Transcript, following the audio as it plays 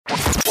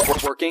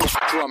working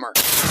drummer.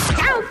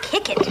 Now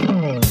kick it.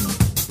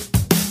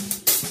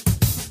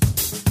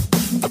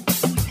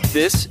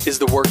 This is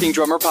the Working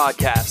Drummer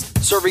Podcast,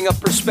 serving up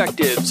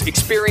perspectives,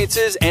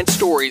 experiences, and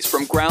stories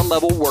from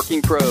ground-level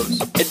working pros.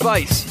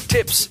 Advice,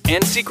 tips,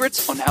 and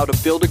secrets on how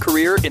to build a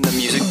career in the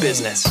music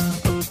business.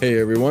 Hey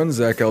everyone,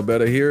 Zach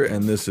Albetta here,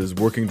 and this is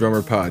Working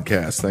Drummer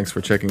Podcast. Thanks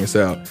for checking us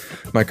out.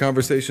 My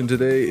conversation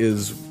today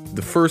is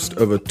the first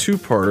of a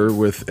two-parter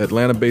with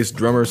Atlanta-based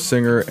drummer,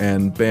 singer,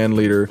 and band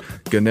leader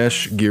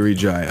Ganesh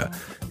Girijaya.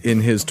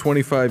 In his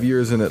 25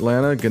 years in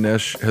Atlanta,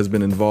 Ganesh has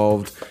been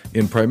involved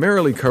in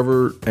primarily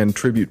cover and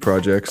tribute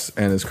projects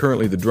and is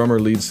currently the drummer,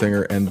 lead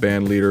singer, and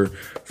band leader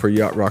for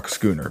Yacht Rock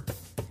Schooner.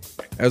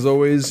 As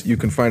always, you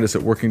can find us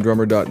at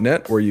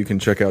workingdrummer.net, where you can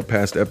check out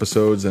past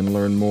episodes and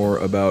learn more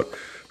about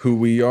who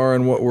we are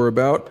and what we're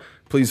about.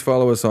 Please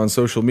follow us on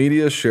social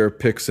media, share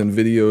pics and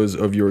videos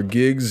of your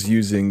gigs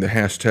using the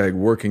hashtag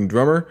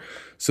WorkingDrummer.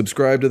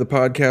 Subscribe to the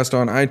podcast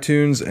on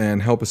iTunes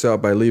and help us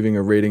out by leaving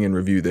a rating and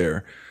review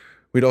there.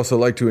 We'd also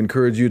like to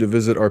encourage you to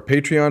visit our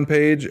Patreon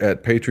page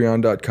at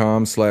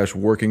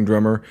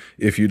patreon.com/workingdrummer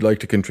if you'd like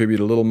to contribute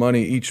a little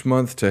money each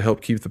month to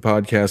help keep the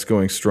podcast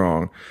going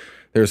strong.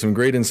 There are some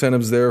great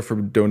incentives there for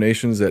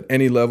donations at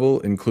any level,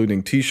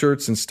 including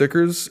t-shirts and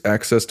stickers,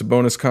 access to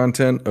bonus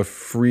content, a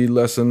free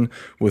lesson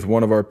with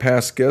one of our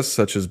past guests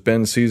such as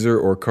Ben Caesar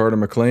or Carter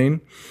McLean,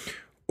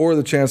 or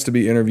the chance to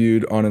be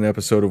interviewed on an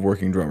episode of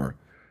Working Drummer.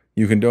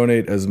 You can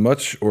donate as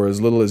much or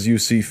as little as you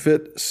see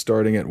fit,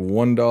 starting at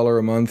 $1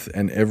 a month,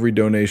 and every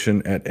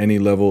donation at any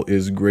level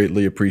is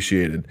greatly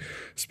appreciated.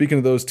 Speaking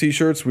of those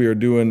t-shirts, we are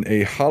doing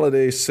a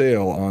holiday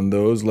sale on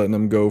those, letting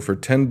them go for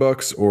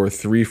 $10 or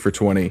 3 for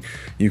 $20.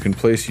 You can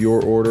place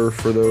your order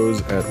for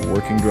those at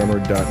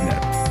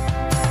workingdrummer.net.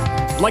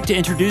 I'd like to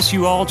introduce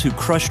you all to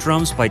Crush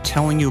Drums by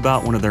telling you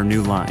about one of their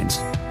new lines.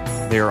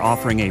 They are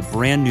offering a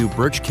brand new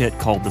birch kit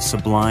called the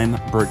Sublime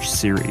Birch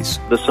Series.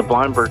 The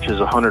Sublime Birch is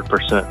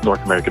 100%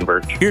 North American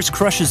birch. Here's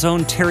Crush's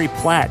own Terry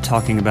Platt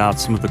talking about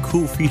some of the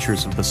cool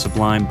features of the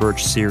Sublime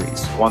Birch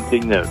Series. One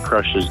thing that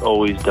Crush has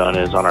always done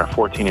is on our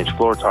 14-inch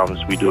floor toms,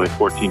 we do a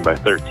 14 by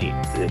 13.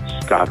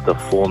 It's got the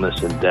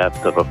fullness and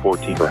depth of a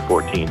 14 by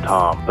 14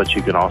 tom, but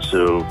you can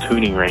also,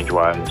 tuning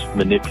range-wise,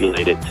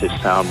 manipulate it to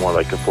sound more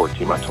like a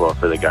 14 by 12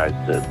 for the guys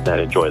that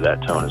enjoy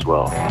that tone as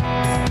well.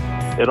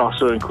 It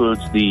also includes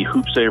the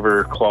Hoop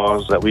Saver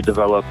claws that we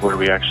developed, where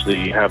we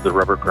actually have the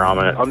rubber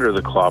grommet under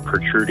the claw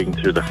protruding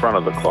through the front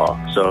of the claw.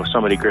 So if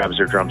somebody grabs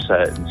their drum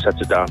set and sets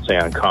it down, say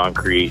on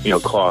concrete,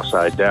 claw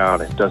side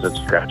down, it doesn't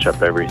scratch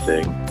up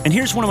everything. And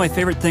here's one of my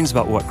favorite things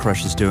about what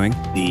Crush is doing.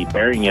 The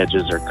bearing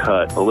edges are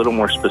cut a little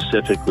more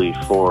specifically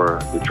for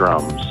the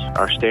drums.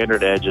 Our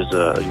standard edge is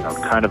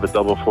kind of a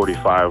double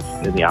 45,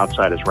 and the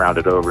outside is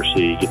rounded over so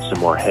you get some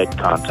more head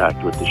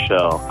contact with the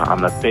shell.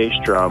 On the bass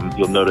drum,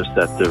 you'll notice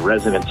that the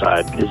resonant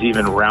side is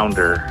even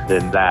rounder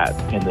than that,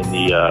 and then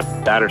the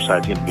batter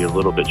side is going to be a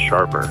little bit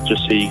sharper,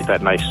 just so you get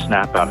that nice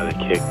snap out of the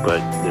kick, but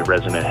the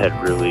resonant head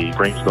really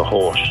brings the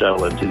whole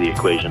shell into the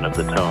equation of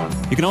the tone.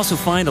 You can also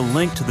find a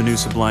link to the new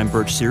Sublime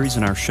Birch Series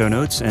in our show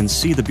notes and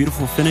see the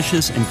beautiful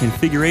finishes and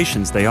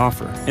configurations they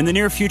offer. In the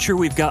near future,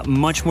 we've got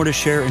much more to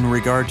share in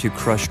regard to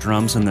Crush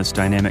Drums and this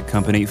dynamic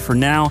company. For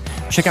now,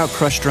 check out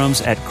Crush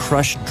Drums at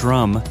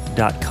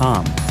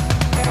crushdrum.com.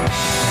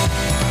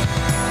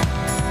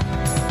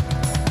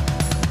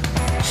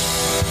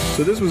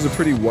 So this was a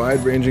pretty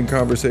wide-ranging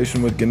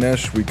conversation with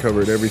Ganesh. We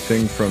covered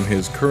everything from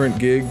his current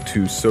gig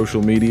to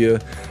social media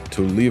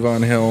to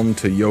Levon Helm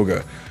to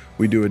yoga.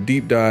 We do a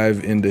deep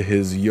dive into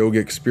his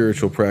yogic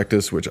spiritual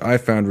practice, which I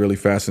found really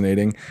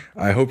fascinating.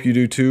 I hope you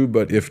do too,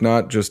 but if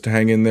not, just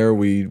hang in there.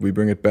 We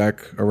bring it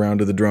back around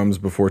to the drums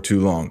before too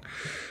long.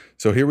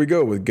 So here we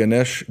go with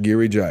Ganesh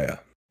Girijaya.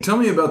 Tell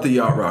me about the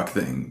Yacht Rock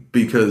thing,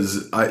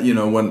 because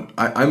when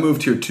I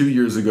moved here 2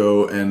 years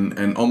ago,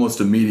 and almost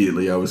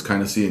immediately I was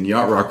kind of seeing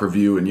Yacht Rock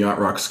Review and Yacht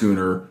Rock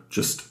Schooner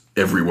just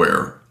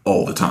everywhere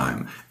all the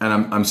time, and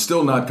I'm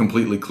still not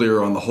completely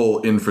clear on the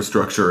whole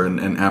infrastructure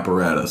and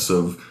apparatus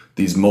of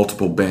these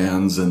multiple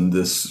bands and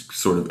this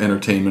sort of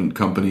entertainment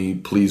company,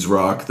 Please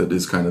Rock, that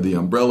is kind of the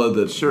umbrella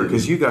that. Sure,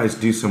 because you guys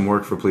do some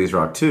work for Please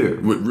Rock too.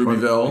 With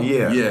Rubyville?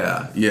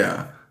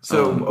 Yeah.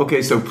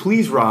 So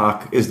Please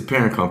Rock is the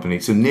parent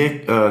company. So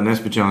Nick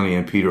Nespajani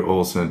and Peter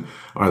Olson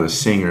are the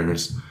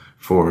singers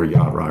for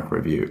Yacht Rock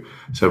Review.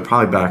 So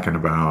probably back in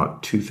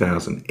about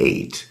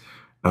 2008,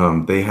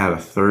 they had a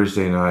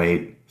Thursday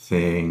night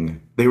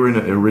thing. They were in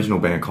an original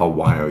band called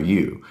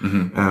YOU,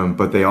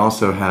 but they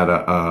also had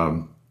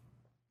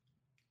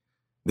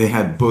they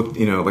had booked,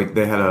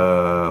 they had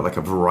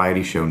a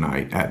variety show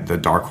night at the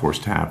Dark Horse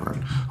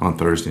Tavern on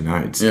Thursday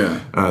nights.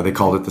 Yeah. They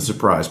called it the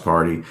Surprise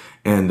Party.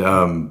 And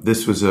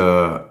this was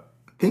I'm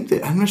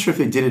not sure if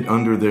they did it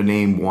under their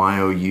name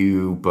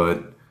YOU,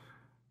 but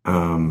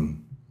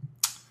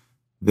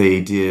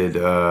they did.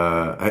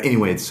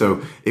 Anyway,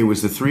 so it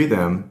was the three of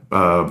them,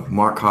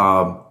 Mark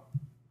Cobb,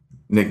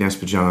 Nick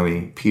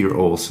Nespajani, Peter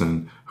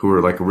Olson, who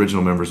were like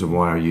original members of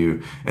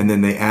YOU. And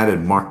then they added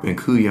Mark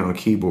Benkuya on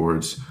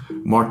keyboards,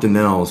 Mark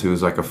Donnells, who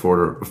was like a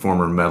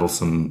former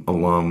Meddlesome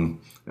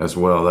alum, as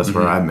well. That's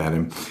where I met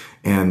him.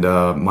 And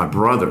my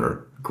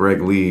brother,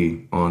 Greg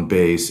Lee, on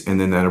bass. And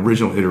then that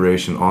original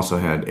iteration also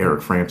had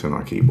Eric Frampton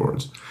on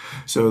keyboards.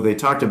 So they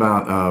talked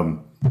about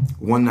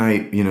one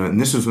night, and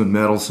this was when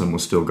Meddlesome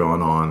was still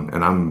going on.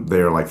 And I'm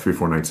there like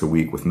 3-4 nights a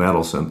week with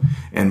Meddlesome.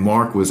 And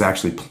Mark was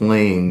actually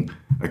playing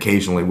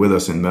occasionally with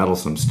us in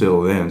Meddlesome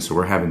still then. So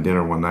we're having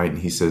dinner one night and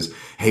he says,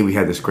 hey, we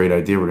had this great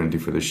idea we're going to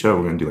do for the show.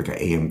 We're going to do like an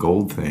AM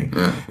Gold thing.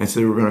 Yeah. And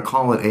so we were going to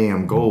call it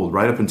AM Gold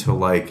right up until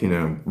like,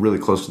 really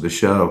close to the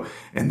show.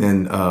 And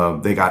then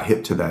they got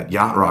hip to that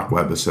Yacht Rock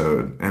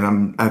webisode.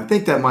 And I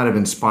think that might have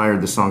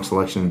inspired the song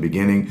selection in the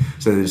beginning.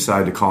 So they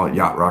decided to call it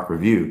Yacht Rock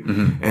Review.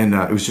 Mm-hmm. And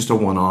it was just a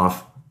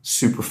one-off.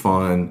 Super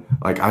fun.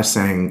 Like I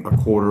sang a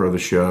quarter of the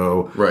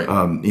show. Right.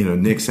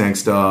 Nick sang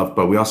stuff,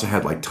 but we also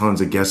had like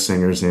tons of guest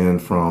singers in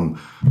from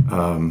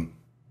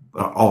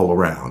all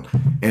around.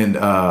 And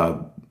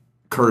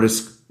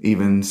Curtis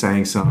even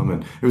sang some,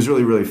 and it was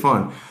really, really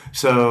fun.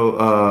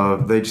 So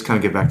they just kind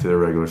of get back to their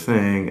regular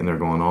thing, and they're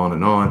going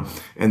on.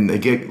 And they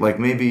get like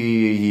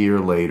maybe a year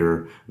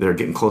later, they're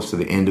getting close to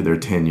the end of their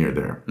tenure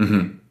there.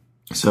 Mm-hmm.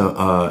 So,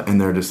 and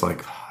they're just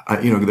like,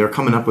 they're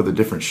coming up with a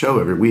different show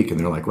every week, and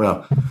they're like,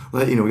 well,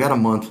 we got a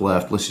month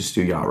left. Let's just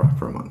do Yacht Rock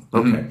for a month.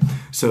 Okay. Mm-hmm.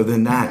 So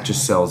then that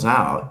just sells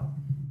out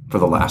for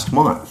the last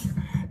month.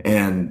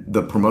 And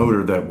the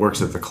promoter that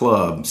works at the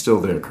club, still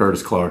there,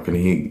 Curtis Clark,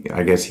 and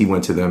I guess he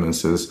went to them and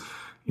says,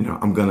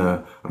 I'm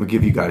gonna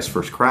give you guys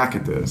first crack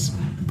at this,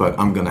 but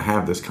I'm gonna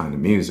have this kind of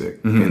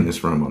music in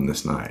this room on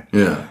this night.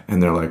 Yeah.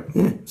 And they're like,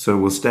 so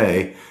we'll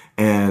stay.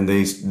 And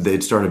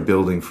they'd started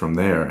building from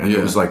there. And it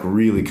was like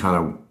really kind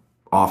of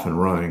off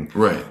and running.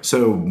 Right.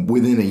 So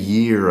within a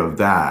year of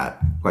that,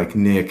 like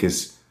Nick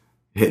is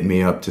hitting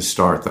me up to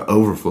start the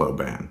Overflow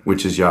band,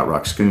 which is Yacht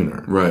Rock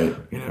Schooner. Right.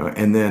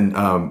 And then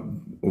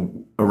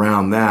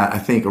around that, I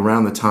think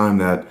around the time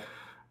that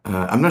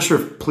I'm not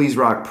sure if Please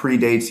Rock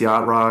predates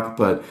Yacht Rock,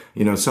 but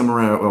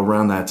somewhere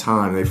around that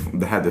time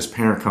they had this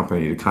parent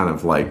company to kind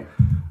of like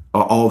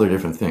all their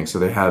different things. So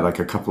they had like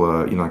a couple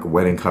of, like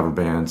wedding cover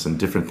bands and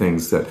different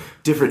things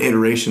different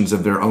iterations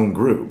of their own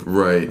group.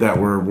 Right. That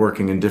were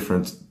working in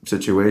different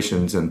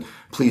situations. And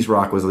Please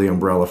Rock was the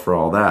umbrella for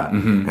all that.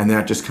 Mm-hmm. And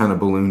that just kind of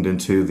ballooned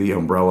into the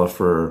umbrella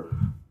for,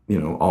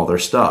 all their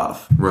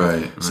stuff.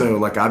 Right. So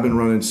like I've been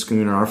running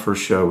Schooner. Our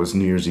first show was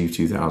New Year's Eve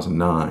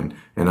 2009.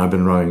 And I've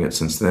been running it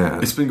since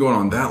then. It's been going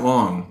on that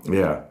long.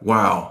 Yeah.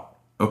 Wow.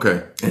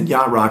 Okay. And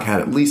Yacht Rock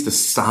had at least a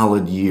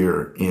solid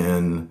year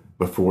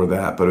before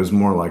that, but it was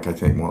more like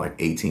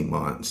 18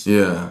 months.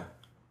 Yeah.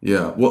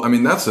 Yeah. Well, I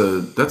mean, that's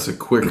a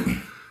quick,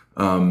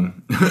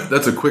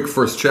 that's a quick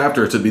first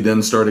chapter to be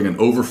then starting an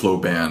Overflow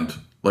band,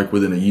 like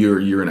within a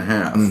year and a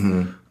half.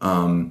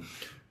 Mm-hmm.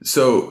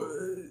 So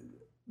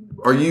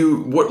are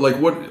you,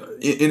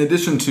 in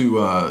addition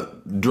to,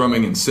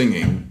 drumming and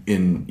singing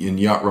in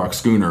Yacht Rock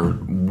Schooner,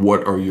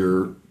 what are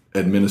your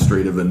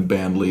administrative and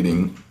band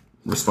leading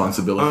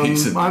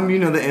responsibilities? I'm,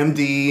 the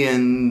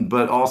MD,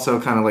 but also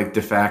kind of like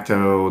de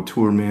facto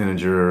tour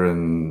manager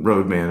and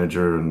road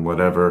manager and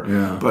whatever.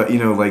 Yeah. But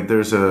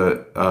there's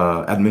a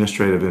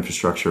administrative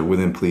infrastructure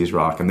within Please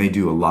Rock, and they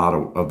do a lot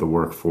of the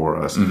work for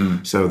us.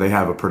 Mm-hmm. So they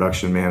have a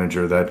production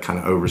manager that kind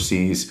of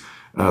oversees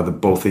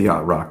both the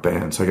Yacht Rock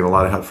bands. So I get a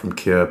lot of help from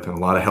Kip and a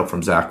lot of help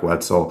from Zach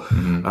Wetzel,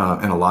 and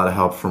a lot of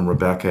help from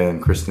Rebecca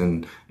and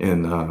Kristen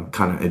in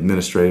kind of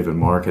administrative and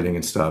marketing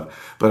and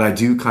stuff. But I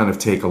do kind of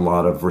take a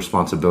lot of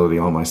responsibility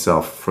on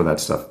myself for that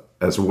stuff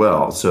as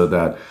well, so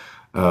that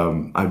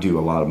I do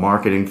a lot of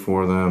marketing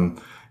for them,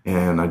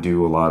 and I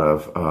do a lot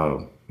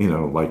of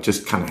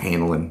just kind of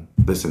handling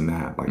this and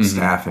that, like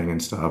staffing and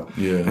stuff.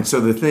 Yeah. And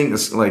so the thing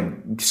is, like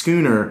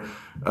Schooner,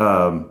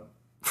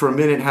 for a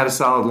minute had a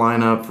solid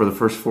lineup for the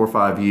first 4 or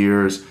 5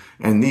 years,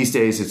 and these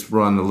days it's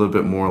run a little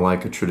bit more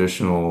like a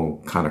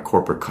traditional kind of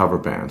corporate cover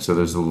band. So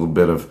there's a little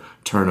bit of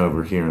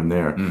turnover here and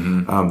there.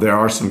 Mm-hmm. There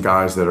are some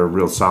guys that are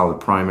real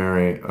solid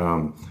primary,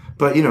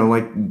 but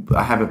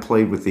I haven't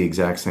played with the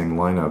exact same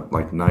lineup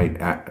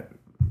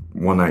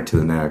one night to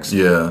the next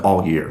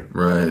all year.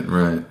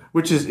 Right.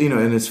 Which is,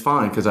 and it's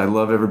fine because I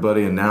love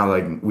everybody, and now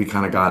we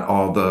kind of got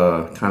all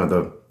the kind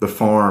of the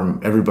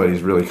farm,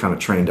 everybody's really kind of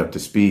trained up to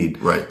speed.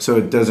 Right. So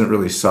it doesn't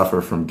really suffer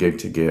from gig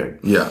to gig.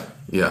 Yeah.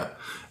 Yeah.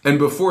 And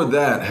before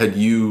that, had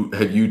you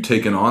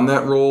taken on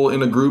that role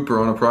in a group or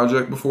on a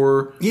project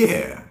before?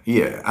 Yeah.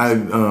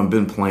 I've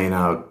been playing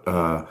out,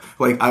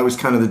 I was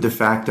kind of the de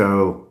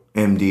facto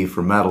MD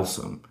for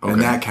Meddlesome. Okay.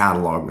 And that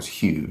catalog was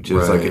huge. It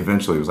was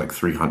eventually it was like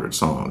 300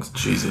 songs.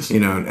 Jesus.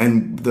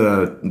 And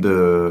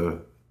the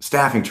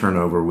staffing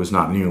turnover was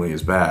not nearly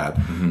as bad.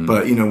 Mm-hmm.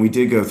 But, we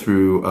did go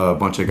through a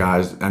bunch of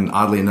guys, and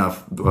oddly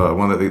enough,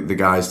 one of the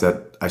guys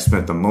that I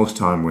spent the most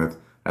time with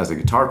as a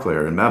guitar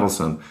player in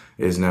Meddlesome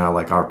is now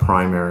like our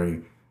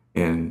primary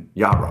in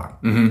Yacht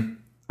Rock. Mm-hmm.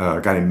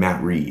 A guy named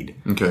Matt Reed.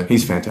 Okay.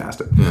 He's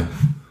fantastic. Yeah.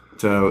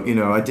 So,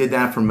 I did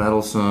that for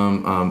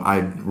Meddlesome.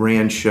 I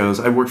ran shows.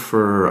 I worked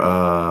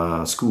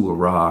for School of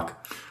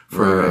Rock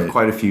for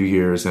quite a few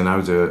years, and I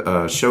was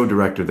a show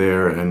director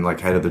there and like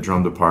head of the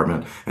drum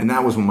department. And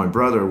that was when my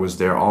brother was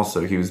there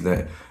also. He was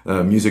the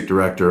music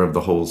director of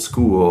the whole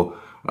school,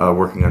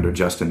 working under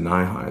Justin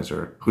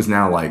Nyheiser, who's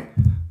now like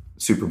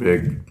super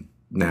big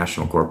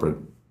national corporate,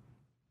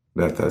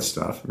 that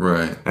stuff.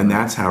 Right. And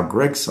that's how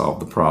Greg solved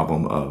the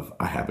problem of,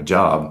 I have a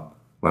job,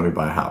 let me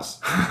buy a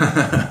house.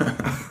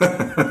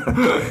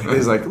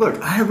 He's like, look,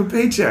 I have a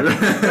paycheck.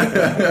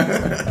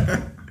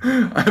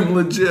 I'm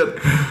legit.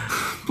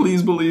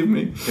 Please believe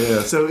me.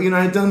 Yeah. So,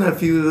 I'd done a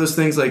few of those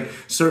things. Like,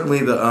 certainly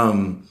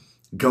the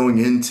going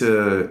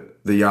into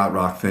the yacht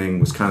rock thing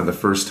was kind of the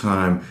first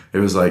time it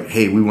was like,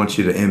 hey, we want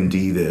you to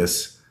MD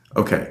this.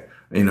 Okay.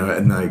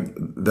 And like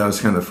that was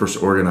kind of the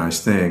first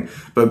organized thing.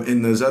 But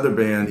in those other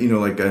bands,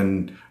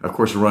 and of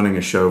course running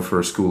a show for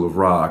a School of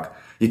Rock,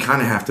 you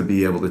kind of have to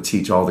be able to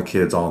teach all the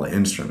kids all the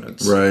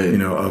instruments, right?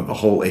 Of a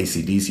whole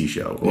AC/DC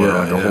show or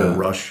a whole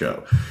Rush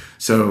show.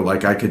 So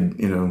like I could,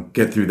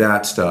 get through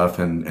that stuff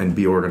and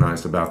be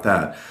organized about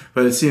that.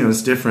 But it's,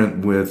 it's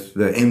different with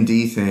the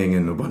MD thing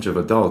and a bunch of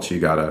adults. You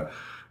gotta,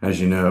 as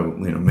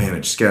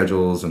manage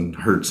schedules and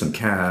herd some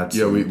cats.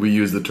 Yeah, we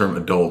use the term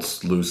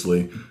adults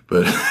loosely,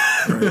 but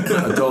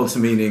adults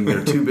meaning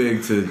they're too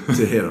big to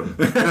hit them.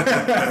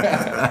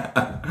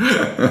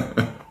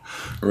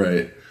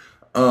 Right.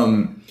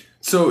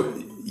 So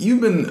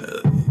you've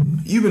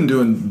been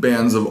doing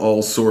bands of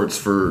all sorts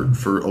for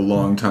a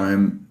long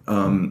time.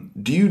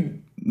 Do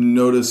you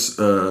notice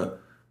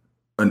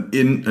an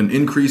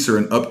increase or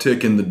an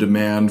uptick in the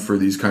demand for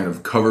these kind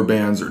of cover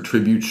bands or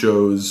tribute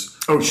shows?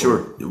 Oh, sure.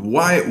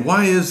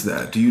 Why is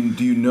that? Do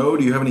you know?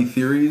 Do you have any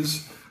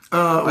theories?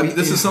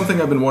 This is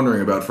something I've been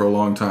wondering about for a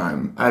long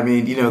time. I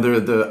mean,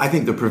 I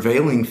think the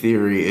prevailing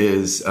theory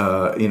is,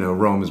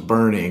 Rome is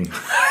burning.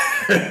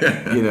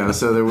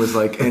 So there was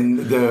like, and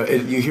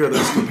you hear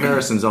those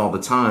comparisons all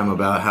the time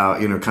about how,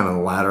 kind of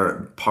the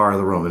latter part of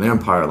the Roman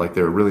Empire, like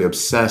they were really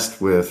obsessed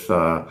with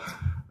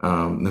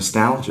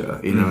nostalgia,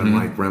 and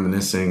like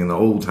reminiscing in the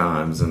old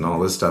times and all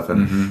this stuff.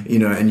 And,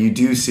 and you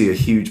do see a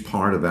huge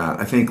part of that.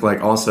 I think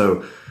like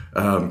also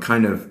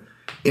kind of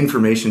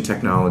information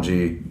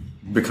technology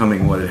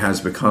becoming what it has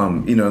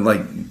become,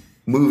 like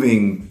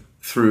moving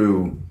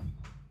through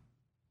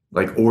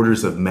like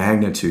orders of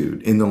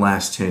magnitude in the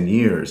last 10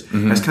 years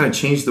has kind of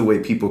changed the way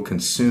people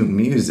consume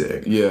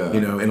music,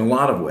 in a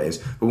lot of ways.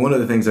 But one of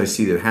the things I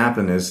see that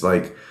happen is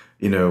like,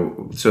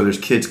 so there's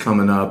kids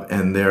coming up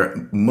and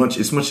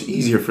it's much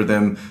easier for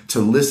them to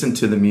listen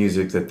to the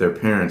music that their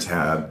parents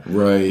had.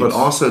 Right. But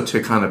also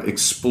to kind of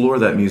explore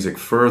that music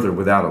further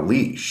without a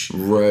leash.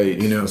 Right.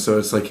 So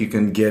it's like you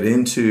can get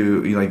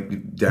into,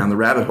 like down the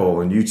rabbit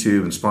hole on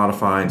YouTube and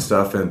Spotify and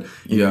stuff. And,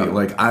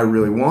 like I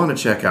really want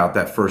to check out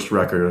that first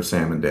record of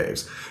Sam and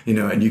Dave's,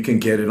 and you can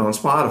get it on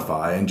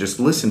Spotify and just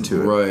listen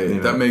to it.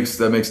 Right. That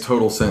makes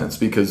total sense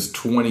because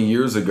 20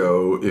 years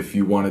ago, if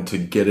you wanted to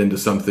get into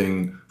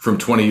something from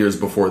 20 years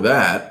before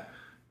that,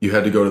 you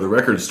had to go to the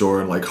record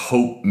store and like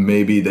hope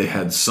maybe they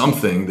had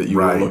something that you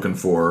were looking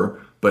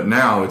for. But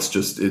now it's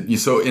just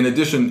so in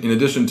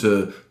addition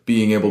to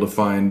being able to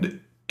find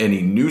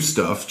any new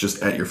stuff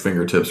just at your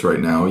fingertips right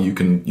now, you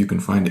can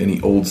find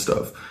any old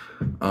stuff.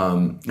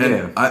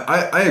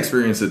 I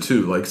experience it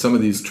too. Like some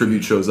of these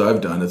tribute shows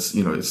I've done, it's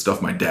it's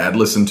stuff my dad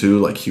listened to,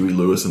 like Huey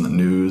Lewis and the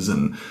News,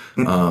 and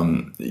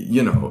and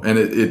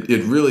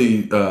it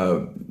really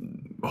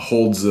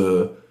holds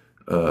a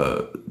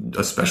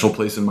special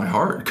place in my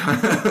heart.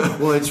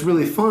 Well, it's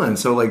really fun.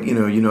 So like,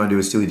 I do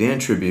a Steely Dan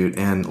tribute,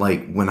 and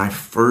like when I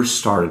first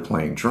started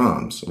playing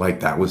drums, like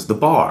that was the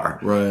bar.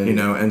 Right.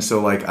 And so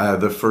like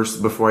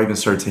before I even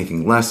started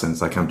taking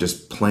lessons, like I'm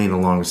just playing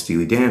along with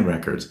Steely Dan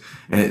records.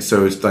 And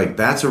so it's like,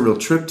 that's a real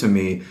trip to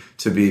me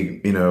to be,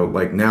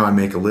 like now I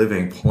make a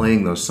living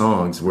playing those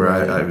songs where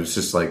I was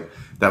just like,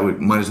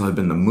 might as well have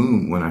been the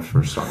moon when I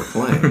first started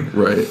playing.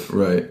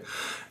 Right.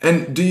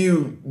 And do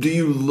you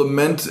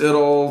lament at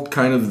all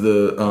kind of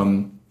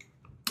the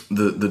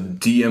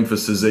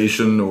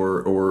de-emphasization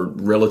or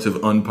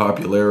relative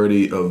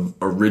unpopularity of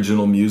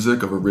original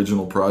music, of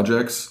original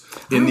projects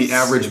in the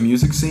average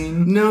music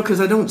scene? No, because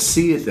I don't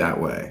see it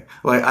that way.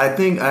 Like I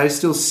think I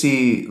still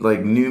see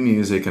like new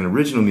music and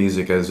original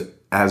music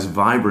as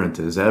vibrant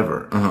as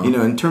ever.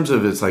 In terms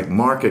of its like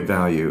market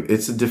value,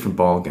 it's a different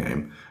ball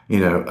game.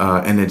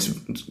 And it's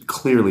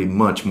clearly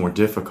much more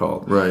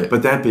difficult. Right.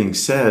 But that being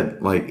said,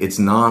 like, it's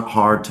not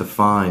hard to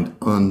find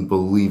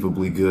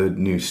unbelievably good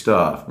new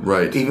stuff.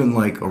 Right. Even,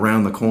 like,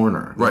 around the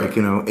corner. Right. Like,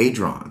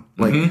 Adron.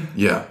 Like,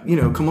 yeah.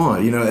 Come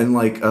on, and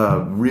like,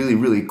 really,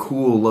 really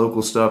cool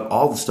local stuff,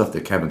 all the stuff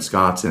that Kevin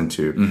Scott's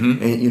into.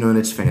 And, and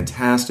it's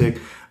fantastic.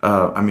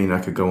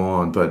 I could go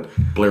on, but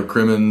Blair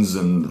Crimmins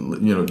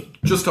and,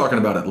 just talking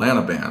about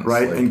Atlanta bands.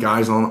 Right. Like, and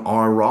guys on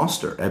our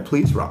roster at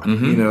Please Rock.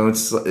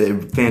 It's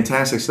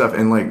fantastic stuff.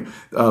 And like,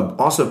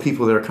 also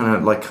people that are kind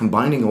of like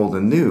combining old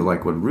and new,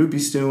 like what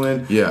Ruby's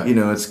doing. Yeah.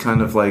 It's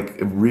kind of like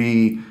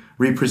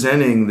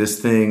representing this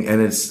thing,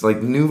 and it's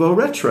like nouveau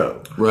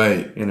retro.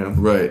 Right.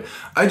 Right.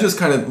 I just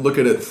kind of look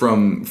at it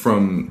from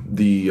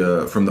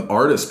the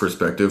artist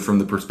perspective, from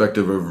the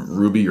perspective of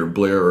Ruby or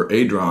Blair or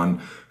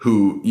Adron,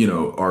 who,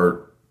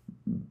 are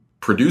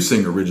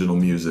producing original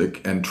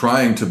music and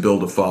trying to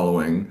build a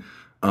following.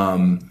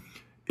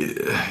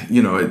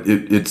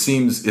 It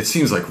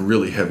seems like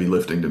really heavy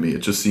lifting to me. It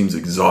just seems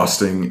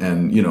exhausting.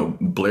 And,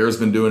 Blair's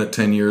been doing it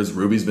 10 years.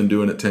 Ruby's been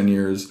doing it 10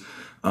 years.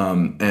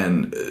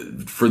 And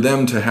for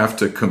them to have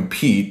to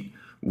compete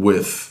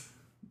with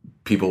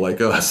people like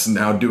us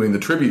now doing the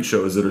tribute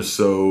shows that are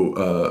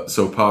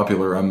so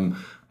popular, I'm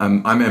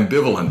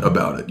ambivalent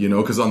about it,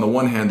 because on the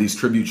one hand, these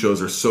tribute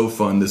shows are so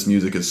fun. This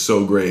music is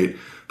so great.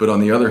 But on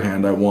the other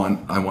hand, I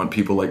want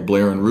people like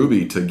Blair and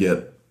Ruby to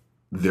get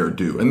their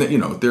due. And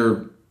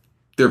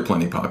they're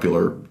plenty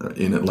popular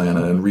in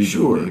Atlanta and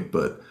regionally, Sure.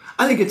 but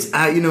I think it's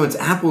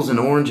apples and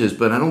oranges,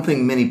 but I don't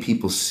think many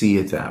people see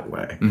it that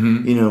way.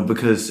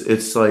 Because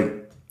it's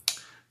like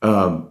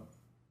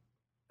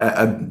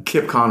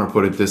Kip Connor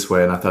put it this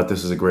way, and I thought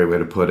this is a great way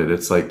to put it.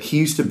 It's like he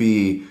used to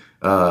be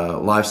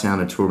live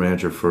sound and tour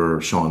manager for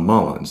Sean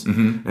Mullins,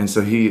 and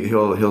so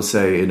he'll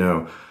say,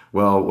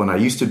 well, when I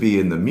used to be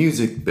in the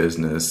music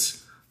business,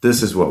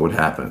 this is what would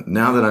happen.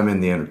 Now that I'm in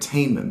the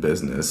entertainment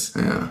business,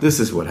 this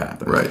is what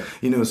happens. Right.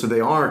 So they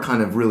are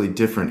kind of really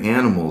different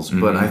animals,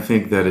 but I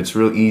think that it's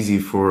real easy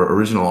for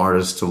original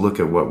artists to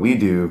look at what we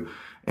do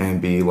and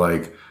be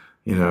like,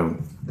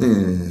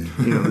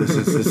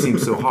 this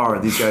seems so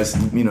hard. These guys,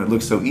 it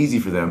looks so easy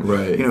for them.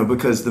 Right.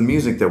 Because the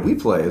music that we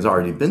play has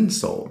already been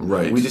sold.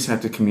 Right. We just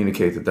have to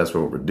communicate that that's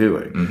what we're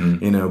doing.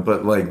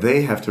 But like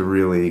they have to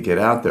really get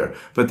out there.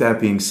 But that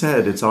being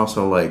said, it's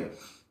also like,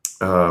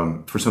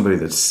 for somebody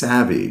that's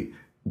savvy,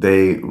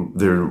 there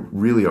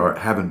really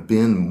haven't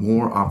been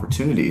more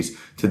opportunities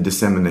to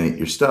disseminate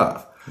your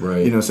stuff.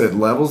 Right. So it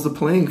levels the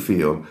playing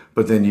field,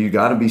 but then you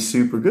got to be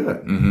super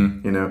good.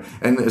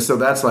 And so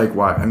that's like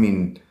why,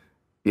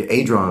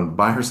 Adron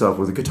by herself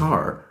with a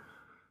guitar,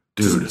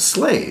 dude,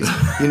 slays.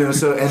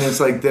 So and it's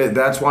like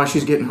that's why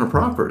she's getting her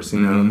propers.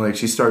 And like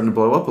she's starting to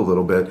blow up a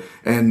little bit,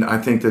 and I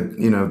think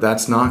that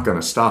that's not going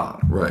to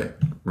stop. Right.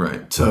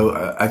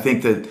 So I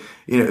think that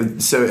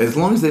so as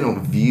long as they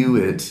don't view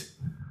it,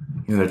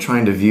 they're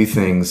trying to view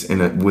things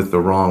with the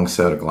wrong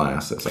set of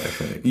glasses, I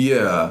think.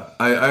 Yeah,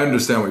 I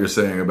understand what you're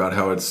saying about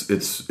how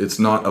it's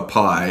not a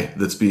pie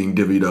that's being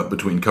divvied up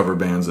between cover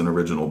bands and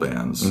original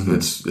bands.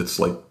 It's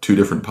like two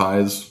different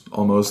pies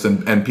almost,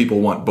 and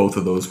people want both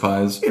of those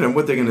pies.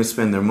 What they're going to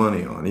spend their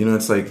money on.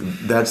 It's like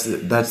that's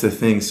the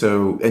thing.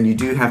 So, and you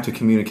do have to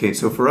communicate.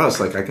 So for us,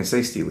 like I can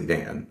say Steely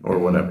Dan or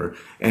whatever,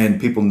 and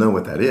people know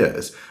what that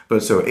is.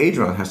 But so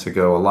Adron has to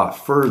go a lot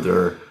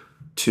further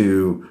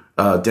to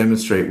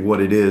demonstrate what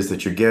it is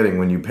that you're getting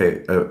when you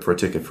pay for a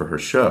ticket for her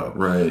show.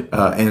 Right.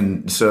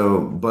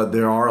 But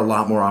there are a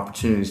lot more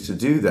opportunities to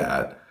do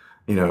that,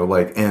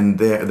 and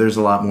there's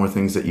a lot more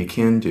things that you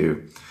can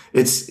do.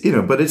 It's,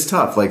 but it's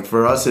tough. Like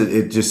for us,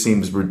 it just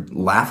seems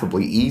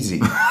laughably easy.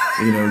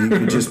 You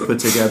can just put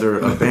together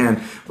a band,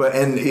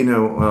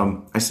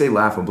 I say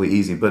laughably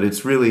easy, but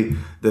it's really,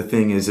 the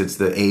thing is, it's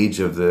the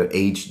age of the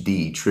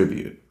HD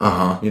tribute.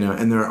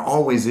 And there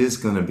always is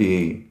going to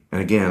be, and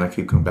again, I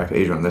keep coming back to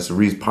Adron. That's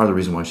part of the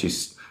reason why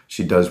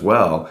she does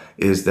well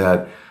is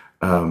that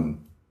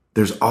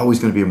there's always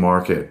going to be a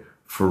market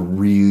for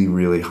really,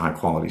 really high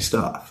quality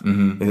stuff,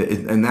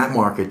 and that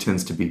market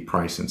tends to be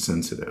price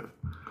insensitive.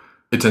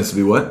 It tends to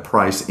be what?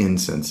 Price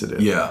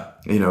insensitive. Yeah.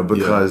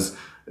 Because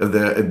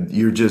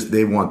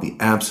they want the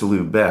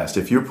absolute best.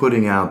 If you're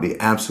putting out the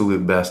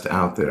absolute best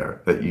out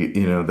there that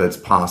that's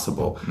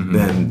possible,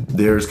 then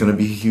there's going to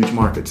be a huge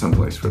market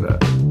someplace for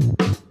that.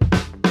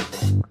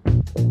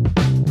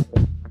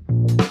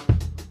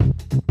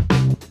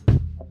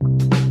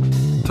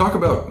 Talk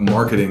about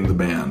marketing the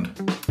band.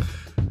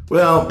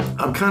 Well,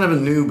 I'm kind of a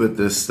noob at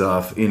this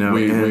stuff,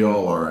 We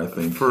all are, I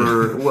think.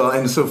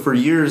 So for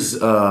years,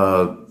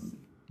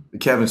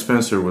 Kevin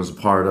Spencer was a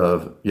part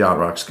of Yacht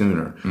Rock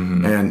Schooner,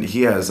 and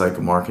he has like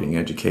a marketing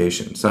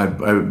education. So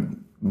I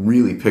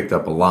really picked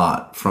up a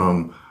lot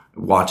from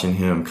watching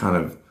him kind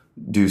of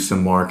do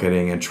some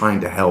marketing and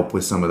trying to help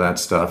with some of that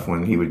stuff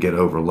when he would get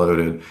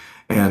overloaded.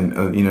 And,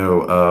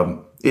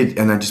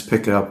 and I just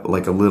pick up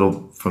like a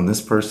little from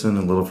this person,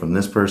 a little from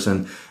this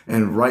person.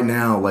 And right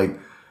now, like,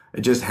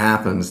 it just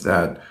happens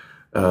that,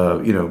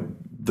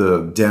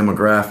 the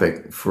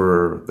demographic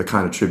for the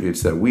kind of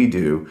tributes that we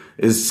do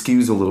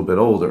skews a little bit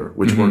older,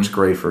 which works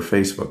great for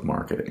Facebook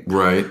marketing.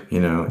 Right.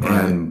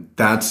 And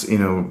that's,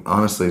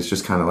 honestly, it's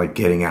just kind of like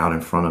getting out in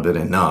front of it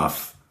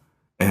enough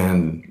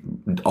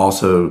and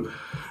also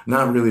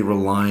not really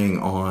relying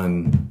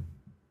on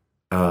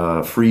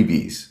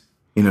freebies.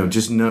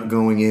 Just not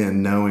going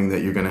in knowing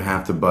that you're going to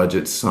have to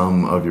budget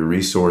some of your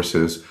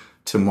resources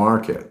to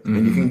market.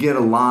 And you can get a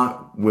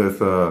lot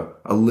with a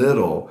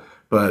little,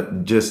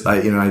 but just I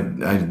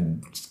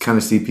kind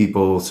of see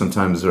people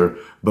sometimes are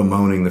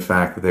bemoaning the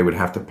fact that they would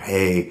have to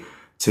pay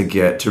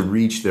to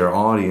reach their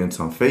audience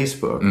on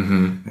Facebook.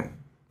 And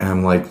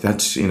I'm like,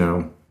 that's,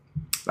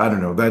 I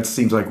don't know, that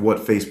seems like what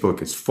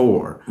Facebook is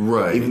for.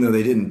 Right. Even though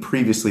they didn't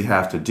previously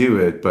have to do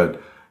it,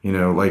 but you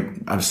know, like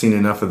I've seen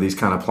enough of these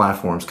kind of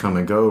platforms come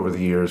and go over the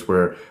years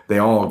where they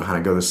all kind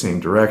of go the same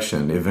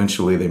direction.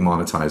 Eventually they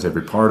monetize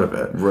every part of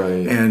it.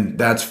 Right. And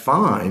that's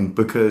fine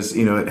because,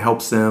 you know, it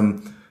helps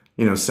them,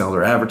 you know, sell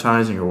their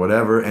advertising or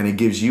whatever. And it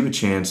gives you a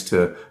chance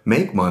to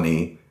make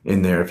money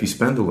in there if you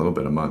spend a little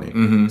bit of money.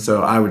 Mm-hmm.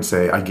 So I would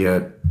say I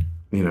get,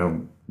 you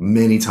know,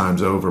 many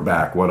times over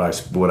back what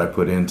I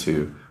put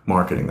into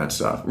marketing that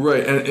stuff.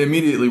 Right, and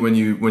immediately when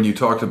you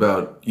talked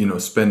about, you know,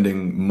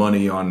 spending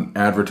money on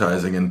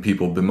advertising and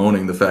people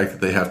bemoaning the fact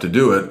that they have to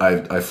do it,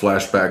 I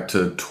flashed back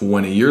to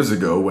 20 years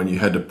ago when you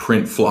had to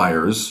print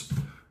flyers,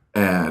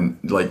 and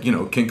like, you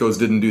know, Kinko's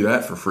didn't do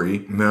that for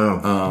free.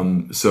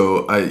 No.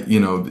 So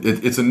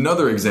it's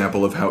another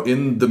example of how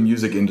in the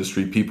music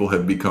industry people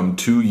have become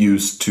too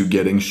used to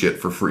getting shit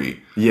for free.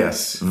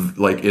 Yes.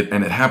 Like it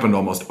happened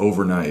almost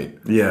overnight.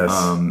 Yes.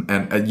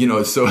 And you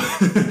know, so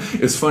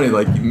it's funny,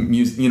 like,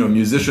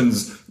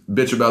 musicians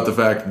bitch about the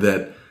fact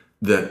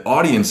that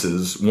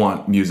audiences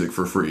want music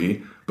for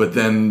free, but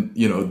then,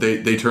 you know,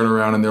 they turn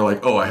around and they're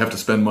like, oh, I have to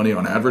spend money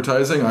on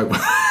advertising.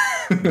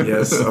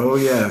 Yes. Oh,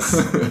 yes.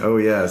 Oh,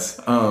 yes.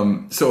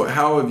 So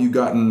how have you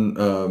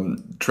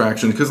gotten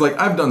traction? Because like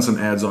I've done some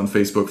ads on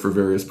Facebook for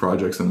various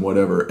projects and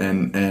whatever,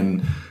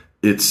 and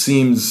it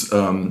seems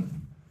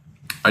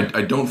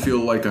I don't feel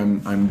like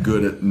I'm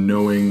good at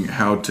knowing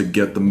how to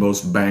get the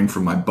most bang for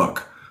my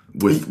buck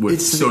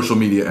with social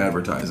media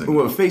advertising.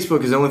 Well,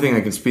 Facebook is the only thing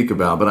I can speak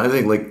about, but I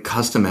think like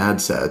custom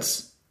ad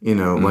sets, you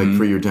know, like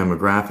for your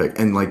demographic,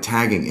 and like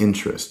tagging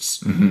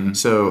interests. Mm-hmm.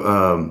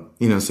 So,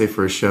 you know, say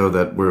for a show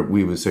that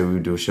we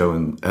would do a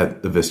show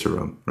at the Vista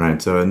Room,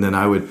 right? So, and then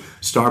I would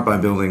start by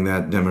building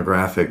that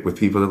demographic with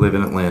people that live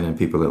in Atlanta and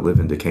people that live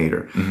in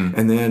Decatur. Mm-hmm.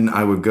 And then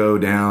I would go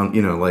down,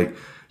 you know, like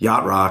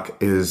Yacht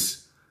Rock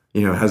is,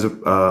 you know, has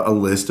a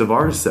list of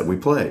artists that we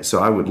play. So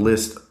I would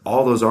list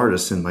all those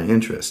artists in my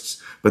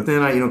interests. But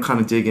then I, you know, kind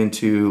of dig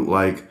into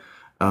like,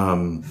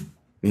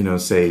 you know,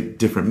 say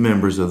different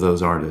members of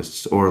those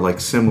artists or like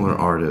similar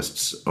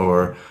artists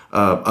or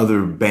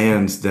other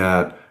bands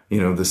that,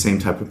 you know, the same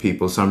type of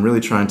people. So I'm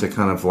really trying to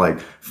kind of like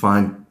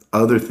find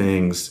other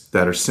things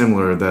that are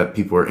similar that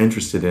people are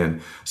interested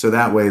in. So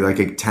that way, like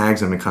it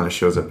tags them and kind of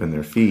shows up in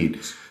their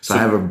feed. So I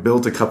have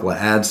built a couple of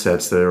ad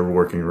sets that are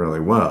working really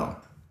well.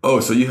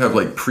 Oh, so you have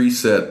like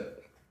preset.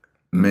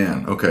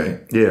 Man, okay.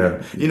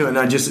 Yeah. You know, and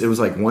it was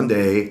like one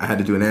day I had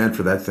to do an ad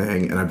for that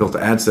thing and I built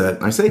an ad set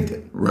and I saved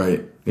it.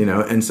 Right. You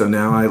know, and so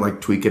now I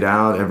like tweak it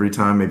out every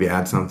time, maybe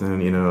add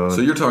something, you know.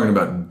 So you're talking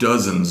about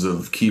dozens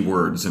of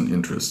keywords and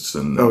interests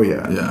and... Oh,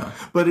 yeah. Yeah.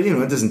 But, you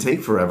know, it doesn't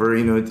take forever.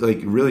 You know, it like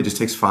really just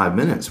takes 5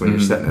 minutes when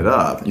you're setting it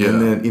up. Yeah.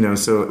 And then, you know,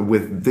 so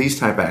with these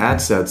type of ad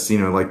sets, you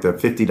know, like the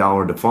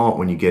 $50 default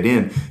when you get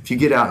in, if you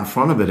get out in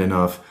front of it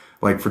enough,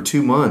 like for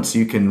 2 months,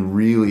 you can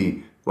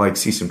really like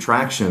see some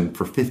traction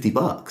for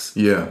 $50.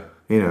 Yeah.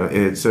 You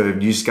know, so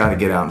you just got to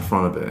get out in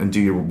front of it and do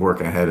your work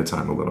ahead of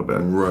time a little bit.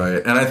 Right.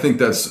 And I think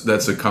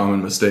that's a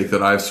common mistake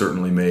that I've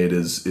certainly made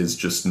is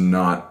just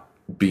not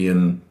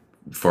being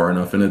far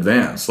enough in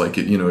advance. Like,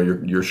 you know,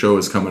 your show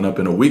is coming up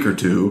in a week or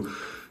two,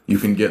 you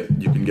can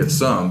get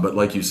some, but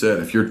like you said,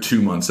 if you're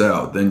 2 months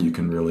out, then you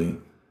can really...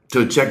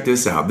 So check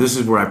this out. This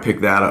is where I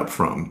picked that up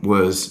from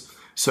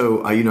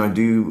So, I'm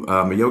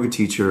a yoga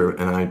teacher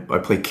and I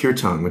play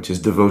kirtan, which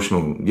is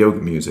devotional yoga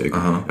music,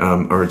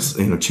 or it's,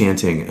 you know,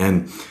 chanting.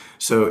 And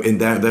so in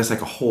that's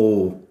like a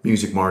whole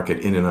music market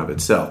in and of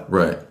itself.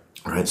 Right.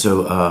 All right.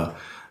 So,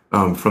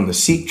 from the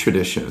Sikh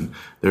tradition,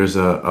 there's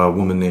a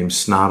woman named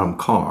Snatam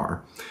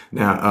Kaur.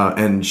 Now,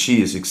 and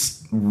she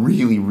is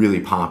really, really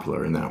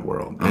popular in that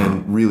world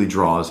and really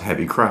draws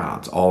heavy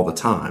crowds all the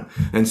time.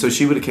 And so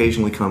she would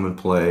occasionally come and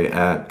play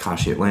at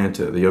Kashi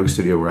Atlanta, the yoga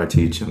studio where I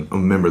teach, and I'm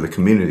a member of the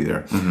community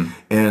there. Mm-hmm.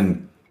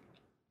 And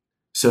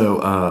so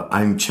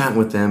I'm chatting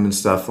with them and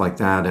stuff like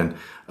that,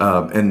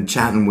 and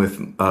chatting with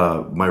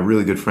my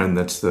really good friend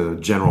that's the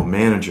general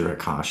manager at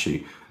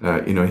Kashi.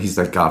 You know, he's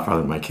like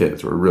godfather of my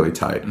kids. We're really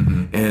tight.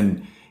 Mm-hmm.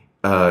 And,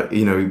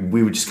 you know,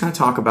 we would just kind of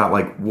talk about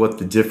like what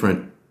the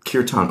different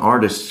kirtan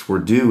artists were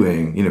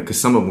doing, you know, because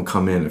some of them would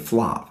come in and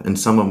flop and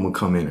some of them would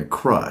come in and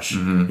crush.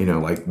 Mm-hmm. You know,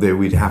 like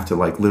we'd have to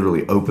like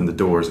literally open the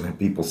doors and have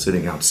people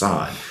sitting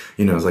outside.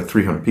 You know, it was like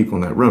 300 people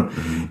in that room.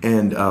 Mm-hmm.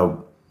 And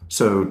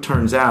so it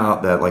turns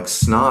out that like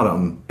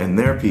Snatam and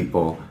their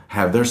people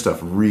have their stuff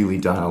really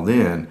dialed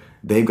in.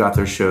 They've got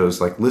their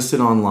shows like listed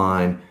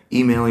online,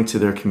 emailing to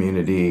their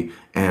community,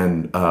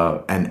 and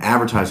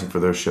advertising for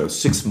their shows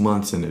 6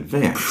 months in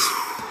advance.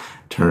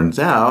 Turns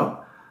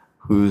out,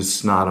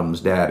 who's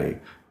Snatam's daddy?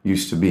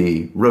 Used to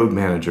be road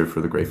manager for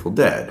the Grateful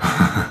Dead,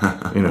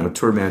 you know,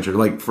 tour manager,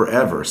 like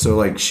forever. So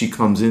like she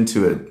comes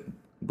into it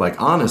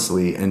like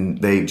honestly, and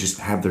they just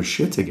have their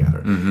shit together,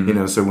 mm-hmm. you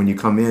know. So when you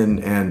come in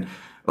and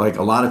like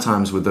a lot of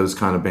times with those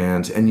kind of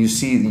bands, and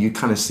you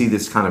kind of see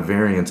this kind of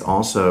variance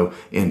also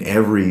in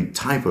every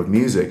type of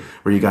music,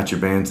 where you got your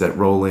bands that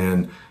roll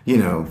in, you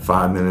know,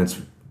 5 minutes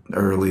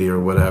early or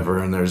whatever,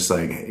 and there's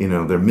like,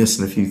 they're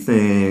missing a few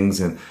things,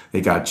 and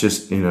they got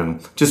just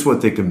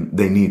what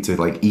they need to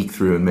like eke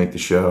through and make the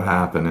show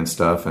happen and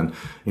stuff. And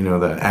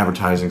the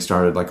advertising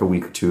started like a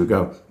week or two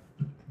ago.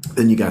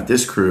 Then you got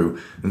this crew,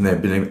 and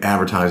they've been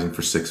advertising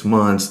for 6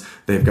 months.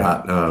 They've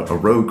got a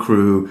road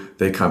crew.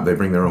 They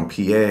bring their own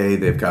PA.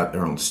 They've got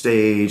their own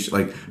stage.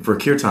 Like for a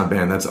kirtan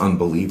band, that's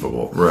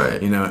unbelievable,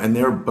 right? And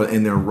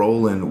they're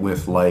rolling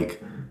with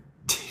like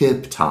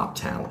tip-top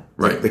talent.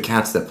 Right. Like, the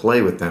cats that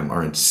play with them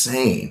are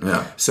insane.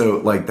 Yeah. So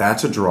like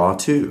that's a draw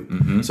too.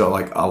 Mm-hmm. So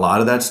like a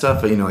lot of that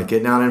stuff, like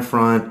getting out in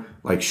front,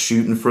 like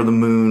shooting for the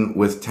moon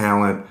with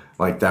talent,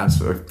 like that's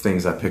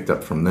things I picked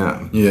up from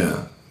them.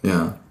 Yeah.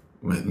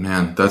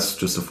 Man, that's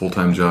just a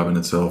full-time job in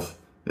itself.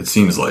 It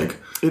seems like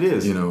it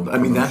is. I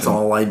mean, that's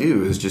all I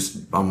do is just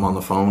I'm on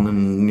the phone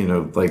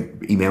and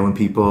like emailing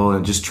people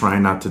and just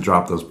trying not to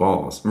drop those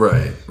balls.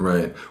 Right.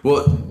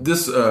 Well,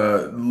 this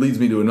leads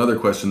me to another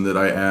question that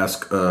I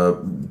ask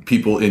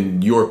people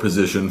in your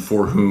position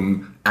for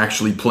whom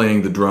actually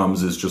playing the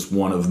drums is just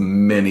one of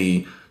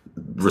many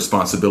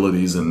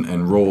responsibilities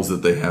and roles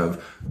that they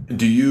have.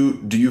 Do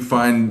you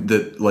find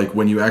that like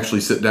when you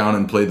actually sit down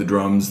and play the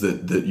drums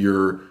that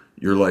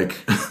you're like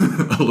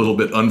a little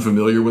bit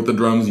unfamiliar with the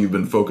drums? You've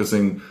been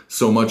focusing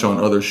so much on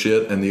other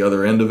shit and the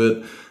other end of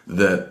it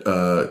that,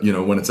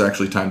 when it's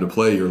actually time to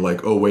play, you're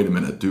like, oh, wait a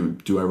minute.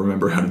 Do I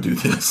remember how to do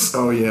this?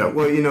 Oh, yeah.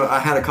 Well, I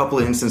had a couple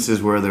of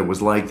instances where there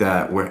was like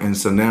that. And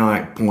so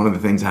now one of the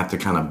things I have to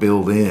kind of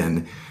build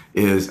in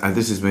is,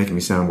 this is making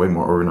me sound way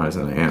more organized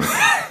than I am.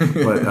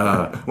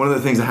 But one of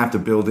the things I have to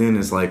build in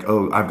is like,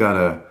 oh, I've got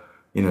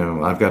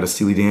a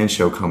Steely Dan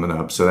show coming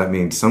up. So that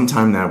means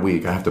sometime that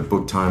week I have to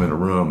book time in a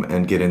room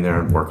and get in there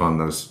and work on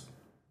those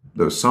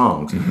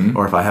songs. Mm-hmm.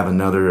 Or if I have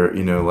another,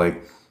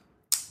 like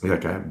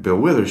I have Bill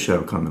Withers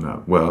show coming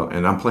up. Well,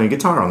 and I'm playing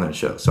guitar on that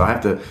show. So I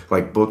have to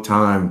like book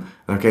time.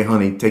 Okay,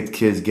 honey, take the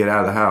kids, get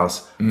out of the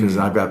house because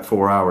I've got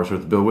 4 hours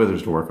worth of Bill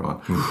Withers to work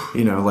on.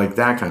 Like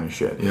that kind of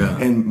shit. Yeah.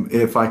 And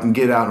if I can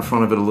get out in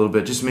front of it a little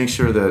bit, just make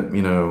sure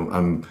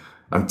that,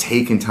 I'm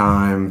taking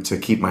time to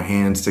keep my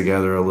hands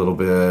together a little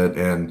bit,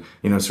 and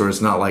so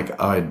it's not like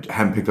I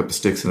haven't picked up the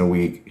sticks in a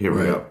week. Here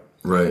we go.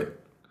 Right.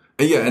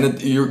 And yeah,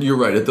 and you're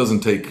right. It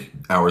doesn't take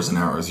hours and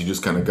hours. You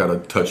just kind of got to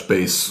touch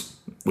base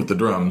with the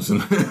drums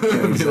and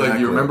be like,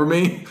 "You remember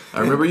me?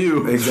 I remember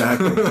you."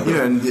 Exactly.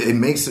 And it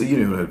makes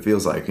it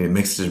feels like it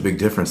makes such a big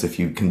difference if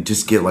you can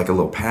just get like a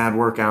little pad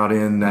workout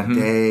in that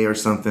day or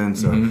something.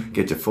 So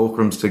get your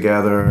fulcrums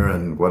together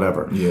and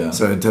whatever. Yeah.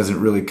 So it doesn't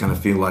really kind of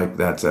feel like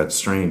that's that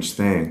strange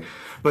thing.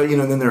 But,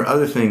 then there are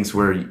other things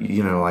where,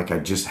 like I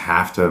just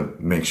have to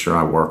make sure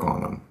I work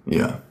on them.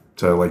 Yeah.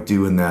 So like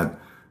doing the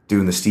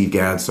Steve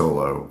Gadd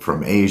solo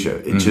from Asia,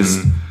 it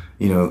just,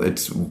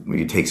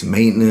 it takes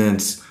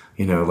maintenance,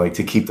 like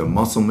to keep the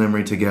muscle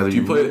memory together. Do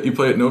you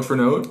play it note for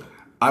note?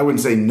 I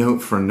wouldn't say note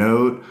for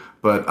note,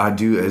 but I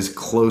do as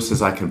close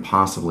as I can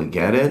possibly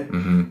get it.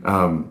 Mm-hmm.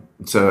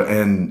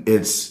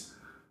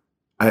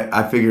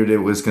 I figured it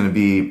was going to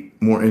be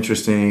more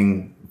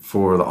interesting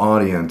for the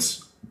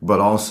audience, but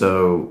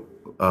also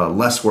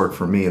less work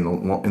for me in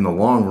the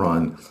long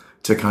run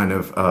to kind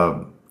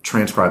of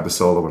transcribe the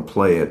solo and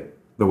play it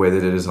the way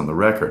that it is on the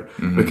record.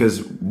 Mm-hmm.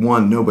 Because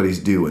one, nobody's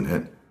doing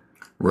it.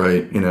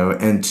 Right.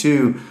 And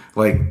two,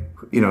 like,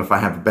 if I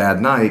have a bad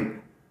night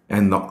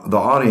and the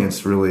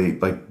audience really,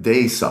 like,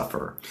 they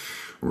suffer.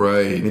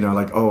 Right.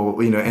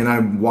 And I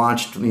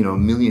watched, a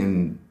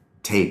million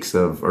takes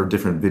or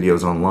different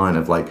videos online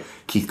of like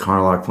Keith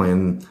Carlock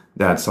playing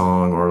that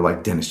song or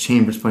like Dennis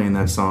Chambers playing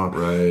that song.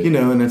 Right.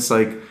 And it's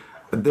like,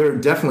 there are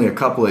definitely a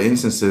couple of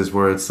instances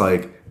where it's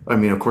like, I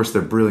mean, of course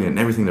they're brilliant and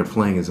everything they're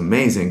playing is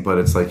amazing, but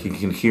it's like you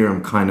can hear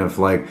them kind of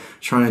like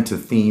trying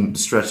to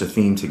stretch a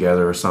theme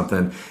together or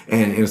something.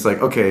 And it's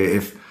like, okay,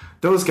 if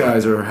those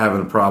guys are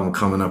having a problem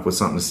coming up with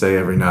something to say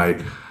every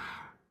night,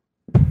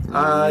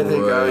 I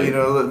think,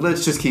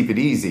 let's just keep it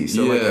easy.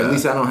 So like, at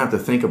least I don't have to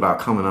think about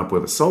coming up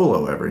with a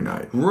solo every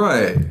night.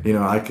 Right.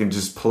 I can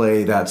just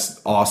play that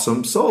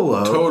awesome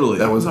solo. Totally.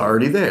 That was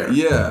already there.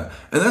 Yeah.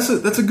 And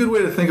that's a good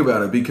way to think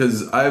about it,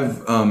 because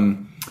I've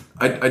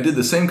I did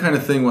the same kind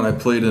of thing when I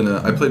played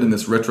in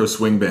this retro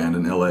swing band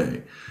in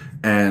LA.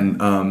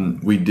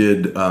 And we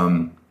did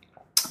a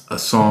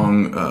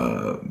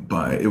song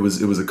by it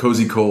was a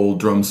Cozy Cole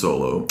drum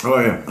solo. Oh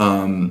yeah.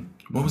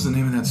 What was the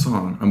name of that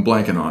song? I'm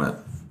blanking on it.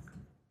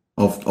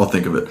 I'll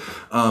think of it.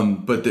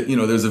 But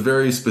there's a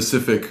very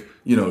specific,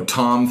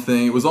 Tom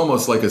thing. It was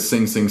almost like a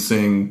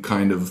sing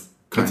kind of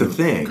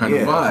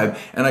vibe.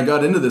 And I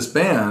got into this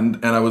band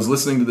and I was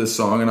listening to this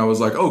song and I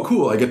was like, oh,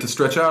 cool, I get to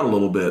stretch out a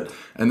little bit.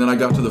 And then I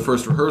got to the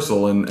first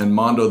rehearsal and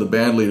Mondo, the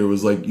band leader,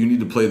 was like, you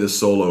need to play this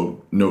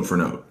solo note for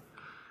note.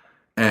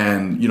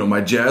 And, my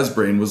jazz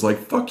brain was like,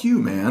 fuck you,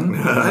 man.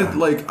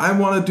 I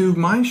want to do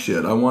my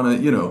shit. I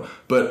want to,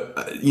 but,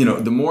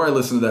 the more I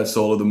listen to that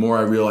solo, the more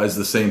I realize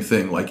the same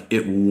thing. Like,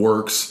 it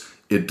works.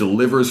 It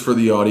delivers for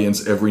the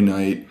audience every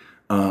night.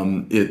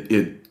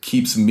 It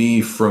keeps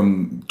me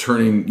from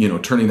turning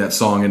that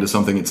song into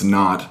something it's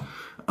not.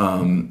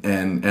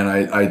 And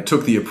I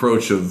took the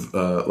approach of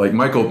like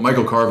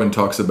Michael Carvin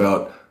talks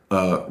about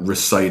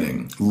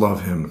reciting.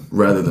 Love him.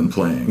 Rather than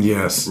playing.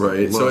 Yes.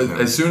 Right. So him.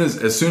 as soon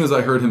as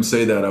I heard him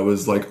say that, I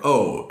was like,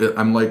 oh,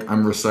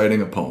 I'm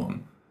reciting a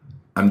poem.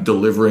 I'm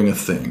delivering a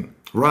thing.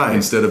 Right.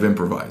 Instead of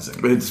improvising.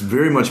 But it's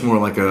very much more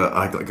like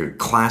a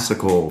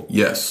classical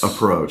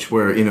approach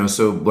where,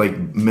 so like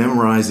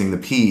memorizing the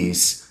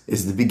piece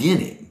is the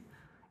beginning.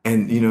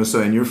 And,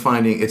 and you're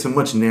finding it's a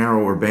much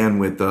narrower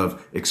bandwidth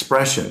of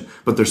expression,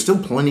 but there's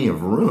still plenty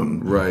of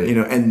room. Right.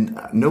 And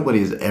nobody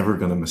is ever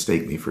going to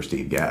mistake me for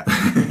Steve Gadd.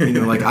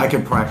 Like I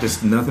can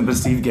practice nothing but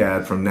Steve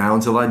Gadd from now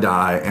until I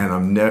die. And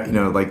I'm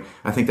never, like,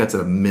 I think that's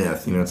a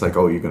myth. It's like,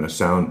 oh, you're going to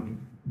sound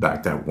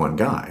back that one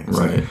guy. It's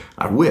right. Like,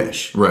 I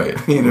wish. Right.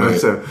 Right.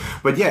 So,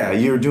 but yeah,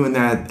 you're doing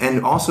that.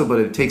 And also, but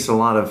it takes a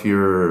lot of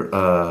your,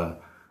 a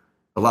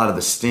lot of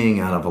the sting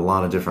out of a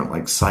lot of different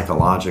like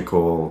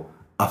psychological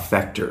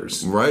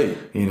effectors. Right.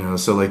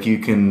 So like you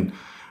can,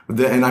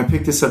 and I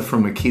picked this up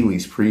from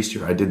Achilles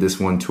Priester. I did this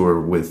one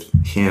tour with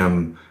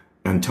him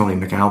and Tony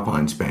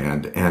McAlpine's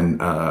band. And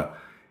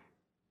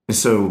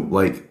so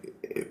like,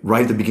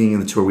 right at the beginning of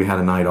the tour, we had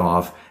a night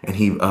off, and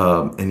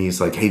he's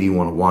like, "Hey, do you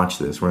want to watch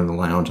this?" We're in the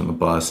lounge on the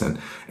bus, and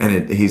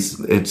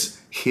it's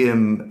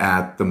him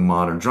at the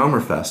Modern Drummer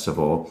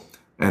Festival,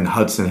 and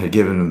Hudson had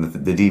given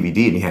him the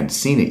DVD, and he hadn't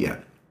seen it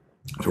yet.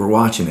 So we're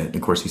watching it, and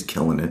of course he's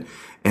killing it,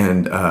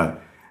 and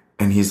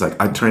he's like,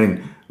 "I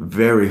trained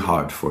very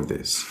hard for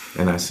this,"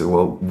 and I said,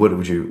 "Well,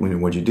 what'd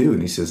you do?"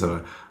 And he says,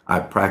 "I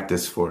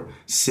practiced for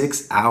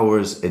 6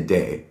 hours a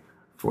day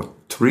for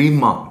 3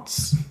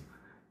 months."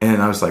 And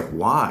I was like,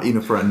 why?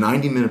 For a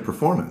 90-minute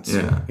performance.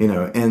 Yeah.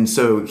 And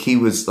so he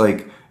was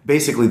like,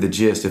 basically the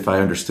gist, if I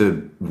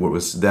understood what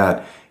was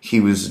that, he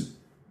was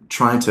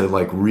trying to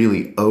like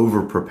really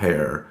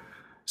over-prepare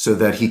so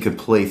that he could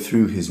play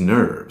through his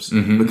nerves.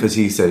 Mm-hmm. Because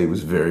he said he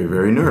was very,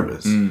 very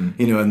nervous. Mm.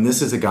 And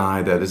this is a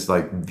guy that is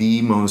like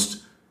the most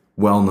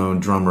well-known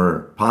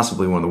drummer,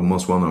 possibly one of the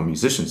most well-known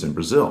musicians in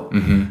Brazil.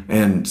 Mm-hmm.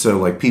 And so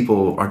like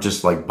people are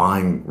just like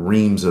buying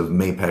reams of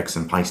Mapex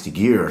and Paiste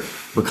gear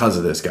because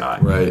of this guy.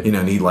 Right.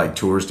 And he like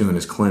tours doing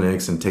his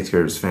clinics and takes care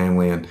of his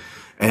family,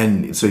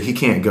 and so he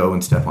can't go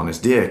and step on his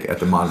dick at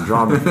the Modern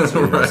Drummer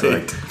Festival.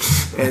 Right.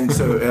 And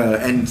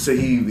so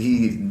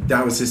he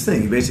that was his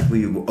thing. He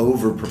basically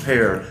over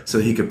prepare so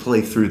he could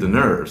play through the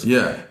nerves.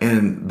 Yeah.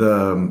 And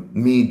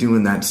me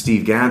doing that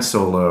Steve Gadd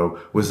solo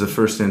was the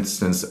first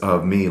instance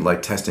of me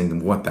like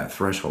testing what that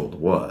threshold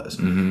was.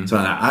 Mm-hmm. So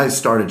I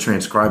started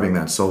transcribing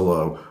that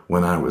solo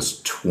when I was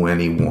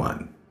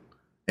 21,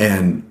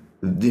 and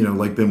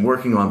like been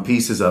working on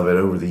pieces of it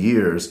over the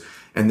years.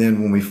 And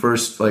then when we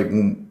first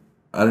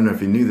I don't know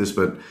if you knew this,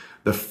 but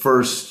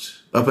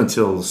up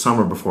until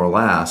summer before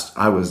last,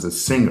 I was the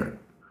singer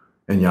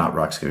in Yacht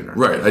Rock Schooner.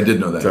 Right, I did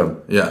know that.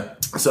 So, yeah.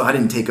 So I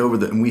didn't take over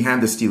and we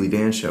had the Steely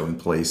Dan show in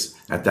place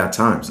at that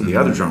time. So the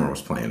other drummer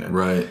was playing it.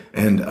 Right.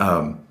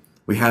 And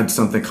we had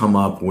something come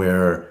up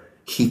where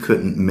he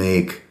couldn't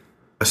make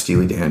a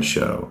Steely Dan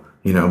show,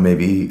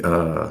 maybe,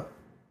 a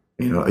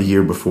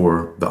year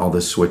before all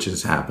this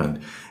switches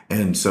happened.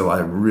 And so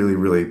I really,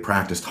 really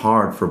practiced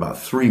hard for about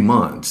 3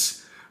 months.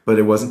 But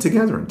it wasn't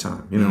together in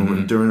time.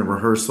 During a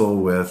rehearsal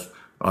with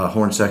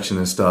horn section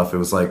and stuff, it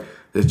was like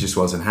it just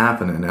wasn't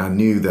happening. And I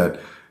knew that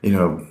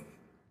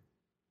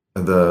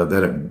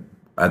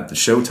at the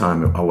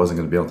showtime I wasn't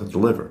going to be able to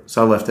deliver,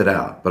 so I left it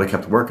out. But I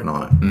kept working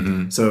on it.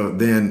 Mm-hmm. So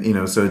then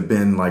so it'd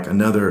been like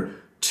another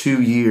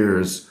 2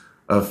 years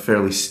of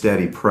fairly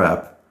steady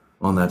prep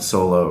on that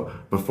solo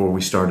before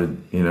we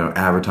started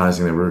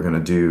advertising that we were going to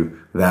do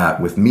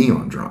that with me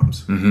on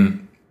drums.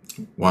 Mm-hmm.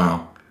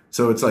 Wow.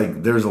 So it's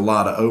like there's a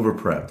lot of over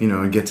prep,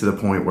 and get to the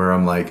point where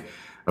I'm like,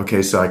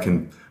 okay, so I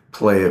can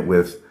play it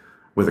with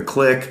a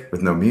click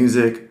with no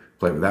music,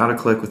 play it without a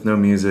click with no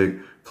music,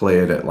 play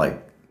it at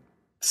like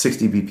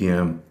 60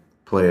 BPM,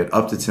 play it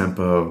up to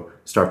tempo,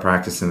 start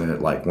practicing it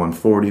at like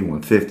 140,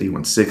 150,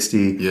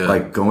 160,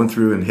 like going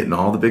through and hitting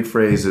all the big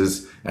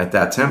phrases at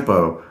that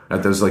tempo,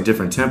 at those like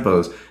different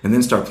tempos, and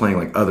then start playing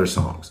like other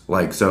songs.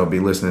 Like, so I'll be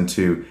listening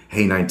to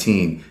Hey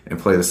 19 and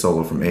play the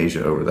solo from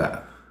Asia over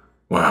that.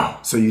 Wow.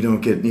 So you don't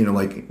get,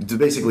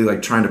 basically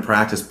like trying to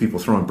practice people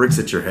throwing bricks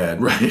at your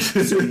head. Right.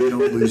 So you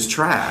don't lose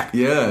track.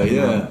 Yeah,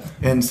 yeah.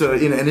 And so,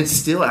 and it's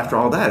still, after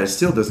all that, it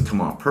still doesn't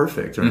come off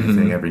perfect or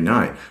anything every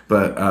night.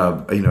 But,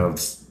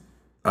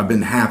 I've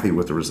been happy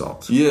with the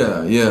results.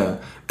 Yeah, yeah.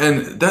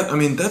 And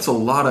that's a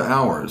lot of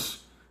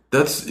hours.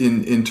 That's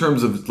in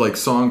terms of like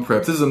song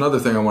prep. This is another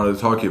thing I wanted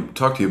to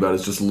talk to you about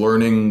is just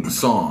learning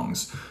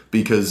songs.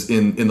 Because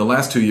in the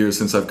last 2 years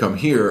since I've come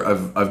here,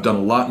 I've done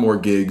a lot more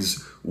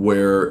gigs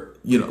where,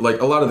 like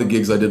a lot of the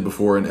gigs I did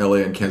before in LA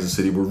and Kansas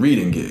City were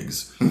reading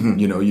gigs. Mm-hmm.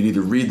 You'd either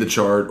read the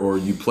chart or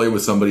you play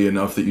with somebody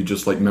enough that you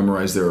just like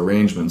memorize their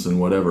arrangements and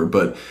whatever.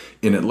 But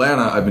in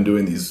Atlanta, I've been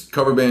doing these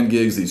cover band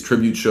gigs, these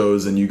tribute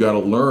shows, and you got to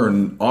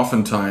learn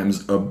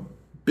oftentimes a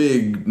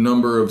big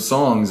number of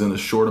songs in a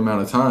short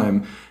amount of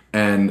time.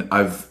 And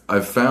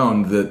I've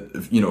found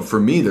that, for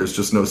me, there's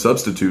just no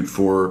substitute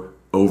for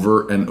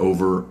over and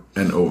over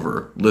and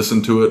over.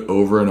 Listen to it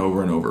over and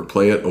over and over.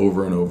 Play it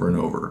over and over and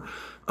over.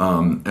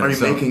 Are you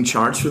making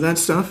charts for that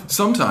stuff?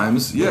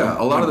 Sometimes,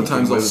 yeah. A lot of the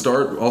times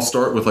I'll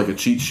start with like a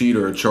cheat sheet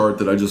or a chart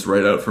that I just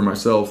write out for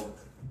myself.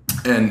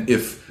 And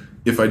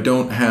if I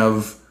don't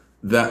have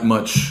that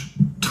much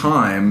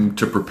time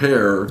to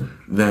prepare,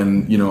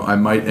 then, you know, I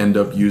might end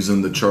up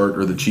using the chart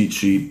or the cheat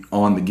sheet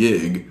on the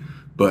gig.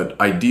 But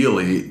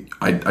ideally,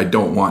 I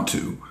don't want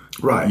to.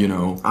 Right. You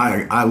know,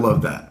 I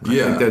love that. I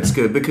think that's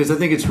good because I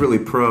think it's really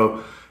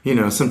pro. You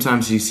know,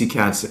 sometimes you see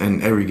cats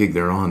and every gig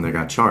they're on, they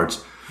got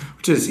charts,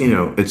 which is, you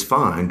know, it's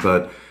fine.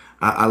 But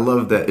I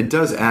love that it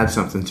does add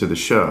something to the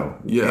show.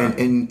 Yeah.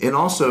 And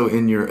also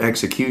in your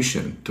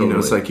execution. Totally. You know,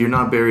 it's like you're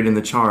not buried in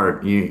the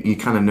chart. You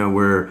kind of know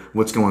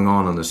what's going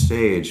on the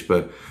stage.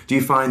 But do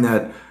you find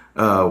that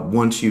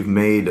once you've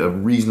made a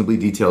reasonably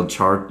detailed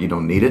chart, you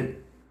don't need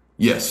it?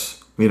 Yes.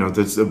 You know,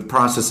 there's the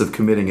process of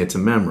committing it to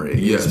memory.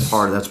 Yes.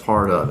 That's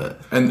part of it.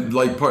 And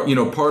like part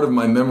of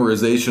my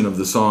memorization of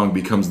the song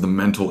becomes the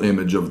mental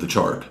image of the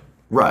chart.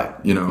 Right.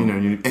 You know,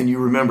 and you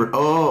remember,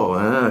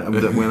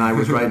 when I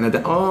was writing that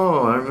down,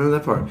 I remember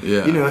that part.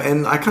 Yeah. You know,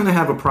 and I kind of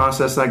have a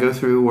process I go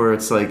through where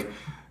it's like,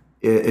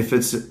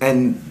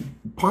 and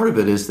part of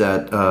it is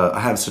that I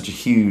have such a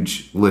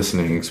huge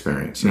listening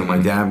experience. You know, my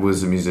dad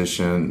was a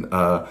musician,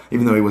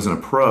 even though he wasn't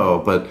a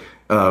pro, but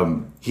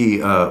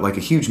he like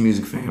a huge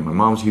music fan. My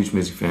mom's a huge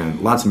music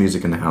fan. Lots of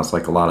music in the house,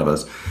 like a lot of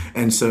us.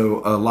 And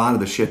so a lot of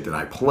the shit that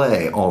I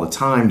play all the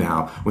time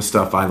now was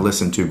stuff I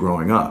listened to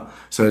growing up.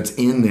 So it's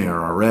in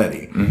there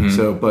already.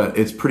 So, but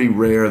it's pretty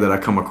rare that I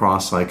come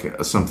across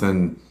like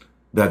something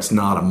that's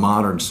not a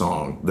modern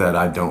song that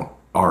I don't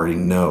already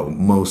know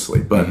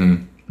mostly. But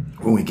when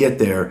we get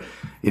there,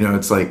 you know,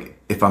 it's like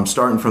if I'm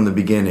starting from the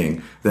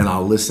beginning, then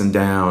I'll listen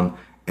down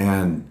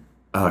and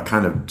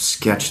kind of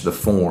sketch the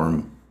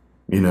form.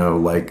 You know,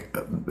 like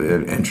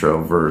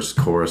intro, verse,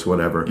 chorus,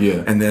 whatever.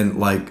 Yeah. And then,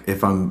 like,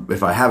 if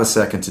I have a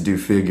second to do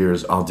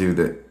figures, I'll do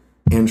the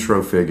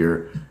intro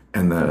figure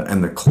and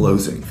the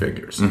closing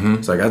figures.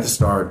 So I got the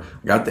start,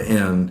 I got the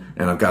end,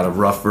 and I've got a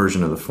rough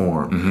version of the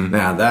form.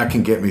 Now that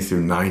can get me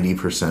through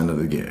 90% of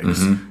the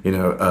gigs. You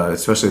know,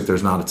 especially if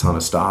there's not a ton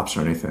of stops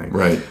or anything.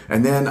 Right.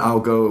 And then I'll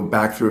go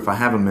back through, if I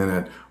have a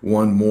minute,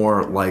 one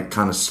more like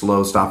kind of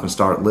slow stop and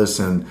start,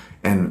 listen,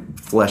 and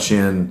flesh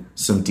in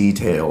some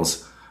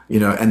details. You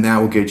know, and that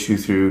will get you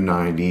through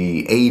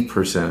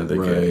 98% of the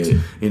gigs.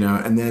 You know,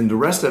 and then the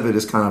rest of it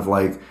is kind of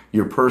like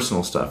your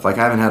personal stuff. Like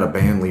I haven't had a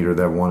band leader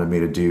that wanted me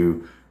to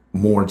do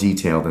more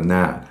detail than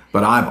that,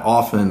 but I've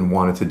often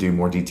wanted to do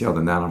more detail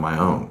than that on my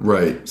own.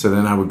 Right. So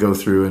then I would go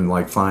through and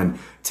like find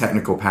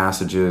technical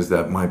passages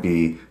that might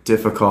be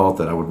difficult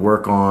that I would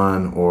work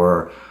on,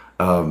 or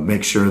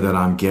make sure that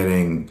I'm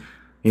getting,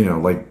 you know,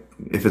 like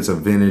if it's a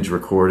vintage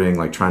recording,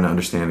 like trying to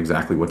understand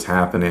exactly what's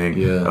happening.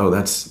 Yeah. Oh,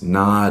 that's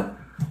not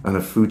an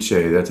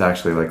Afuche, that's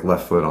actually like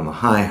left foot on the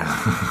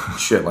hi-hat.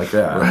 Shit like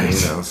that. Right.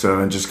 You know, so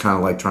and just kind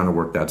of like trying to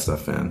work that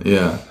stuff in.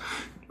 Yeah.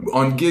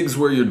 On gigs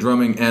where you're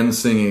drumming and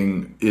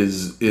singing,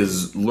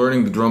 is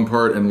learning the drum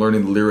part and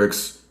learning the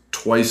lyrics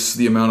twice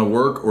the amount of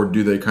work, or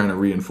do they kind of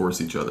reinforce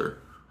each other?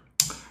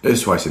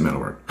 It's twice the amount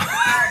of work.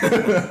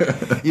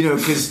 You know,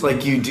 because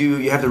like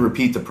you have to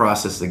repeat the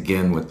process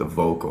again with the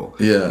vocal.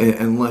 Yeah.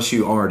 Unless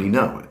you already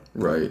know it.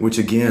 Right. Which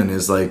again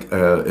is like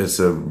it's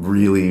a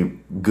really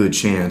good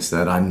chance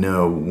that I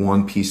know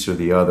one piece or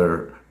the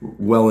other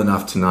well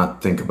enough to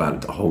not think about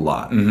it a whole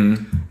lot.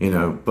 You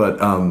know, but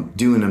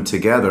doing them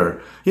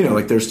together, you know,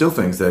 like there's still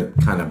things that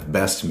kind of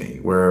best me,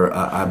 where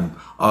I'm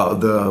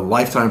the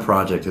Lifetime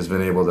Project has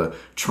been able to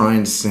try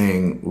and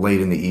sing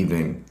late in the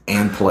evening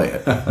and play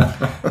it.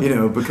 You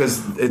know,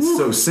 because it's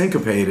so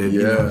syncopated.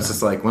 You know, it's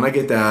just like when I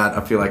get that,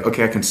 I feel like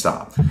okay, I can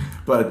stop.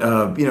 But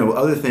you know,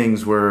 other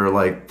things were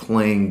like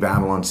playing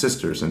Babylon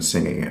Sisters and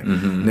singing it.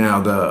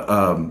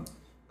 Now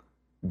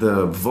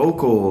the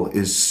vocal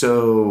is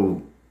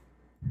so,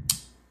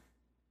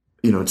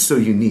 you know, it's so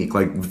unique.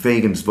 Like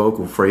Fagen's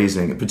vocal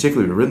phrasing,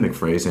 particularly the rhythmic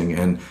phrasing,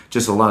 and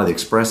just a lot of the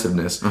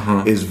expressiveness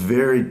is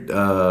very,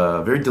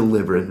 very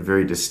deliberate and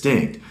very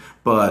distinct.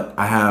 But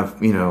I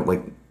have, you know,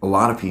 like a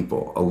lot of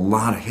people, a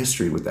lot of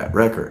history with that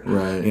record.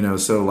 Right. You know,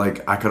 so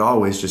like I could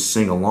always just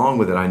sing along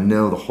with it. I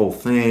know the whole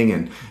thing,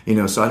 and you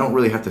know, so I don't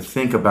really have to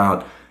think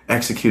about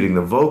executing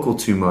the vocal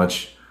too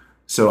much.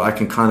 So I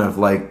can kind of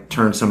like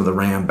turn some of the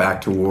RAM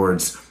back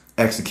towards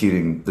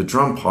executing the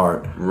drum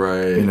part.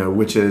 Right. You know,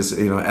 which is,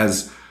 you know,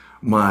 as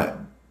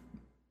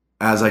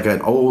I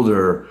get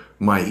older,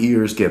 my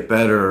ears get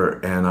better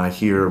and I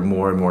hear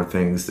more and more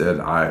things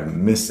that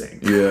I'm missing.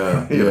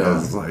 Yeah. You know,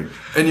 it's like,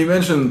 and you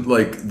mentioned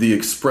like the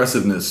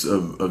expressiveness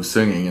of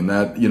singing, and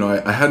that, you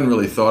know, I hadn't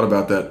really thought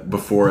about that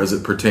before as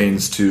it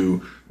pertains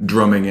to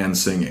drumming and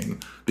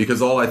singing,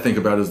 because all I think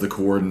about is the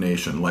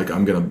coordination. Like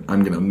I'm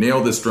gonna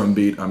nail this drum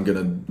beat, I'm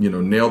gonna, you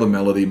know, nail the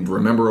melody,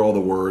 remember all the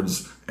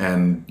words,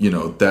 and you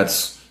know,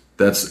 that's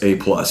A+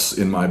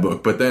 in my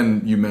book. But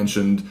then you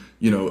mentioned,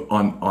 you know,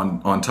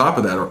 on top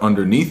of that or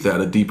underneath that,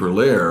 a deeper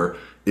layer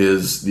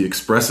is the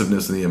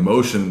expressiveness and the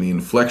emotion and the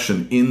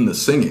inflection in the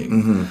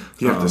singing.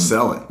 You have to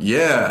sell it.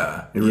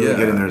 Yeah. You really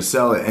get in there to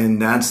sell it.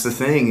 And that's the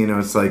thing,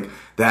 it's like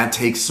that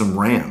takes some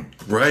RAM.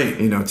 Right.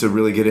 To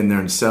really get in there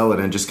and sell it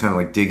and just kind of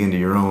like dig into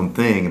your own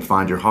thing and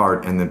find your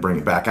heart and then bring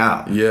it back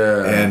out.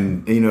 Yeah.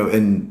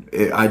 And,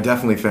 I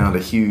definitely found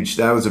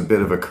that was a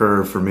bit of a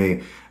curve for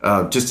me,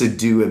 just to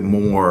do it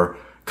more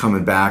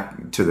coming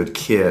back to the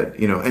kit,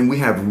 and we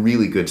have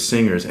really good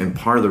singers, and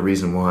part of the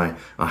reason why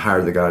I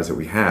hired the guys that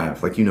we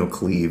have, like,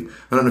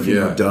 Cleve, I don't know if you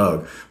know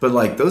Doug, but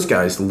like those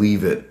guys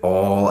leave it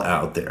all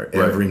out there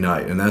every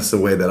night, and that's the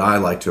way that I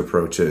like to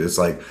approach it. It's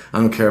like, I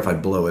don't care if I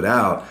blow it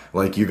out,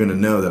 like, you're going to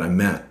know that I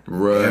meant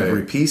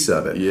every piece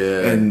of it.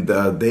 Yeah. And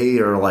they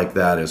are like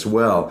that as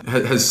well.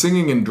 Has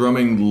singing and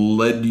drumming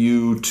led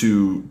you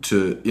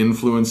to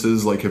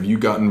influences? Like, have you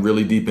gotten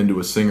really deep into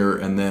a singer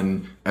and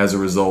then as a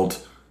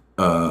result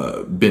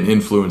been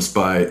influenced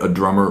by a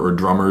drummer or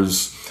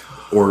drummers,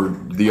 or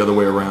the other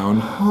way around?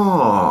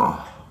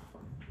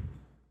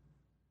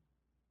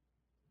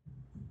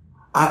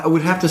 I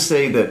would have to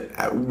say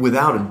that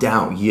without a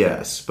doubt,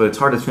 yes, but it's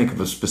hard to think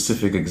of a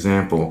specific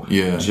example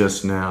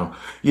just now.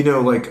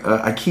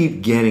 I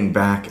keep getting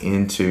back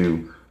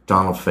into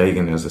Donald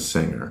Fagen as a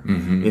singer.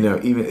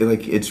 Even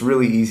like it's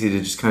really easy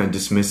to just kind of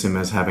dismiss him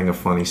as having a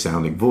funny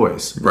sounding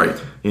voice. Right.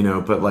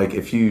 But like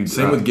if you...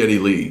 Same with Geddy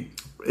Lee.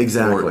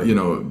 Exactly.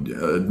 Or,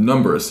 a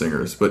number of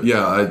singers. But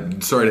yeah, I'm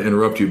sorry to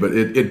interrupt you, but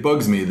it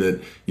bugs me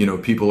that,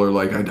 people are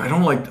like, I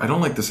don't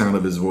like the sound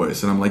of his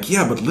voice. And I'm like,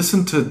 yeah, but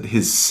listen to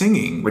his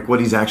singing. Like what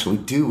he's actually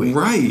doing.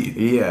 Right.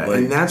 Yeah. Like,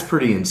 and that's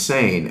pretty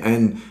insane.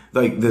 And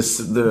like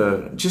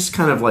just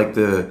kind of like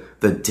the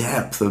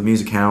depth of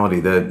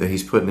musicality that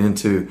he's putting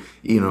into,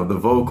 the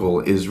vocal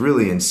is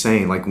really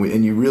insane. Like,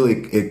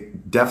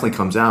 it definitely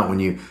comes out when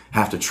you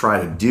have to try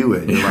to do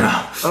it. You're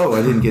like, oh,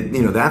 I didn't get,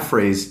 that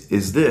phrase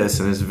is this,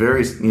 and it's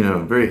very,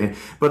 very,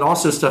 but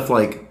also stuff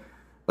like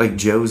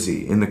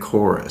Josie in the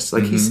chorus,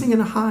 like he's singing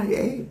a high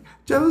A.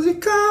 Josie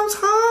comes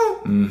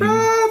home,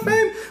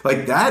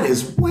 like that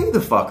is way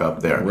the fuck up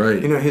there.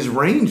 Right. His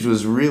range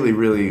was really,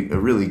 really,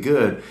 really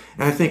good,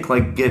 and I think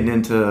like getting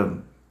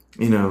into,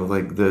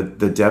 like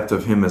the depth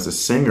of him as a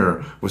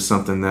singer was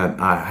something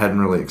that I hadn't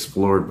really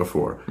explored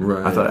before.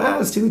 Right. I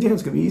thought, Steely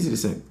Dan's gonna be easy to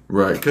sing.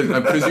 Right,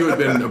 because you had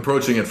been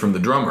approaching it from the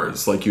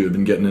drummers, like you had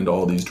been getting into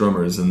all these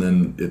drummers, and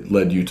then it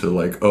led you to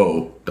like,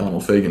 oh,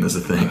 Donald Fagen is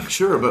a thing.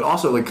 Sure, but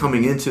also like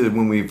coming into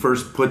when we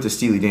first put the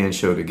Steely Dan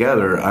show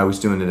together, I was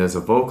doing it as a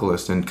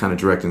vocalist and kind of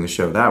directing the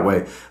show that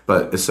way.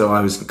 But so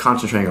I was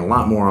concentrating a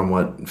lot more on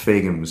what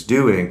Fagen was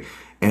doing.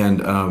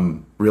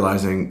 And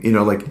realizing,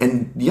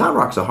 and Yacht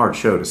Rock's a hard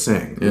show to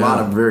sing. Yeah. A lot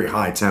of very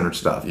high tenor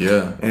stuff.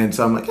 Yeah. And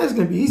so I'm like, that's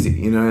going to be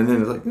easy, and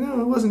then it's like,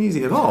 no, it wasn't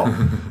easy at all.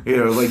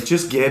 Like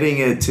just getting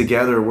it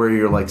together where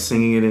you're like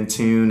singing it in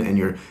tune and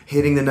you're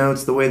hitting the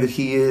notes the way that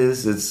he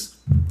is,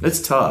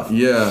 it's tough.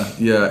 Yeah.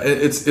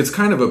 It's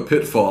kind of a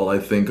pitfall, I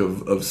think,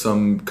 of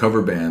some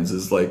cover bands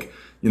is like,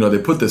 they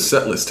put this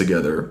set list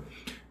together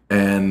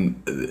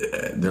and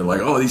they're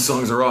like, oh, these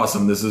songs are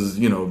awesome. This is,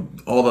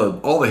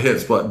 all the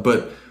hits,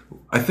 but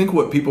I think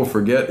what people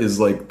forget is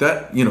like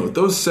that,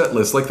 those set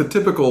lists, like the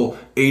typical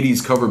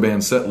 80s cover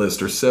band set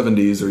list or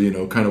 70s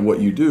or, kind of what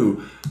you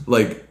do,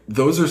 like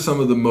those are some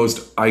of the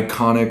most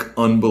iconic,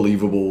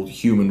 unbelievable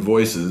human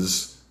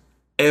voices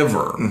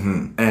ever.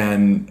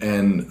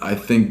 And I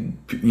think,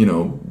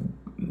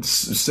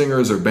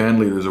 singers or band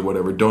leaders or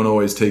whatever don't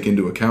always take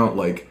into account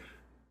like,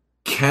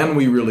 can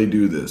we really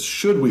do this?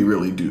 Should we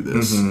really do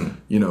this?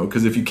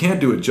 Because if you can't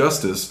do it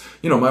justice,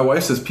 my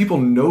wife says people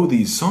know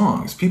these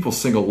songs. People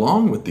sing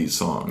along with these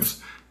songs.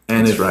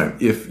 And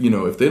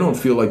if they don't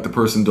feel like the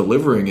person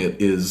delivering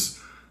it is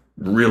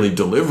really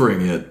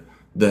delivering it,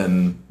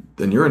 then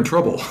you're in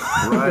trouble.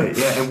 Right.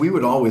 Yeah. And we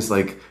would always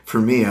like, for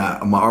me,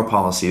 our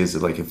policy is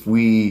that like if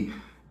we,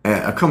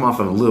 I've come off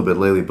of it a little bit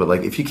lately, but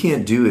like if you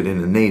can't do it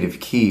in a native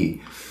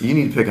key, you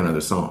need to pick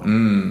another song,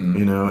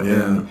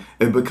 and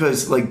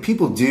because like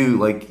people do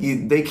like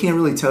they can't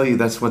really tell you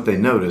that's what they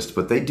noticed,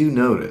 but they do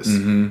notice,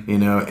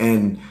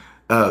 and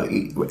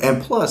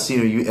plus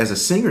you as a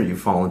singer you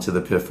fall into the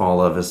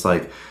pitfall of it's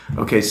like,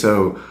 okay,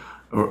 so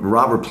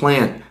Robert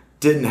Plant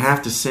didn't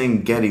have to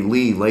sing Geddy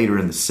Lee later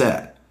in the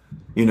set.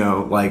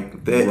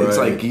 It's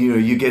like,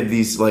 you get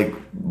these like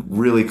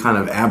really kind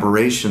of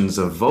aberrations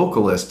of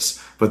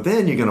vocalists, but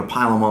then you're going to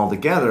pile them all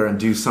together and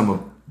do some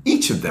of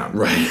each of them,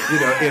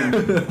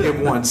 right?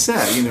 In one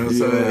set,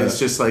 so it's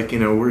just like,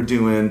 we're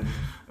doing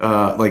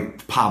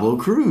like Pablo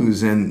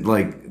Cruz and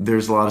like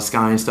there's a lot of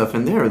Sky and stuff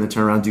in there, and then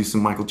turn around and do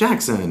some Michael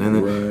Jackson, and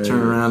then turn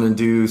around and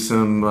do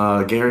some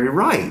Gary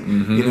Wright,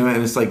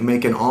 and it's like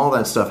making all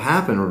that stuff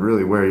happen would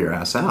really wear your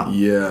ass out.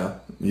 Yeah.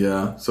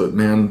 So,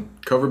 man,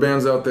 cover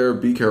bands out there,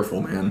 be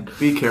careful, man.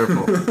 Be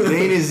careful. It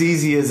ain't as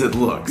easy as it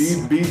looks.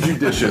 Be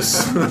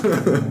judicious.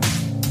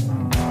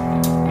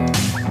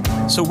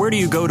 So where do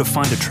you go to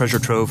find a treasure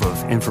trove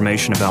of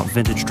information about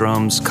vintage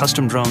drums,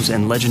 custom drums,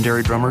 and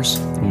legendary drummers?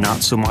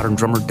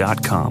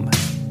 NotSoModernDrummer.com.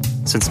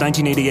 Since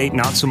 1988,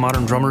 Not So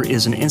Modern Drummer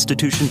is an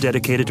institution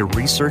dedicated to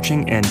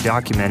researching and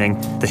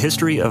documenting the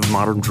history of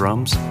modern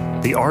drums,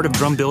 the art of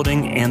drum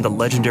building, and the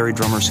legendary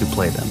drummers who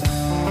play them.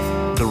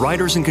 The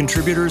writers and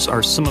contributors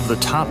are some of the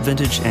top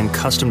vintage and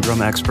custom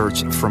drum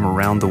experts from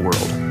around the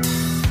world.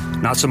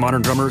 Not So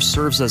Modern Drummer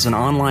serves as an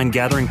online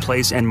gathering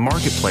place and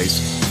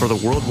marketplace for the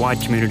worldwide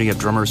community of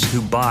drummers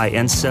who buy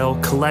and sell,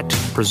 collect,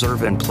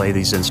 preserve, and play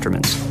these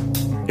instruments.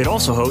 It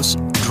also hosts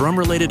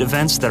drum-related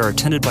events that are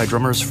attended by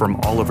drummers from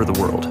all over the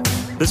world.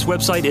 This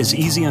website is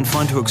easy and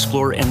fun to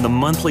explore, and the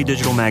monthly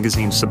digital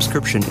magazine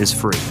subscription is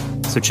free.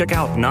 So check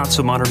out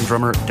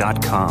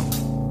notsomoderndrummer.com.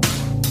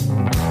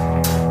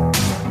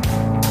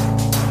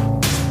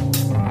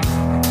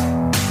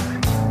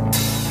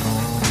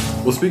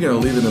 Well, speaking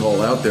of leaving it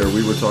all out there,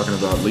 we were talking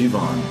about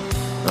Levon.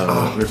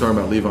 We were talking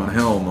about Levon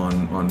Helm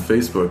on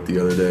Facebook the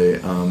other day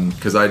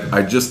because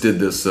I just did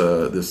this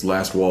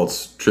Last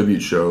Waltz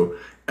tribute show,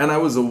 and I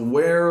was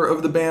aware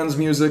of the band's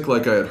music,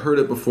 like I had heard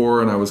it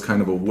before, and I was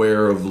kind of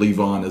aware of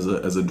Levon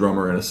as a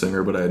drummer and a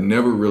singer, but I had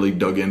never really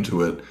dug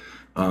into it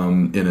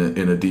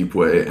in a deep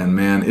way. And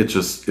man,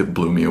 it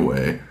blew me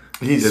away.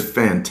 He's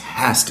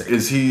fantastic.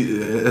 Has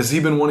he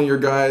been one of your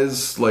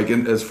guys, like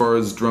as far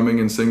as drumming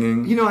and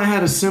singing? You know, I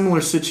had a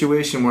similar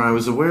situation where I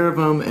was aware of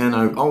him, and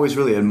I always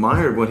really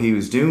admired what he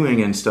was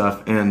doing and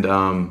stuff. And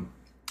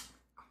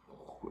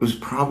it was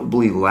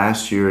probably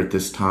last year at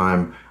this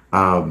time.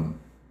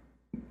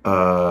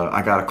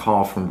 I got a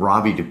call from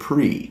Robbie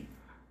Dupree,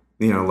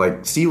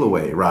 like Steal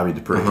Away, Robbie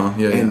Dupree.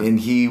 And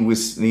he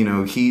was,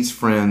 he's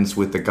friends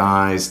with the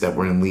guys that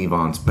were in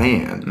Levon's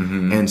band.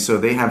 Mm-hmm. And so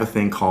they have a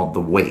thing called The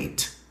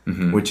Wait,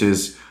 mm-hmm. which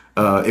is,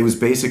 it was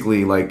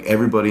basically like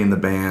everybody in the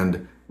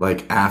band,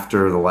 like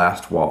after the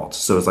Last Waltz.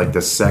 So it's like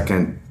the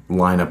second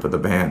lineup of the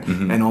band.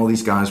 Mm-hmm. And all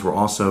these guys were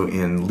also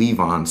in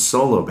Levon's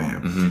solo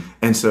band. Mm-hmm.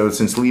 And so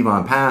since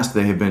Levon passed,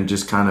 they had been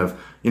just kind of,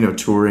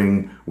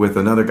 touring with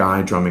another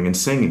guy drumming and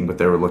singing, but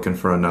they were looking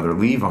for another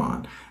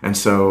Levon. And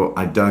so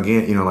I dug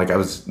in,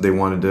 they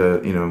wanted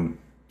to,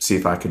 see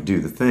if I could do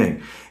the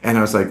thing. And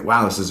I was like,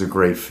 wow, this is a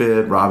great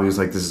fit. Robbie was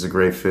like, this is a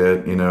great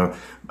fit,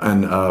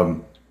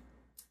 and,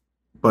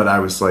 but I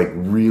was like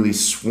really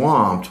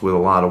swamped with a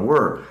lot of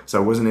work.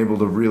 So I wasn't able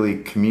to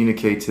really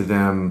communicate to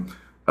them,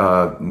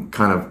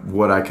 kind of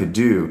what I could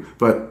do.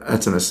 But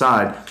that's an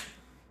aside.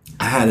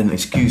 I had an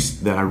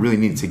excuse that I really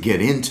needed to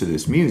get into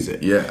this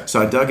music. Yeah.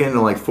 So I dug into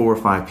like 4 or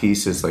 5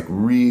 pieces, like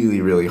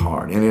really, really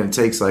hard. And it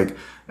takes like,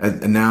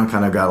 and now I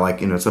kind of got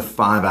like, it's a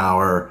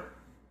 5-hour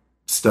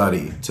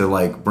study to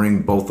like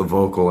bring both the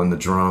vocal and the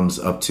drums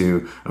up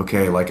to,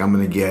 okay, like I'm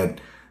going to get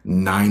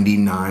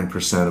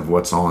 99% of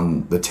what's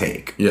on the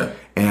take. Yeah.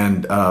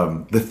 And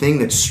the thing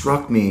that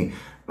struck me,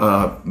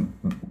 one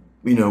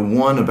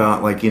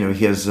about like, he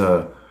has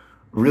a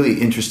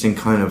really interesting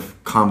kind of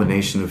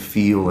combination of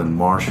feel and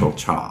Marshall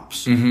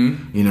chops,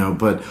 mm-hmm.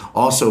 But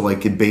also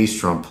like a bass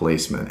drum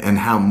placement and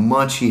how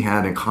much he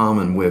had in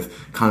common with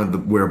kind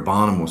of where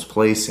Bonham was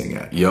placing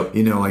it. Yep.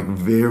 Like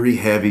very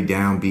heavy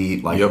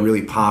downbeat, like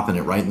really popping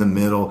it right in the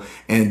middle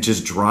and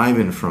just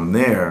driving from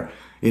there.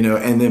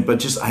 And then, but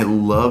just, I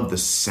love the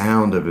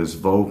sound of his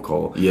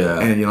vocal.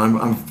 Yeah. And,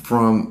 I'm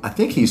from, I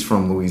think he's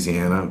from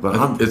Louisiana,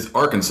 but it's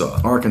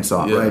Arkansas.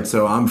 Yeah. Right?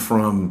 So I'm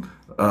from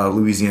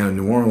Louisiana,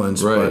 New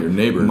Orleans. Right, but your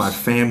neighbors. My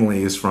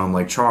family is from,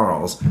 like,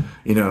 Charles,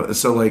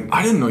 so, like...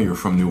 I didn't know you were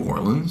from New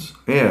Orleans.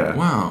 Yeah.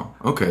 Wow.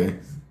 Okay.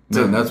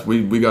 Man, that's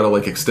we got to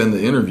like extend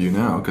the interview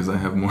now because I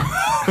have more.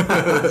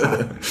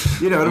 I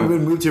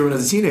moved here when I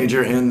was a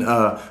teenager, and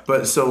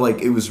but so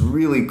like it was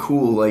really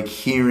cool, like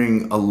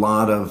hearing a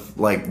lot of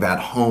like that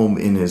home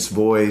in his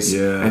voice,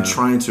 and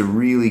trying to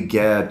really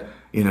get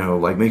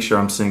like make sure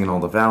I'm singing all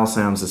the vowel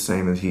sounds the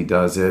same as he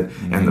does it,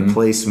 mm-hmm. and the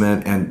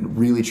placement, and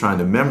really trying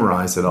to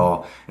memorize it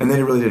all. And then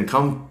it really didn't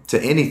come to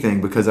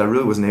anything because I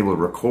really wasn't able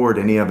to record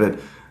any of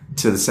it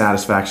to the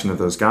satisfaction of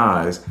those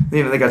guys.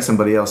 They got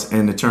somebody else,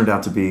 and it turned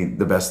out to be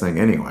the best thing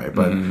anyway.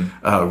 But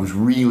it was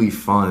really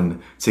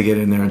fun to get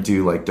in there and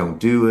do like "Don't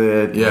Do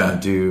It,"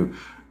 and do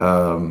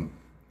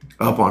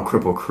 "Up on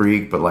Cripple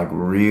Creek," but like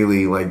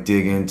really like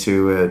dig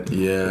into it,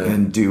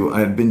 and do.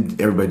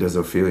 Everybody does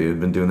Ophelia. I've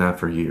been doing that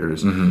for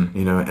years, and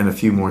a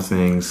few more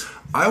things.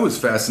 I was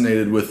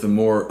fascinated with the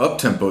more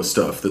up-tempo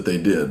stuff that they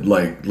did,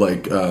 like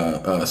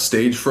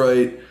Stage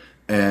Fright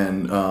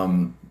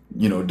and.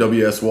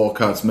 W.S.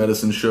 Walcott's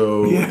Medicine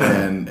Show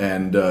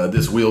and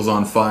this Wheels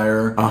on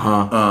Fire.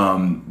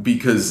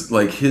 Because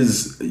like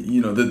his,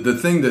 the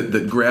thing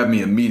that grabbed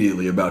me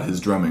immediately about his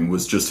drumming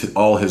was just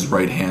all his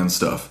right hand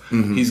stuff.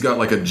 Mm-hmm. He's got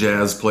like a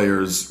jazz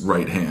player's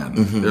right hand.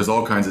 Mm-hmm. There's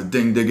all kinds of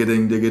ding, dig a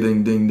ding, dig a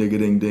ding, ding, dig a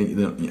ding,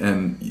 ding.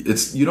 And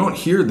you don't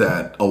hear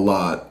that a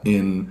lot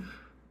in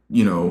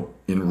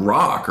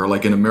rock or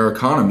like in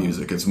Americana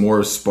music. It's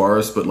more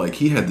sparse, but like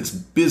he had this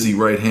busy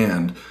right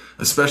hand.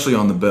 especially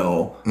on the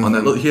bell. On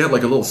that, he had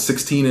like a little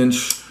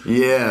 16-inch.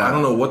 Yeah. I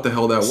don't know what the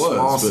hell that was.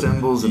 Small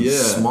cymbals and yeah.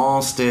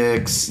 small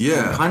sticks.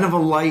 Yeah. Kind of a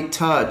light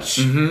touch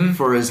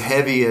for as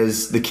heavy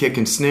as the kick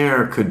and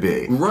snare could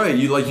be. Right.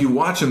 You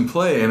watch him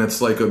play and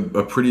it's like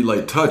a pretty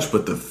light touch,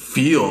 but the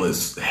feel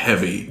is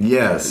heavy.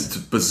 Yes. It's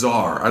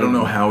bizarre. I don't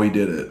know how he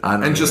did it.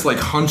 And just like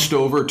hunched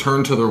over,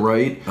 turned to the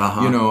right.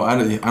 Uh-huh. You know, I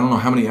don't know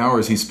how many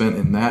hours he spent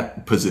in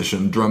that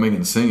position, drumming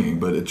and singing,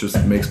 but it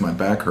just makes my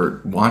back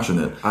hurt watching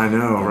it. I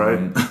know,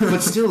 right? But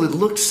still, it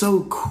looked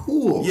so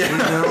cool. Yeah. You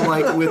know,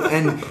 like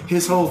and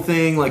his whole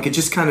thing, like it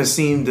just kind of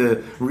seemed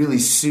to really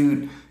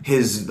suit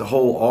his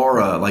whole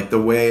aura, like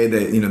the way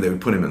that, you know, they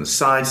would put him in the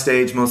side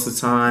stage most of the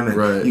time,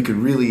 and you could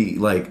really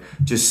like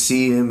just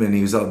see him, and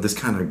he was this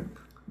kind of,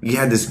 he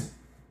had this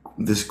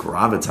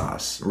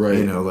gravitas, right?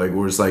 You know, like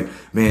where it's like,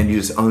 man, you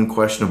just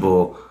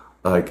unquestionable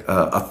like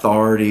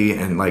authority,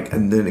 and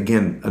then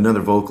again another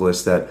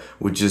vocalist that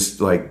would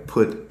just like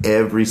put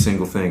every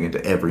single thing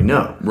into every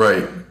note,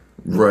 right,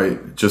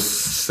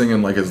 just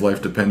singing like his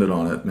life depended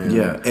on it, man.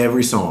 Yeah,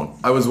 every song.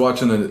 I was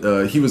watching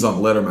he was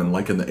on Letterman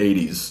like in the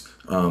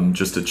 80s,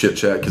 just to chit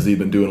chat because he'd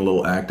been doing a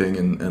little acting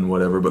and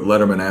whatever. But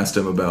Letterman asked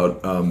him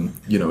about,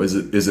 you know,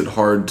 is it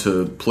hard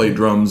to play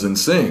drums and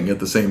sing at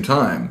the same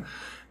time?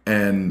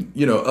 And,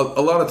 you know,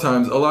 a lot of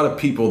times, a lot of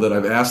people that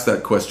I've asked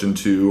that question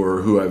to,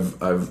 or who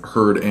I've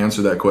heard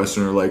answer that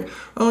question, are like,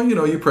 oh, you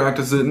know, you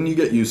practice it and you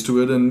get used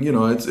to it, and, you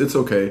know, it's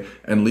okay.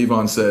 And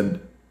Levon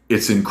said,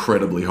 it's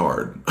incredibly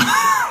hard.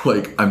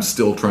 Like, I'm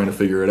still trying to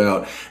figure it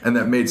out. And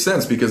that made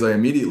sense because I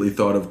immediately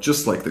thought of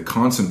just like the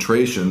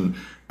concentration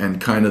and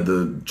kind of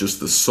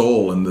the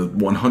soul and the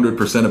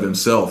 100% of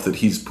himself that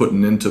he's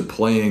putting into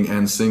playing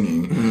and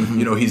singing. Mm-hmm.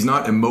 You know, he's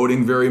not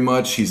emoting very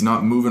much. He's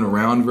not moving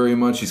around very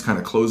much. He's kind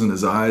of closing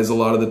his eyes a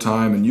lot of the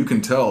time. And you can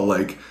tell,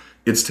 like,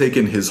 it's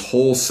taken his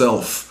whole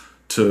self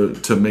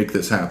to make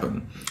this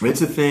happen.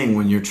 It's a thing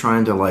when you're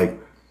trying to, like,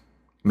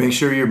 make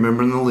sure you're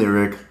remembering the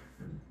lyric,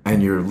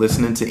 and you're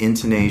listening to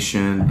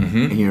intonation,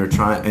 and you're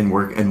trying and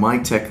work and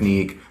mic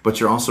technique, but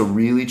you're also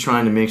really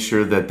trying to make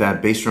sure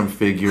that bass drum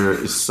figure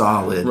is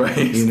solid,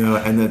 right? You know,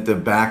 and that the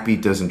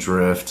backbeat doesn't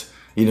drift,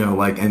 you know,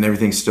 like, and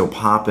everything's still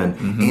popping,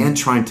 and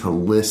trying to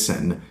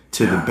listen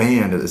to the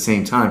band at the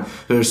same time.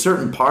 There's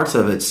certain parts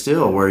of it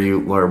still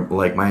where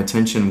like my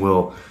attention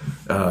will,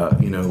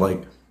 you know,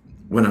 like,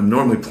 when I'm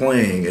normally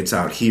playing, it's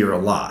out here a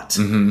lot,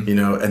 you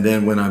know, and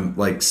then when I'm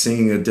like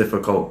singing a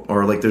difficult,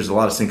 or like there's a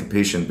lot of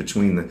syncopation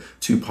between the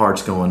two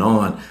parts going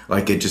on,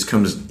 like it just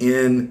comes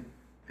in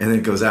and then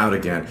it goes out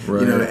again,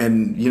 you know,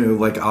 and, you know,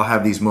 like I'll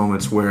have these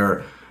moments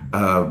where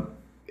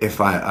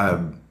if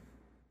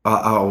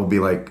I'll be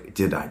like,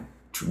 did I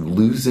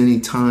lose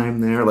any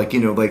time there? Like, you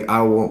know, like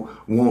I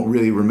won't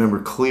really remember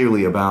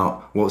clearly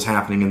about what was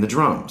happening in the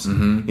drums,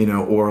 you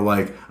know, or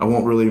like I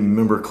won't really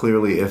remember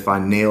clearly if I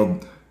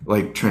nailed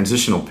like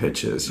transitional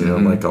pitches, you know,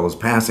 like all those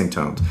passing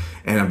tones,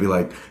 and I'd be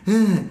like,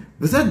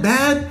 was that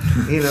bad?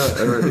 You know,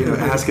 or, you know,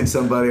 asking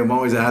somebody. I'm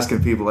always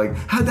asking people like,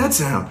 how'd that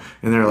sound?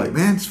 And they're like,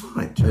 man, it's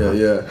fine.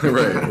 Yeah,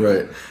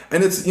 right.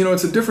 And it's, you know,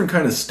 it's a different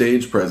kind of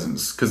stage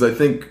presence, because I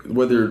think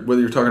whether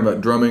you're talking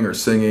about drumming or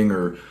singing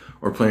or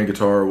playing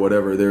guitar or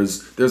whatever,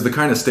 there's the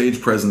kind of stage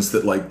presence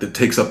that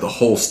takes up the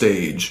whole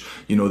stage,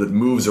 you know, that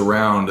moves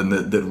around and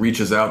that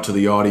reaches out to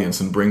the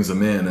audience and brings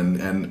them in,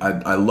 and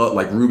I love,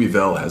 like, Ruby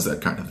Vell has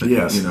that kind of thing,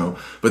 you know.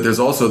 But there's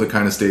also the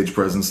kind of stage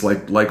presence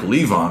like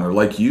Levon or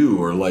like you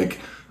or like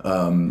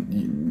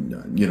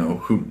you know,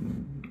 who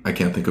I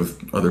can't think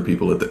of other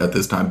people at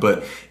this time,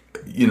 but,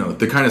 you know,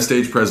 the kind of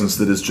stage presence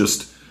that is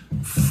just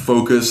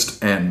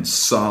focused and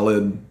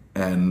solid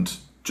and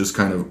just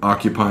kind of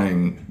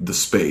occupying the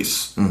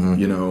space,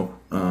 you know.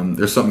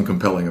 There's something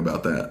compelling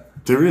about that.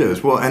 There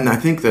is. Well, and I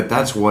think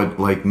that's what,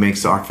 like,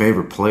 makes our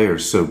favorite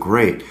players so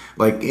great.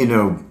 Like, you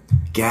know,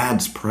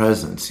 Gad's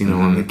presence, you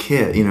know, on the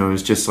kit, you know,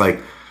 is just like,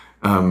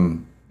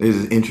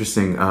 is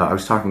interesting. I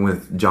was talking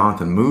with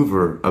Jonathan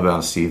Mover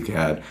about Steve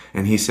Gadd,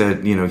 and he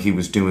said, you know, he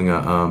was doing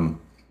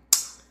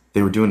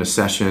they were doing a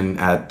session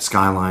at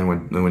Skyline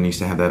when he used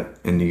to have that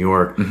in New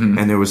York,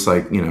 and there was,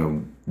 like, you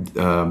know,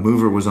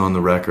 Mover was on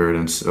the record,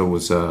 and so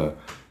was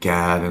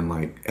Gadd and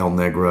like El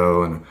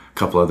Negro and a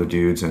couple other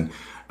dudes, and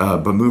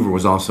but Mover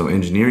was also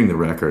engineering the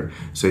record.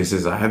 So he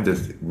says, I have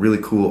this really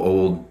cool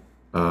old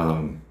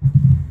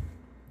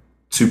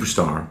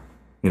Superstar,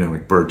 you know,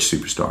 like Birch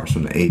Superstars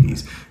from the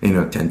 80s, you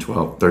know, 10,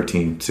 12,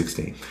 13,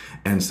 16.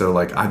 And so,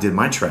 like, I did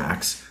my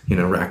tracks, you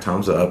know, rack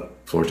toms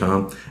up, floor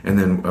tom, and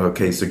then,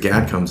 okay, so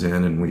Gadd comes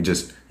in, and we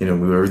just, you know,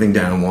 move everything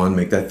down one,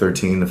 make that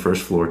 13 the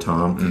first floor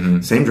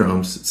tom, same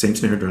drums, same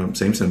snare drum,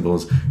 same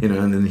cymbals, you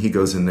know, and then he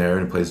goes in there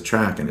and plays a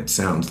track, and it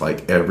sounds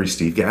like every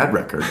Steve Gadd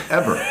record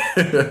ever,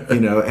 you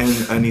know,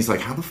 and he's like,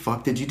 how the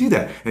fuck did you do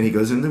that? And he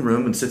goes in the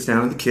room and sits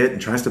down in the kit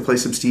and tries to play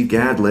some Steve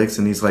Gadd licks,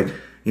 and he's like,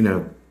 you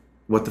know,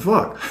 what the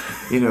fuck?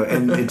 You know,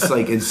 and it's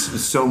like, it's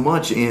so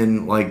much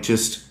in, like,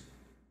 just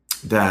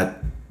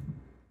that.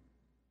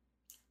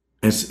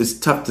 It's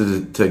tough to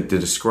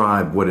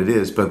describe what it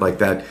is, but like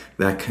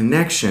that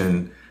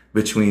connection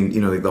between,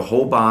 like the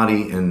whole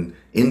body and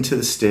into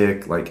the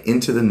stick, like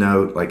into the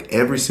note, like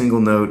every single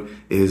note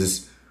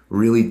is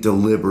really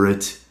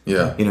deliberate.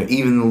 Yeah.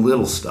 Even the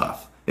little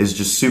stuff is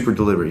just super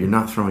deliberate. You're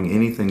not throwing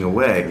anything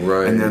away.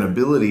 Right. And that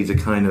ability to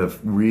kind of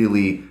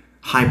really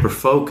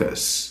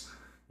hyper-focus.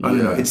 I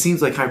don't know, it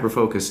seems like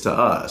hyper-focus to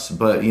us,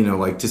 but,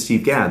 like to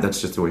Steve Gadd, that's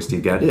just the way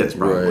Steve Gadd is,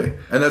 probably. Right.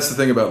 And that's the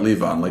thing about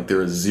Levon. Like,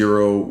 there is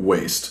zero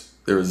waste.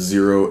 There is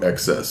zero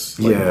excess.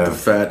 Like, the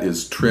fat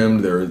is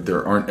trimmed.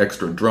 There aren't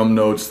extra drum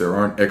notes. There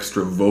aren't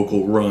extra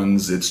vocal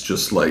runs. It's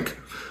just like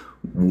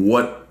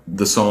what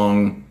the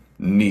song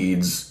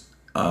needs,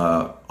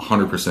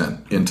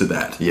 100% into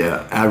that.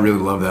 Yeah, I really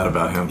love that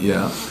about him.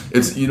 Yeah,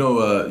 it's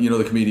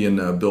the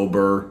comedian Bill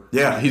Burr.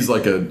 Yeah, he's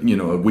like a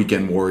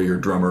weekend warrior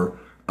drummer.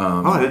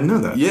 I didn't know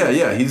that.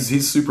 Yeah,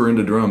 he's super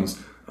into drums.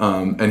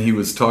 And he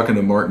was talking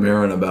to Mark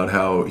Maron about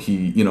how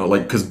he,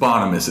 because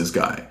Bonham is his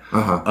guy.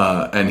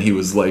 And he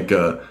was like,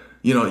 I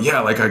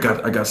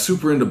got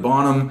super into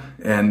Bonham,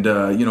 and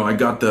I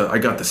got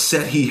the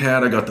set he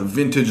had. I got the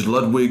vintage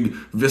Ludwig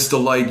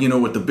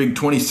Vistalite, with the big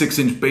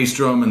 26-inch bass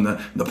drum and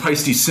the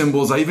Paiste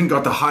cymbals. I even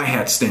got the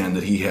hi-hat stand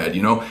that he had,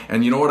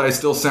 And you know what I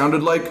still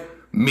sounded like?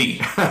 Me.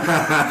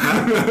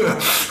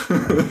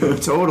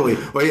 Totally.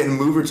 Well, yeah, and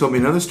Mover told me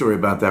another story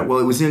about that. Well,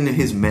 it was in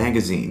his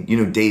magazine.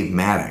 Dave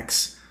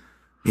Maddox.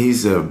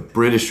 He's a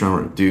British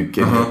drummer, dude.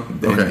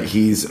 And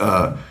he's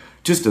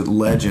just a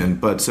legend.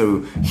 But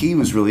so he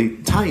was really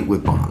tight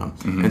with Bonham.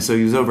 And so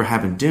he was over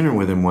having dinner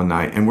with him one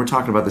night. And we're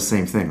talking about the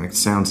same thing, like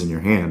sounds in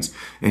your hands.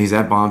 And he's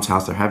at Bonham's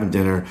house. They're having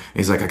dinner. And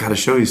he's like, I got to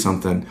show you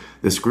something,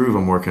 this groove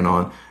I'm working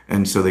on.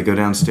 And so they go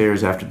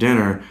downstairs after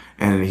dinner.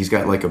 And he's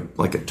got like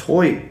a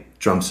toy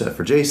drum set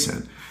for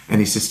Jason.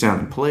 And he sits down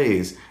and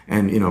plays.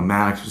 And,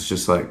 Maddox was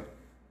just like,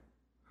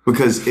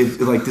 because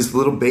it's like this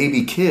little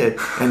baby kid,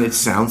 and it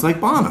sounds like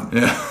Bonham.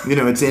 Yeah.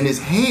 It's in his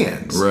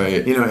hands.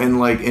 Right.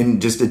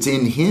 And just it's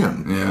in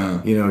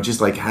him. Yeah.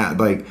 Just like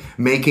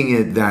making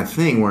it that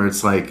thing where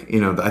it's like,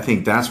 I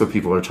think that's what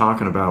people are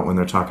talking about when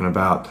they're talking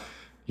about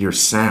your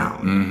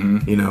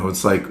sound.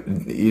 It's like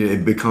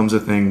it becomes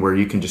a thing where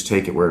you can just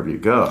take it wherever you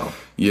go.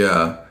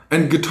 Yeah.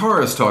 And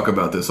guitarists talk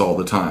about this all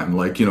the time,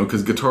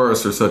 because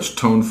guitarists are such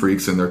tone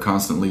freaks and they're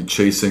constantly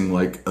chasing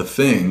like a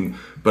thing.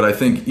 But I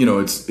think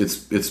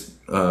it's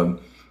an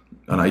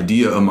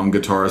idea among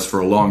guitarists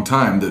for a long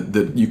time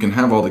that you can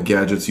have all the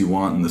gadgets you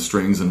want and the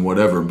strings and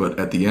whatever, but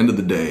at the end of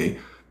the day,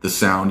 the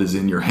sound is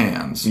in your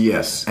hands.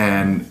 Yes.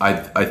 And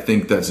I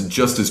think that's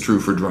just as true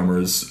for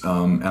drummers,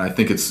 and I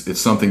think it's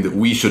something that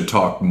we should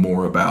talk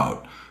more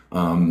about,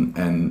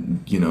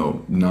 and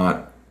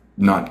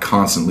not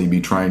constantly be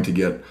trying to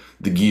get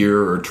the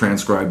gear or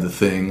transcribe the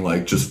thing.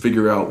 Like, just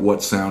figure out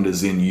what sound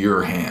is in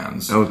your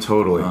hands. Oh,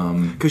 totally.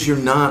 Because you're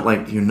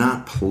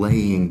not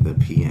playing the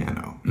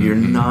piano. You're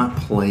not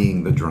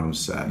playing the drum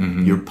set.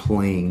 You're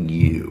playing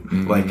you.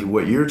 Like,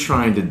 what you're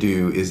trying to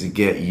do is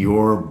get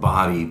your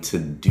body to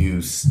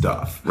do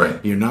stuff.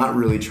 Right. You're not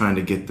really trying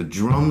to get the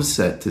drum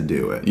set to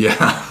do it.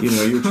 Yeah.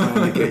 You're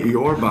trying to get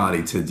your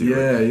body to do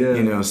it.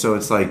 Yeah. So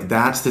it's like,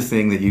 that's the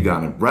thing that you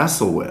got to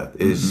wrestle with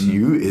is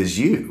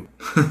you.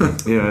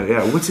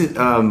 Yeah. What's it?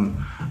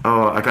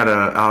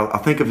 I'll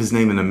think of his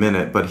name in a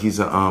minute, but he's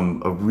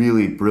a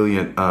really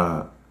brilliant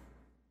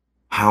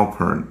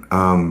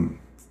Halpern.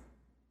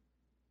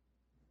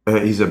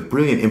 He's a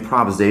brilliant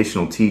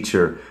improvisational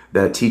teacher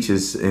that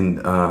teaches in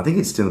I think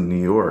it's still in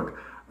New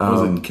York.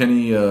 Was it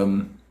Kenny?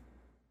 Hal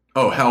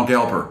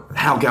Galper.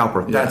 Hal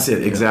Galper, that's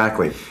it,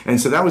 exactly.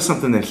 And so that was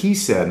something that he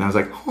said, and I was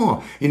like,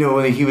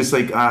 and he was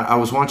like, I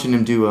was watching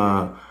him do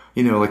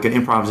like an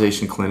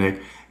improvisation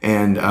clinic,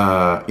 and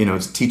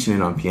it's teaching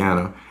it on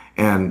piano,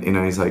 and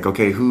he's like,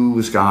 okay,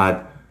 who's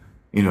got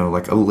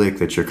like a lick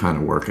that you're kind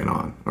of working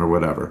on or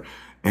whatever,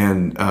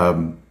 and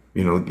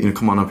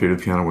come on up here to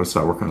the piano, we'll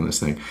start working on this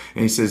thing.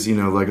 And he says,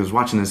 like, I was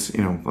watching this,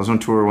 I was on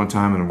tour one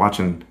time and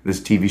watching this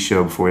TV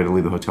show before we had to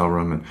leave the hotel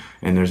room,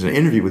 and there's an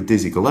interview with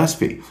Dizzy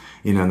Gillespie,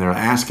 and they're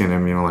asking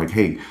him, like,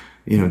 hey,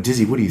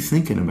 Dizzy, what are you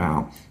thinking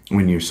about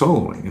when you're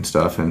soloing and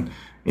stuff? And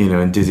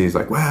and Dizzy's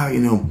like, well,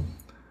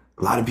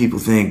 a lot of people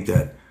think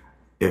that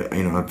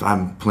if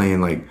I'm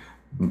playing, like,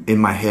 in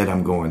my head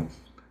I'm going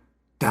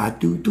da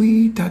do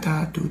dee da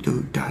da do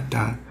do da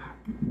da,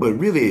 but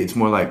really it's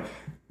more like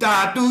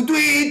da do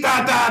dee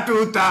da da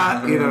do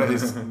da.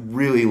 It's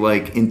really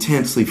like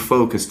intensely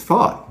focused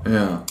thought.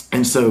 Yeah.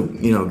 And so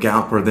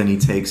Galper, then he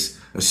takes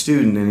a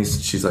student and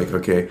she's like,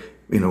 okay,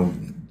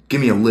 give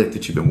me a lick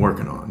that you've been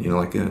working on,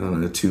 like a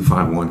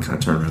 2-5-1 kind of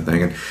turnaround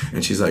thing.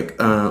 And she's like,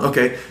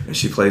 okay. And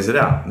she plays it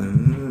out.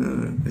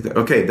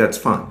 Okay, that's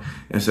fine.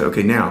 And so,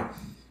 okay, now,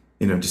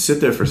 just sit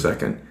there for a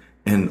second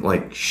and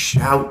like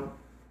shout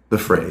the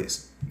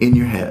phrase in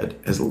your head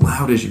as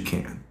loud as you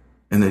can.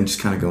 And then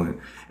just kind of go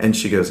in. And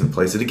she goes and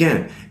plays it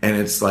again. And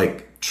it's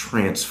like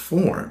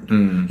transformed.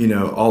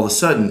 All of a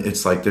sudden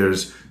it's like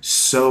there's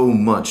so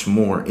much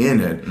more in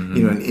it.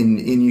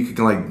 And you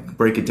can like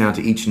break it down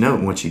to each note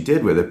and what she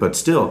did with it, but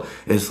still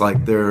it's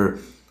like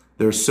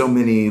there's so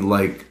many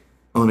like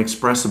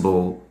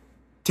unexpressible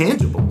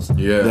tangibles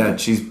Yeah. that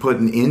she's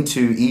putting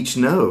into each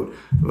note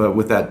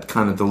with that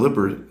kind of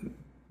deliberate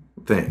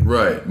thing.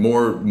 Right.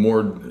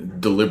 More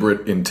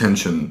deliberate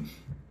intention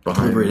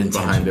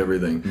behind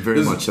everything. Very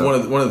This is much so.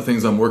 One of the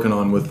things I'm working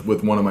on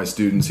with one of my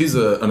students. He's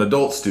an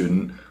adult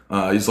student.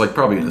 He's like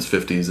probably in his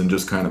 50s and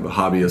just kind of a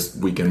hobbyist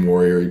weekend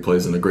warrior. He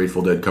plays in a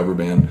Grateful Dead cover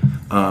band.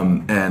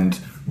 And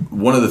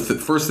one of the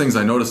first things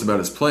I noticed about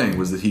his playing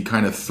was that he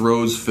kind of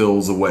throws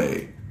fills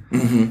away.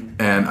 Mm-hmm.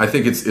 And I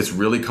think it's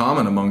really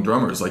common among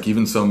drummers, like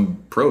even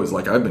some pros,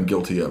 like I've been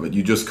guilty of it.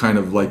 You just kind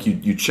of like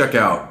you check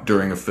out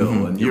during a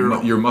fill, and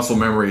your muscle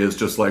memory is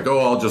just like, oh,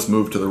 I'll just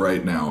move to the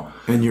right now,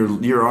 And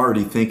you're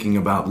already thinking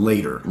about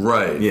later.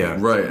 right, Yeah.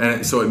 right.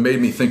 And so it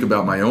made me think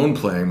about my own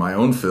playing, my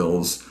own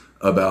fills,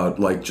 about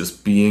like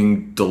just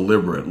being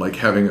deliberate, like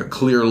having a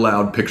clear,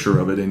 loud picture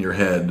of it in your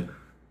head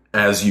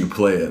as you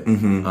play it.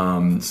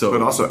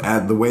 But also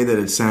add the way that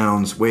it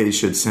sounds, way it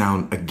should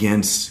sound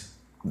against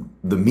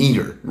the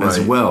meter as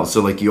Right. well. So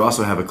like you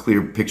also have a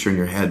clear picture in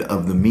your head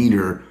of the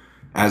meter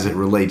as it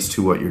relates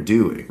to what you're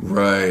doing.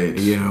 right,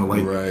 You know,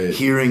 like right.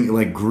 hearing,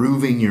 like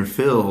grooving your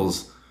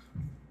fills,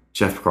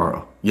 Jeff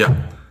Caro. Yeah.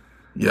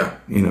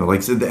 You know,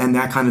 like, so and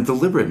that kind of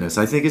deliberateness,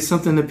 I think it's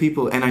something that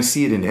people, and I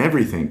see it in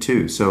everything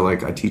too. So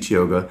like I teach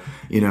yoga,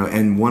 you know,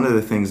 and one of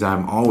the things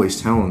I'm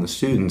always telling the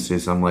students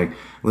is I'm like,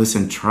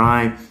 listen,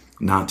 try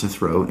not to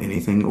throw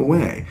anything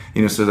away.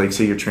 You know, so like,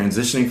 say you're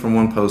transitioning from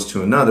one pose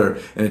to another,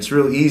 and it's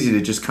real easy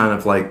to just kind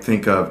of like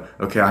think of,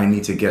 okay, I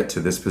need to get to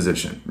this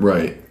position.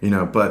 Right. You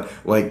know, but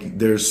like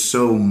there's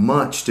so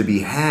much to be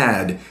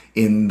had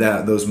in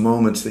those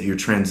moments that you're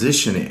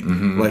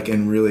transitioning, like,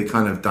 and really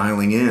kind of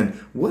dialing in,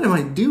 what am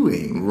I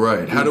doing?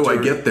 Right. How do I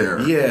get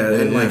there? Yeah,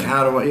 and like Yeah.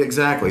 how do I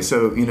exactly?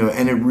 So, you know,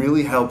 and it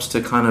really helps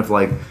to kind of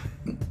like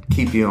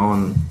keep you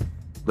on,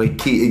 like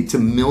to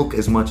milk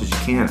as much as you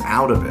can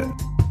out of it.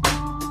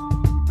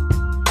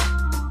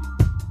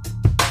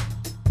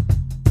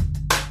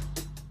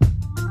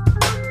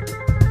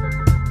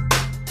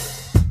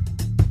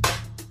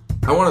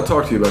 I want to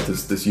talk to you about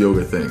this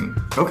yoga thing.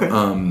 Okay.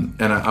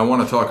 And I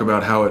want to talk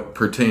about how it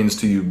pertains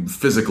to you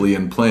physically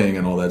and playing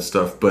and all that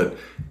stuff. But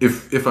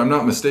if I'm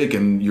not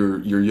mistaken,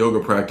 your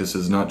yoga practice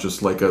is not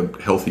just like a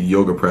healthy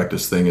yoga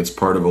practice thing. It's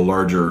part of a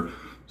larger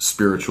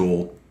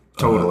spiritual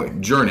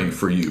journey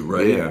for you,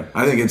 right? Yeah,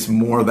 I think it's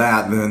more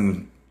that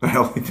than a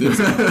healthy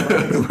physical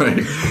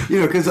Right.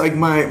 You know, because like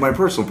my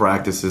personal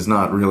practice is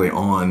not really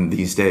on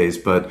these days,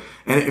 but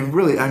and it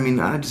really, I mean,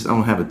 I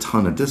don't have a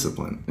ton of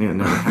discipline. You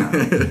know, never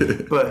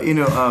have. But you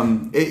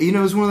know, it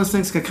was one of those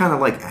things that kind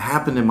of like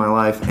happened in my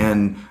life,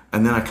 and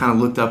then I kind of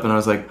looked up and I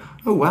was like,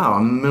 oh wow,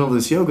 I'm in the middle of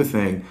this yoga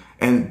thing,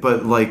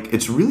 but like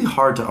it's really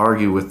hard to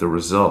argue with the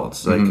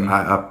results. Like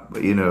I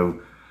you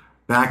know,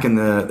 back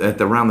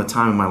around the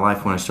time in my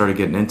life when I started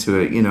getting into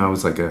it, you know, I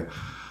was like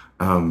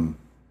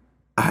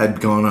I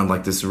had gone on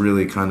like this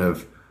really kind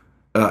of,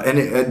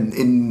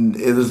 and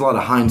there's a lot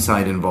of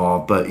hindsight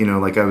involved, but you know,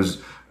 like I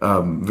was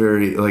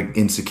very like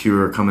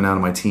insecure coming out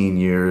of my teen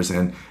years,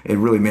 and it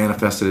really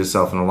manifested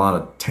itself in a lot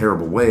of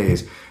terrible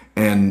ways,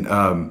 and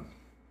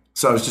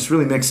so I was just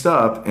really mixed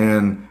up,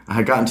 and I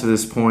had gotten to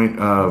this point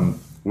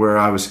where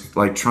I was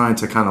like trying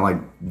to kind of like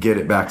get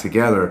it back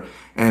together,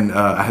 and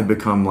I had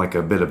become like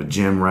a bit of a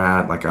gym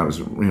rat, like I was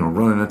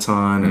running a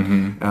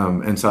ton,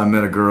 and so I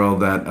met a girl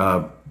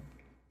that.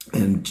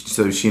 And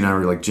so she and I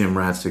were like gym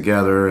rats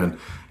together, and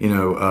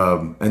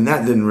and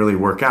that didn't really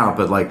work out.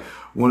 But like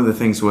one of the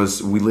things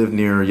was we lived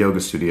near a yoga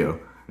studio,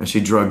 and she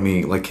drugged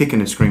me like kicking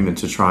and screaming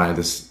to try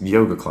this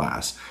yoga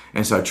class.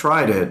 And so I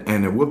tried it,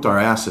 and it whooped our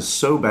asses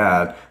so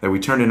bad that we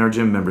turned in our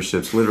gym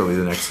memberships literally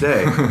the next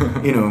day.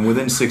 And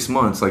within 6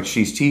 months, like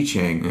she's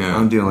teaching,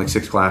 I'm doing like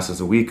 6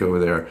 classes a week over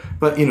there.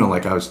 But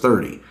like I was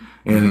 30.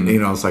 And,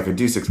 it's like I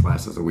do 6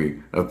 classes a week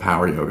of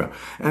power yoga.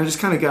 And I just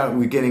kind of got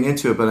getting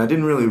into it, but I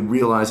didn't really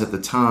realize at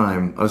the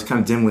time, I was kind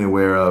of dimly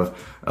aware of,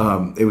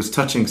 it was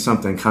touching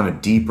something kind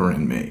of deeper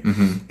in me.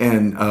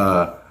 And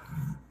I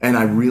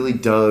really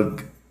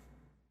dug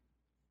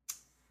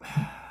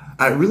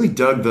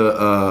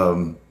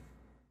the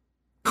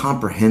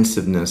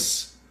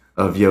comprehensiveness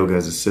of yoga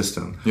as a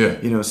system.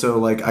 Yeah. So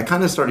like I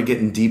kind of started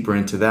getting deeper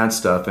into that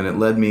stuff, and it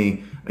led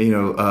me,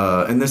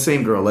 and the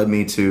same girl led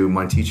me to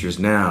my teachers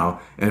now,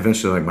 and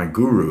eventually like my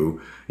guru,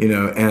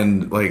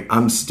 and like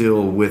I'm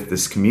still with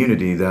this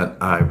community that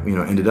I,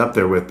 ended up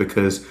there with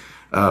because,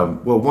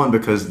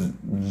 because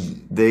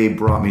they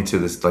brought me to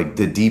this, like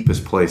the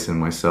deepest place in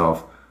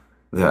myself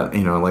that,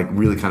 like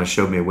really kind of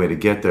showed me a way to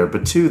get there.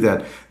 But 2,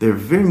 that they're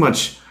very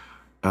much,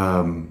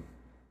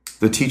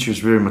 the teachers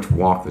very much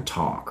walk the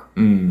talk.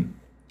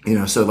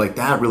 So like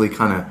that really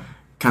kind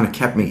of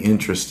kept me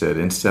interested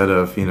instead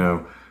of,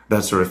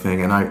 that sort of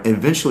thing. And I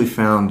eventually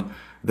found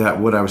that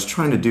what I was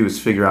trying to do is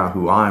figure out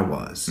who I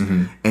was.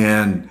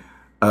 And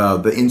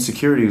the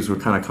insecurities were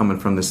kind of coming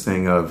from this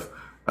thing of,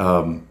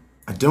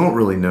 I don't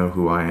really know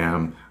who I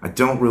am. I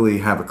don't really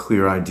have a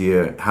clear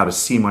idea how to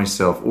see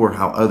myself or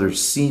how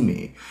others see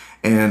me.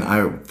 And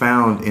I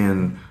found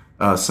in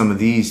some of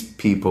these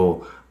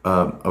people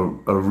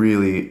a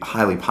really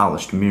highly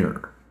polished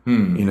mirror.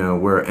 You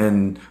know,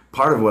 and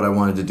part of what I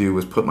wanted to do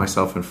was put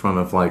myself in front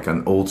of like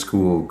an old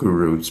school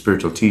guru,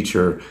 spiritual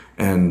teacher,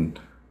 and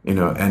you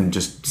know, and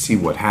just see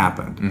what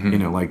happened. You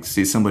know, like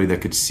see somebody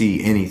that could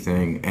see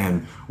anything,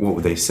 and what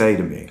would they say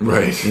to me?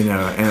 Right. You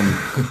know,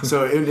 and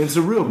so it's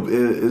a real.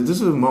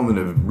 This is a moment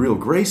of real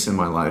grace in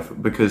my life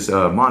because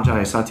Ma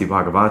Jayasati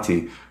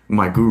Bhagavati,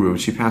 my guru,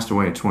 she passed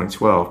away in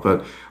 2012,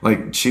 but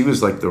like she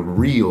was like the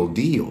real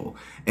deal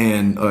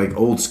and like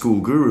old school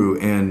guru,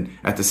 and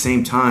at the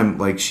same time,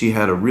 like she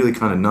had a really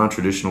kind of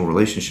non-traditional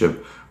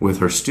relationship with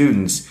her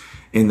students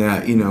in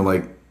that, you know,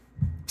 like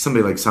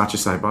somebody like Satya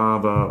Sai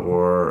Baba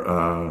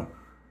or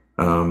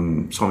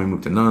Swami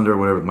Muktananda or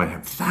whatever might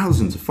have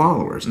thousands of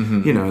followers,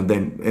 you know,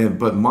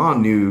 but Ma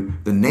knew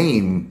the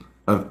name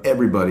of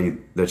everybody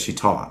that she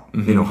taught,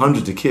 you know,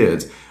 hundreds of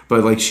kids,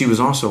 but like she was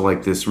also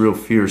like this real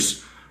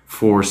fierce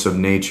force of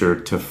nature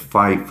to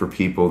fight for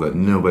people that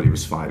nobody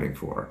was fighting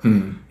for,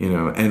 you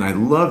know, and I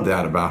loved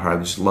that about her. I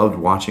just loved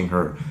watching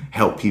her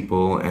help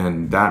people,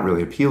 and that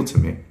really appealed to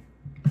me.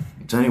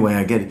 So anyway,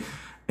 I get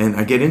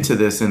into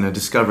this and I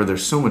discover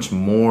there's so much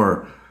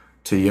more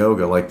to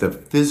yoga. Like the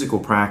physical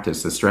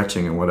practice, the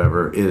stretching and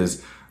whatever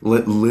is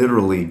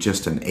literally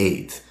just an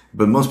eighth,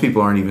 but most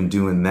people aren't even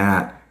doing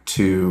that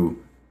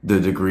to the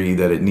degree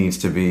that it needs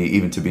to be,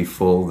 even to be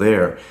full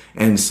there.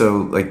 And so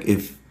like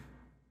if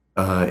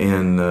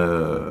in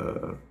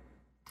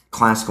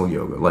classical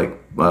yoga,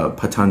 like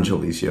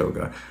Patanjali's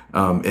yoga,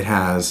 it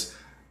has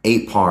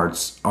 8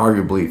 parts.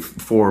 Arguably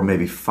 4,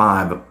 maybe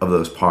 5 of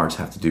those parts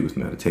have to do with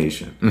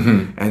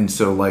meditation. And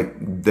so like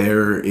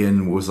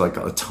therein was like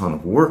a ton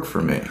of work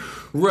for me.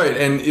 Right,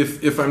 and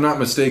if I'm not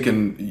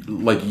mistaken,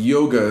 like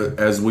yoga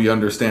as we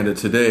understand it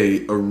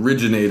today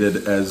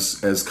originated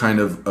as kind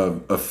of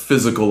a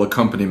physical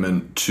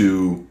accompaniment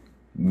to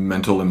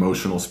mental,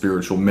 emotional,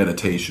 spiritual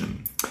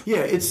meditation. Yeah,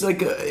 it's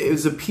like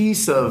it's a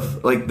piece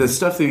of like the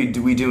stuff that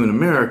we do in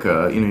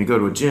America. You know, you go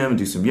to a gym,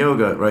 do some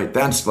yoga, right?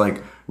 That's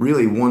like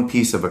really one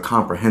piece of a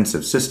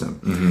comprehensive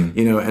system.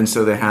 You know, and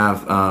so they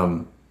have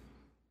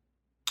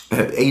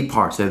 8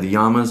 parts. They have the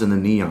yamas and the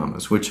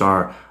niyamas, which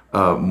are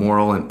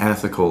moral and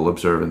ethical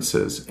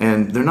observances,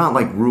 and they're not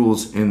like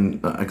rules.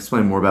 I'll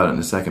explain more about it in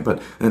a second.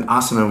 But then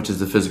asana, which is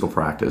the physical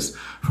practice,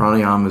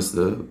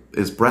 pranayama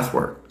is breath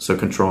work, so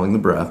controlling the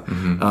breath,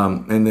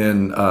 and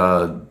then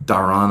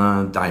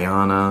dharana,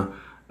 dhyana,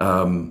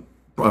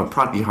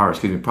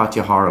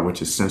 pratyahara,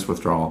 which is sense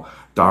withdrawal,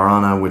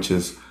 dharana, which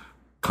is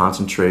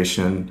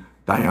concentration,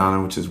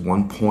 dhyana, which is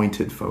one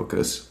pointed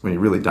focus when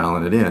you're really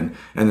dialing it in,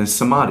 and then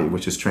samadhi,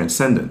 which is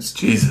transcendence.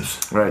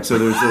 Jesus, right? So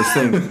there's this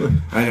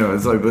thing. I know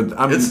it's like, but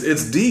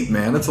it's deep,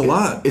 man. It's a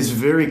lot. It's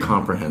very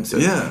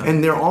comprehensive. Yeah,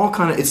 and they're all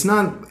kind of. It's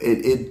not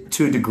it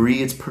to a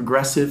degree. It's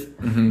progressive,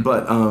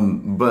 but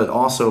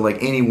also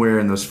like anywhere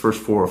in those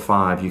first 4 or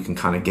 5, you can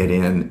kind of get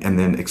in and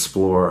then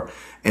explore.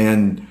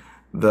 And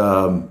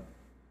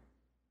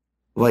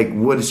like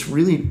what it's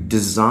really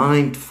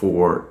designed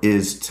for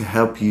is to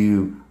help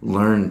you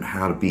learn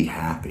how to be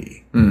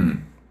happy.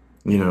 You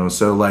know,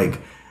 so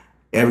like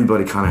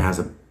everybody kind of has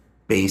a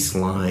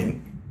baseline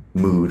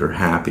mood or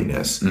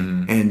happiness,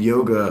 and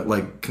yoga,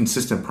 like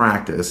consistent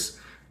practice,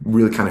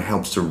 really kind of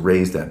helps to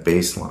raise that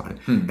baseline.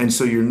 And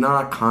so you're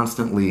not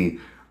constantly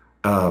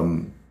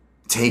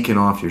taken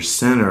off your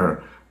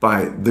center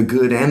by the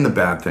good and the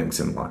bad things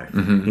in life,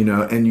 you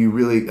know, and you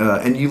really,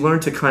 and you learn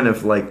to kind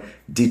of like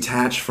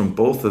detach from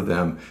both of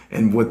them.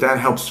 And what that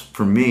helps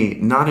for me,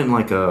 not in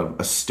like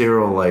a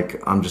sterile,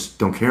 like I'm just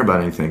don't care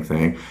about anything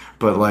thing,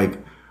 but like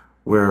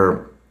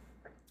where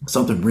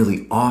something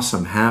really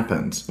awesome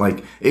happens,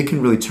 like it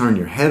can really turn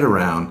your head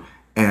around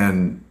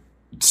and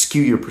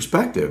skew your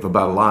perspective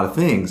about a lot of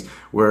things.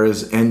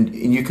 Whereas, and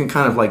you can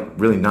kind of like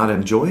really not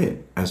enjoy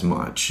it as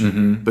much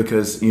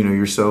because, you know,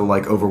 you're so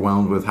like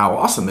overwhelmed with how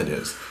awesome it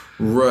is.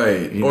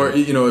 Right. You or, know?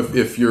 you know,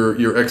 if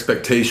your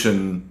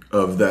expectation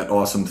of that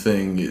awesome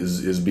thing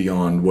is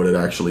beyond what it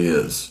actually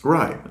is.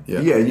 Right. Yeah.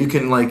 Yeah. You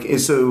can like,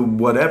 so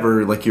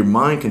whatever, like your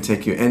mind can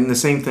take you. And the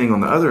same thing on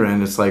the other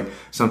end, it's like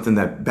something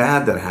that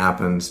bad that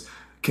happens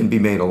can be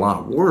made a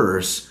lot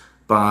worse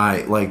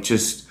by like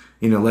just,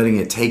 you know, letting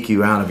it take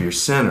you out of your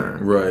center.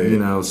 Right. You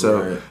know,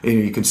 so you know,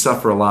 you can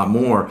suffer a lot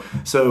more.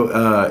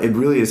 So it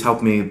really has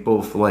helped me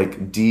both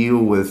like deal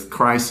with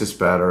crisis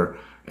better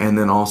and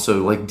then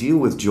also like deal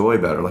with joy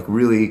better, like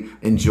really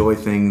enjoy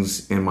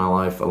things in my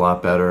life a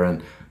lot better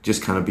and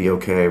just kind of be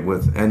okay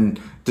with and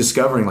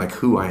discovering like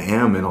who I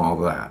am and all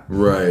that.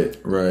 Right,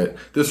 right.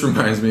 This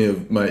reminds me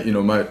of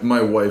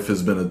my wife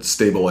has been a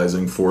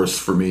stabilizing force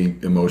for me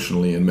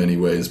emotionally in many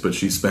ways, but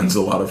she spends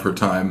a lot of her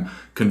time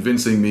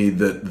convincing me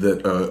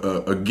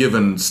that a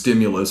given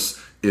stimulus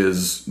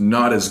is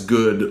not as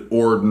good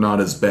or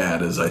not as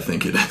bad as I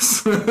think it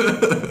is.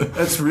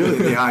 That's really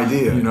the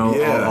idea. You know,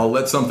 yeah. I'll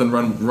let something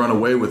run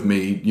away with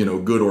me, you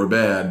know, good or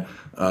bad.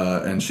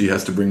 And she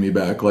has to bring me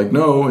back like,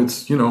 no,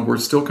 it's, you know, we're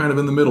still kind of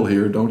in the middle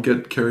here. Don't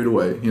get carried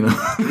away, you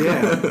know?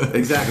 Yeah,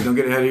 exactly. Don't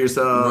get ahead of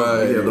yourself.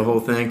 Right. Yeah, the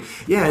whole thing.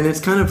 Yeah, and it's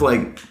kind of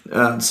like,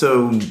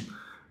 so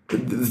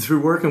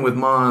through working with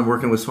Ma and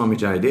working with Swami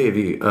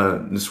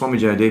Jayadevi, Swami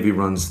Jayadevi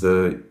runs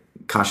the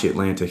Kashi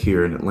Atlanta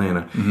here in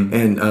Atlanta,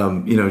 and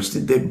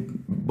they've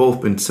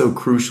both been so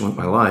crucial in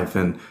my life,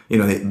 and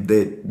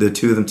the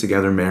two of them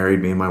together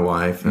married me and my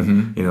wife,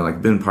 and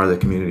been part of the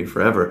community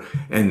forever,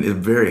 and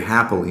very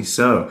happily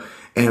so.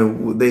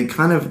 And they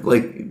kind of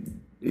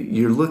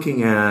you're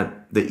looking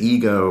at the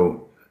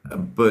ego,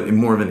 but in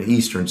more of an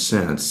Eastern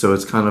sense. So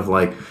it's kind of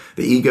like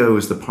the ego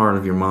is the part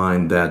of your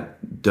mind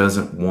that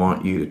doesn't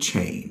want you to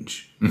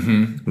change.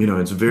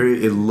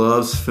 It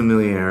loves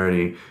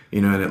familiarity,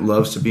 and it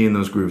loves to be in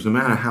those groups, no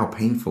matter how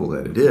painful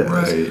that it is.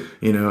 Right.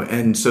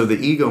 And so the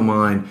ego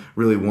mind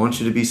really wants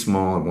you to be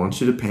small. It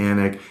wants you to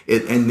panic.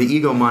 And the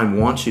ego mind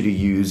wants you to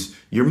use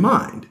your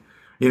mind.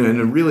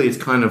 And really it's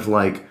kind of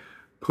like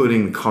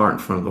putting the cart in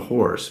front of the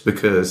horse,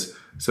 because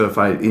so if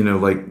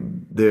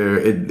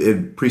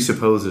it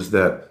presupposes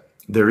that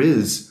there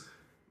is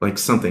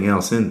something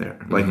else in there.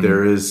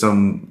 There is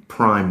some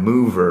prime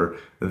mover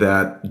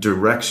that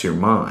directs your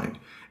mind.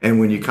 And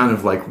when you kind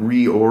of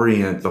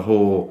reorient the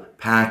whole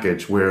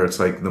package, where it's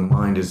the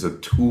mind is a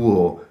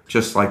tool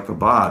just like the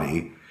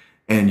body,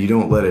 and you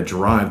don't let it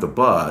drive the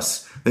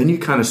bus, then you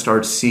kind of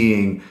start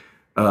seeing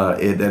that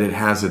it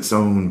has its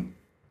own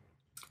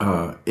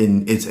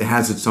it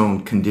has its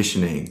own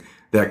conditioning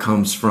that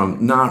comes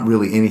from not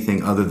really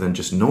anything other than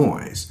just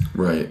noise.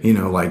 Right.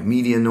 Like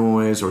media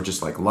noise or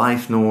just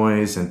life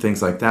noise and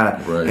things like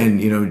that. Right.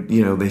 And,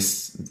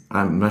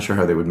 I'm not sure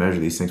how they would measure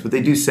these things, but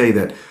they do say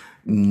that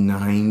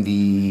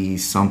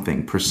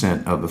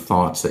 90-something% of the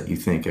thoughts that you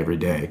think every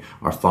day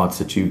are thoughts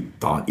that you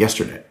thought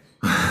yesterday.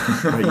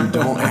 Right? You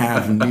don't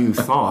have new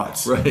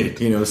thoughts. Right.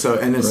 So,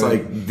 and it's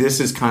this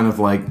is kind of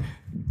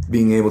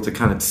being able to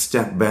kind of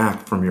step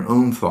back from your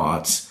own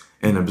thoughts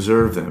and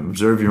observe them,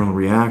 observe your own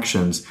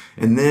reactions,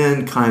 and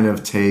then kind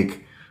of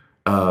take,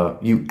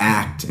 you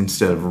act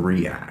instead of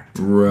react.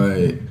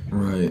 Right.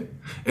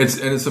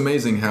 It's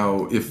amazing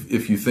how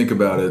if you think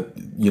about it,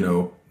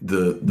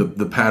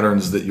 the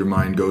patterns that your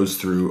mind goes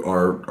through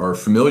are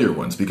familiar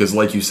ones, because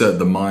like you said,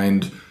 the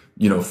mind,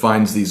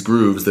 finds these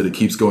grooves that it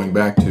keeps going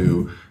back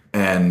to,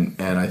 and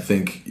I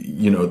think,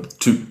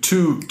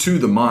 to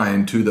the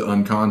mind, to the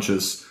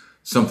unconscious,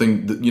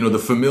 something that, the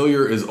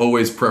familiar is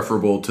always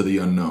preferable to the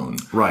unknown.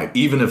 Right.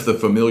 Even if the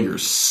familiar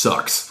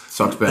sucks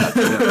bad.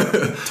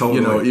 Yeah,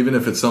 totally. Even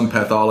if it's some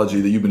pathology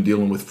that you've been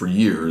dealing with for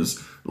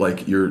years,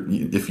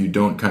 if you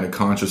don't kind of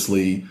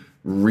consciously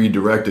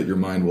redirect it, your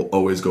mind will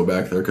always go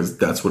back there, because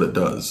that's what it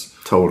does.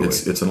 Totally.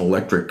 It's an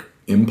electric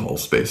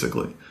impulse,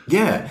 basically.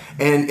 Yeah,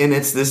 and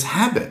it's this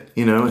habit,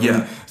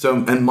 Yeah.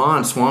 And Ma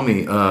and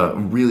Swami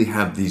really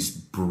have these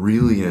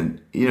brilliant,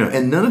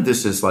 and none of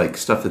this is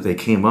stuff that they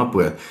came up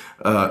with.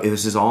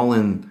 This is all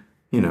in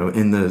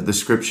the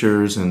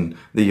scriptures and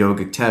the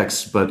yogic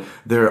texts, but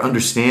their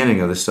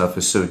understanding of this stuff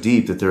is so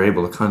deep that they're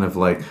able to kind of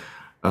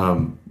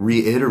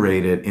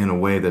reiterate it in a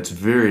way that's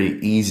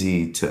very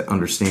easy to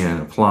understand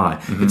and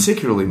apply.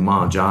 Particularly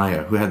Ma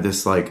Jaya, who had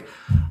this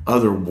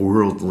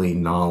otherworldly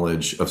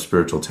knowledge of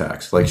spiritual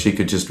text. She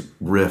could just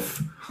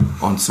riff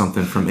on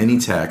something from any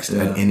text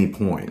at any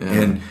point. Yeah.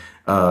 And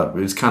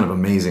it's kind of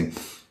amazing.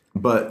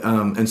 But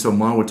and so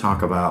Ma would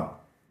talk about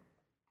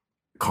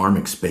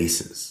karmic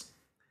spaces,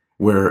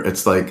 where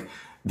it's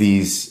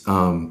these,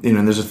 and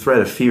there's a thread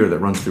of fear that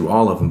runs through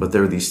all of them, but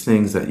there are these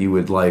things that you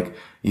would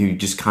you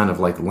just kind of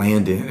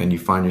land in, and you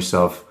find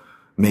yourself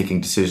making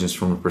decisions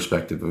from a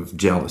perspective of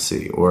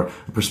jealousy, or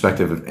a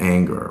perspective of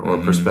anger, or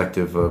a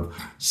perspective of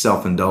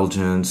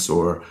self-indulgence,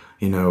 or,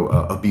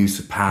 abuse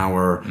of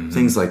power,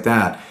 things like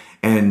that.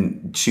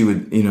 And she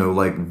would,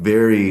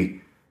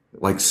 very,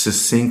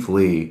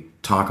 succinctly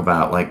talk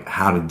about,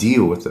 how to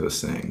deal with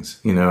those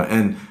things,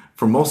 and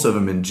for most of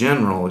them in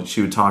general,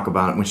 she would talk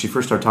about it. When she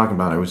first started talking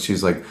about it,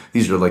 she's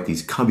these are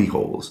these cubby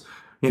holes,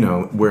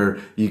 where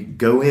you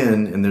go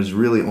in and there's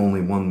really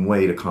only one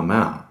way to come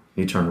out.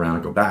 You turn around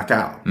and go back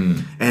out.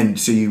 And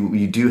so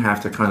you do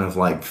have to kind of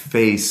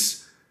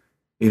face,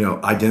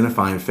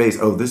 identify and face,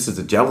 oh, this is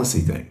a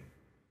jealousy thing.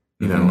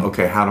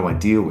 Okay, how do I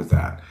deal with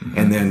that?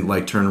 And then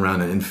turn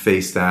around and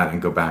face that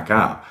and go back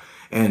out.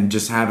 And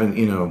just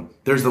having,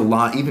 there's a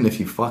lot, even if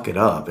you fuck it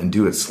up and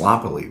do it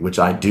sloppily, which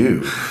I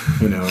do,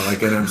 and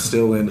I'm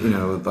still in,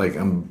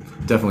 I'm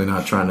definitely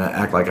not trying to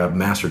act like I've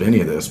mastered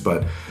any of this,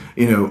 but,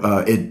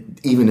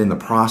 even in the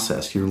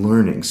process, you're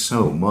learning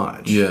so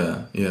much.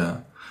 Yeah.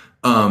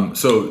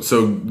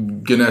 So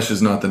Ganesh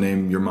is not the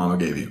name your mama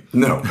gave you.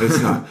 No,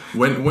 it's not.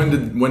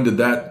 When did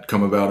that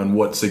come about, and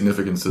what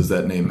significance does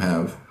that name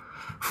have?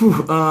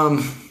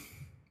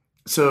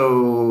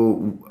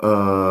 So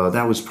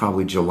that was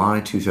probably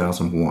July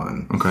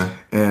 2001. Okay.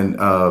 And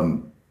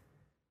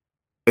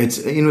it's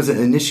it's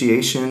an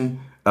initiation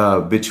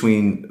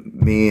between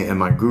me and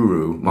my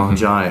guru,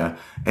 Mahajaya.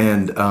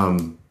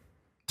 And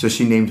so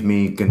she named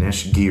me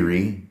Ganesh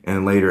Giri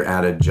and later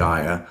added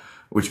Jaya,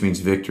 which means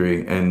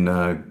victory. And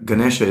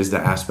Ganesha is the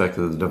aspect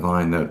of the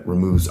divine that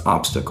removes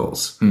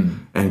obstacles.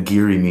 And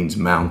Giri means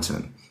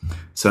mountain.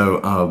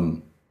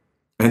 So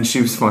And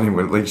she was funny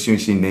when, like,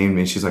 she named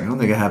me. She's like, I don't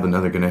think I have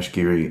another Ganesh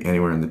Giri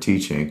anywhere in the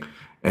teaching.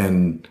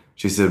 And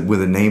she said,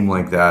 with a name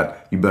like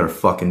that, you better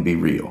fucking be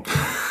real.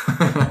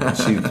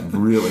 She's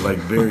really, like,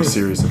 very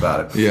serious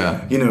about it.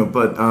 Yeah. You know,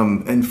 but,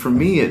 and for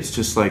me, it's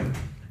just like,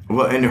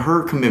 well, and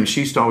her commitment,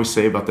 she used to always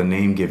say about the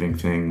name giving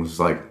thing was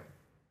like,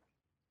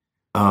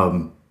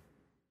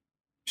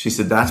 she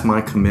said, that's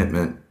my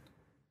commitment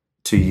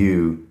to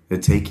you to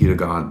take you to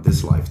God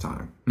this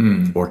lifetime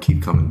or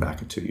keep coming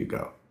back until you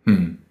go.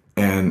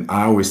 And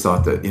I always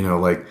thought that, you know,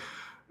 like,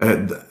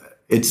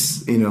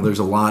 it's, you know, there's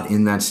a lot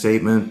in that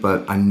statement,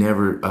 but I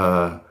never,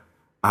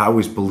 I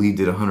always believed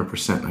it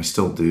 100%, and I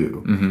still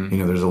do. You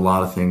know, there's a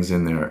lot of things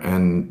in there.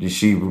 And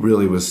she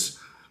really was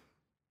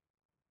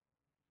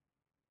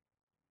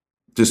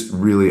just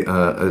really,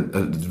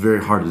 it's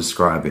very hard to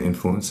describe the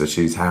influence that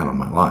she's had on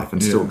my life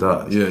and still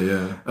does.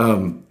 Yeah.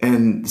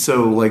 And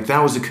so, like,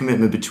 that was a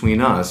commitment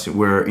between us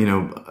where, you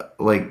know,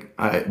 like,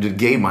 I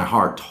gave my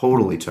heart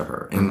totally to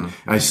her, and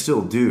I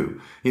still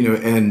do, you know,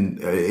 and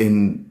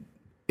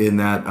in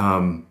that,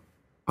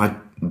 I've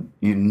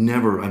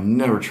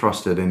never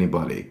trusted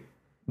anybody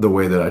the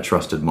way that I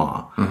trusted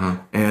Ma.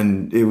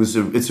 And it's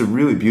a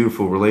really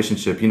beautiful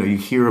relationship. You know, you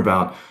hear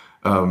about,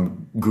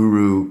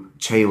 guru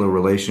chela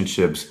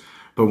relationships,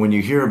 but when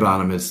you hear about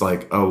them, it's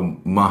like, oh,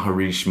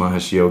 Maharishi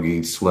Mahesh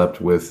Yogi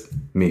slept with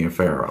Mia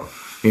Farrow,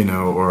 you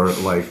know, or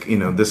like, you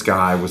know, this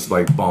guy was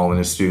like balling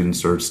his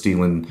students or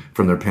stealing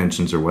from their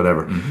pensions or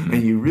whatever.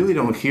 And you really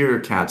don't hear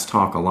cats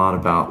talk a lot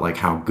about like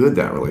how good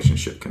that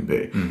relationship can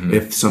be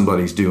if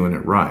somebody's doing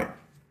it right.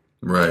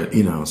 Right.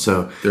 You know,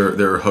 so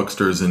there are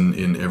hucksters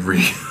in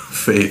every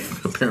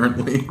faith,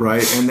 apparently.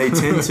 Right. And they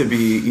tend to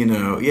be, you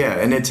know,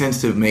 and it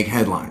tends to make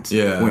headlines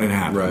when it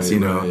happens,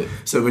 you know. Right.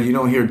 So, but you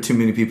don't hear too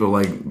many people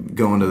like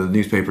going to the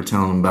newspaper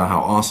telling them about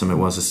how awesome it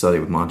was to study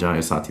with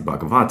Mahajaya Sati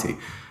Bhagavati.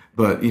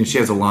 But, you know, she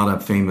has a lot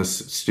of famous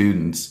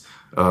students,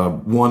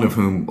 one of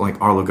whom, like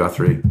Arlo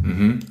Guthrie,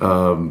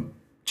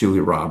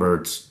 Julia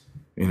Roberts,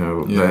 you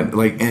know, that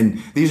like,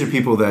 and these are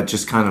people that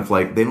just kind of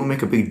like, they don't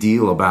make a big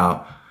deal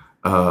about,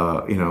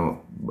 you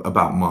know,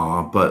 about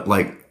Ma, but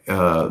like,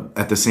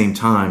 at the same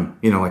time,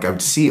 you know, like I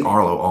would see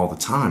Arlo all the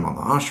time on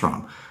the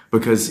ashram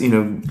because, you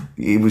know,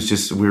 it was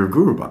just, we were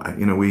guru by,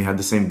 you know, we had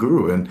the same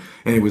guru and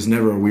it was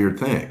never a weird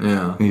thing.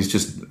 Yeah. And he's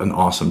just an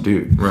awesome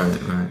dude. Right.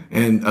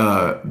 And,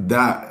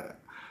 that,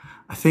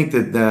 I think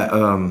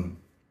that,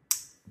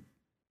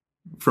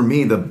 for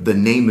me, the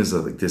name is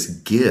like this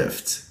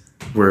gift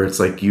where it's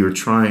like, you're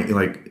trying,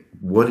 like,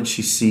 what did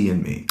she see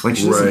in me? Like,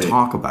 she doesn't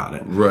talk about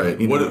it. Right.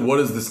 You know? What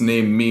does this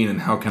name mean and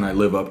how can I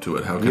live up to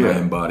it? How can I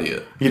embody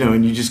it? You know,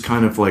 and you just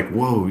kind of like,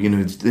 whoa, you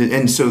know,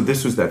 and so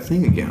this was that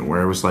thing again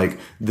where it was like,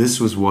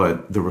 this was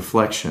what the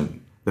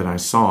reflection that I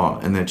saw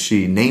and that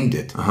she named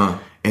it.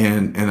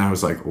 And I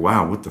was like,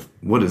 wow,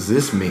 what does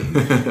this mean?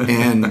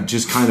 And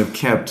just kind of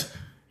kept,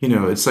 you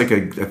know, it's like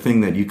a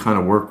thing that you kind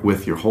of work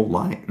with your whole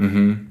life.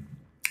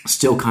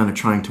 Still kind of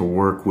trying to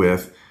work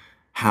with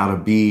how to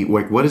be,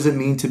 like, what does it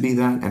mean to be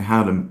that and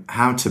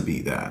how to be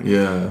that?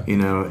 Yeah. You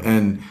know,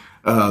 and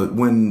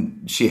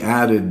when she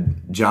added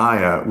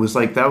Jaya, it was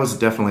like, that was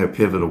definitely a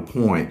pivotal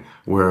point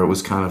where it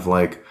was kind of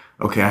like,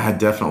 okay, I had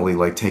definitely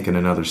like taken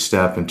another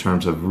step in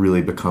terms of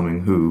really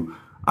becoming who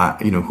I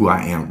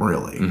am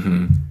really.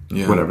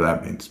 Whatever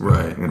that means.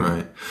 Right. You know?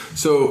 Right.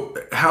 So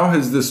how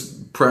has this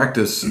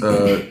practice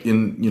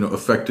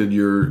affected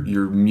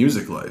your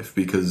music life?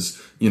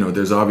 Because, you know,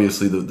 there's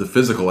obviously the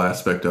physical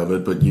aspect of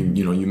it, but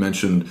you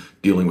mentioned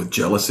dealing with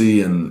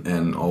jealousy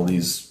and all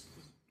these,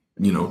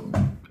 you know,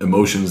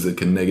 emotions that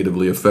can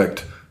negatively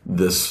affect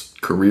this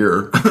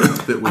career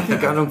that we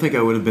have. I don't think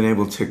I would have been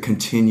able to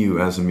continue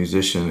as a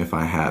musician if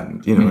I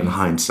hadn't, you know, in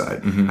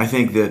hindsight. I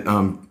think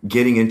that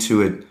getting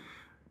into it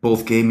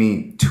both gave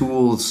me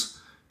tools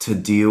to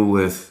deal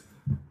with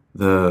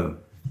the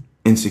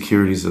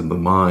insecurities of the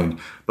mind,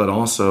 but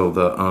also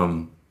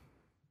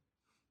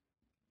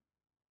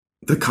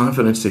the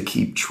confidence to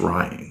keep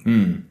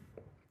trying,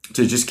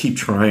 to just keep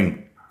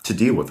trying to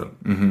deal with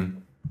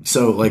them.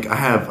 So like I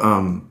have,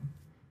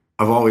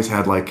 I've always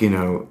had like, you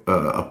know,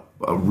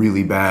 a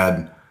really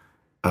bad,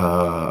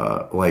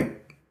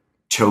 like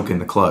choke in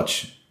the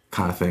clutch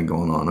kind of thing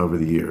going on over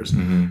the years,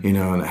 you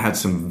know, and I had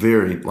some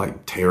very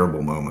like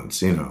terrible moments,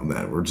 you know,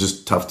 that were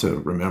just tough to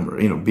remember,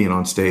 you know, being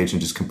on stage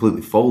and just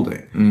completely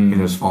folding, you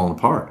know, just falling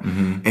apart.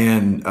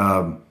 And,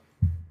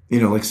 you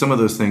know, like some of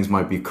those things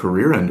might be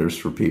career enders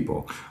for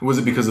people. Was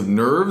it because of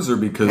nerves or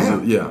because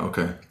of,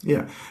 okay.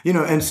 Yeah. You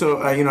know, and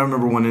so, you know, I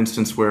remember one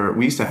instance where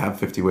we used to have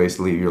 50 Ways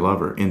to Leave Your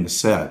Lover in the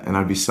set, and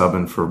I'd be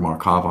subbing for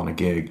Markov on a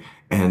gig.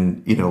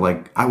 And, you know,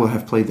 like I will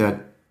have played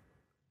that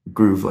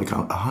groove like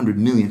 100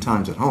 million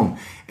times at home,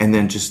 and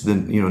then just the,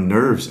 you know,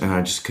 nerves, and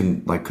I just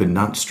could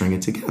not string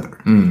it together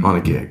on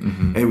a gig.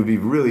 And it would be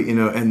really, you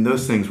know, and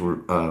those things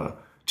were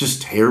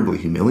just terribly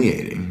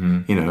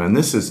humiliating, you know, and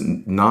this is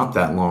not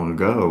that long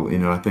ago. You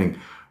know, I think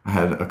I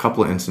had a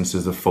couple of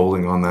instances of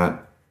folding on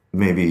that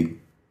maybe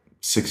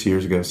 7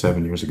 years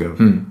ago,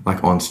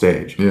 like on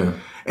stage. Yeah.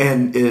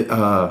 And it,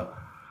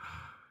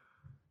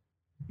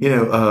 you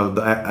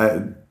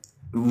know,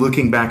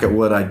 looking back at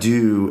what I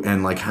do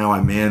and like how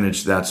I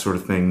manage that sort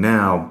of thing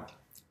now,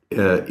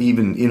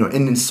 even, you know,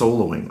 and in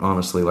soloing,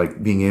 honestly,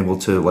 like being able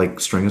to like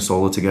string a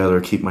solo together,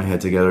 keep my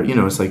head together, you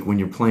know, it's like when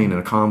you're playing in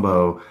a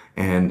combo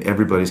and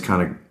everybody's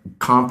kind of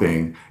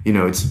comping, you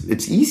know,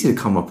 it's easy to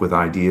come up with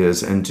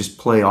ideas and just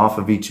play off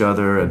of each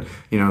other. And,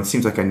 you know, it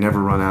seems like I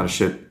never run out of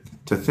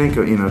shit to think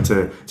of, you know,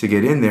 to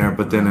get in there.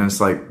 But then it's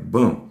like,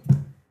 boom,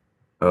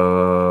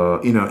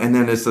 you know, and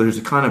then there's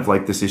kind of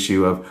like this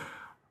issue of,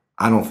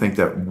 I don't think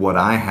that what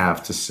I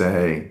have to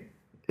say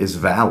is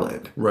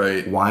valid.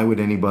 Right. Why would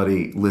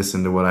anybody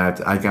listen to what I have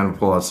to? I gotta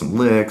pull out some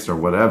licks or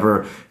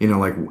whatever, you know,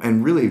 like,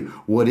 and really,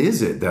 what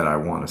is it that I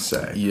want to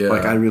say? Yeah.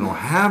 Like, I really don't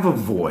have a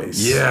voice.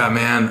 Yeah,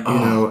 man. Oh, You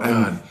know,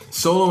 God. and-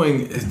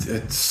 Soloing,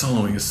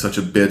 soloing is such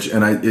a bitch.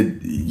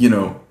 And you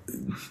know,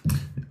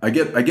 I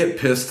get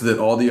pissed that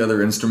all the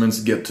other instruments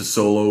get to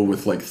solo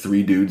with like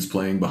 3 dudes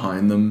playing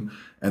behind them.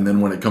 And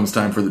then when it comes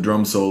time for the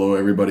drum solo,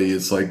 everybody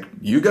is like,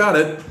 you got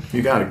it.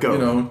 You gotta go. You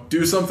know,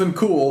 do something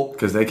cool.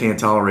 Because they can't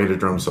tolerate a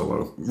drum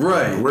solo.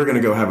 Right. We're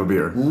gonna go have a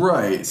beer.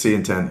 Right. See you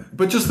in 10.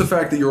 But just the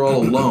fact that you're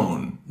all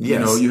alone. You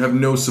Yes. know, you have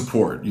no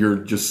support. You're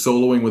just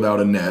soloing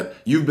without a net.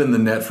 You've been the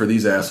net for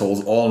these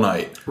assholes all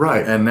night.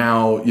 Right. And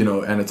now, you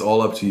know, and it's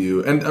all up to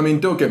you. And I mean,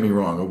 don't get me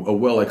wrong. A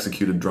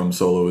well-executed drum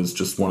solo is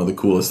just one of the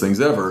coolest things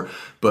ever.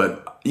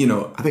 But, you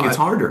know, I think it's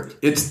harder.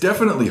 It's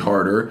definitely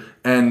harder.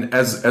 And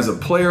as a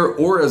player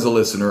or as a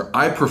listener,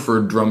 I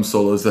prefer drum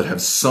solos that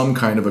have some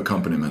kind of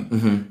accompaniment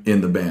in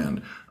the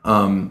band.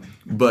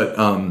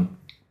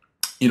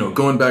 You know,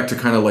 going back to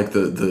kind of like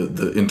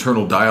the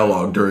internal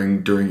dialogue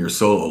during your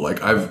solo,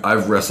 like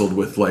I've wrestled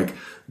with like,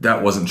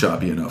 that wasn't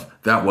choppy enough,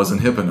 that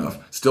wasn't hip enough,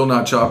 still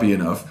not choppy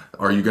enough.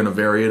 Are you going to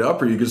vary it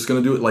up, or are you just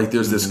going to do it? Like,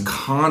 there's this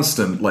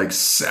constant like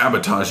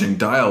sabotaging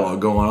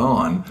dialogue going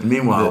on.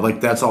 Meanwhile, like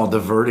that's all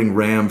diverting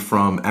Ram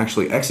from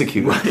actually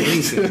executing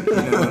anything.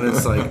 You know, and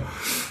it's like,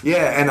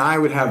 yeah. And I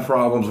would have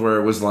problems where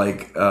it was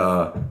like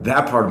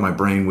that part of my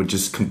brain would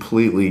just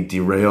completely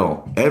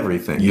derail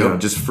everything. You know,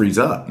 just freeze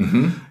up.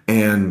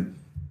 And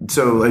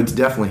so it's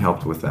definitely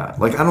helped with that.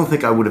 Like, I don't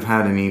think I would have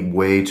had any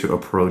way to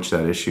approach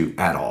that issue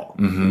at all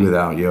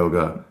without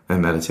yoga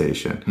and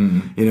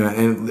meditation. You know,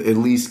 and it at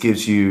least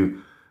gives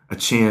you a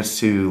chance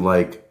to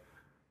like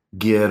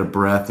get a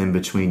breath in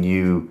between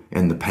you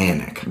and the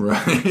panic.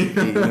 Right.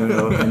 You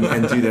know,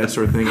 and do that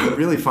sort of thing. But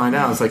really find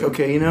out, it's like,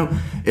 okay, you know,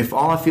 if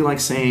all I feel like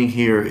saying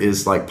here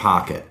is like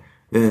pocket,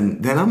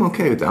 then I'm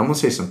okay with that. I'm gonna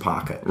say some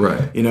pocket.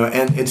 Right. You know,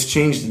 and it's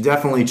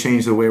definitely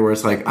changed the way where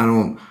it's like I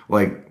don't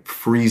like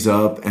freeze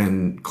up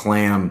and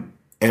clam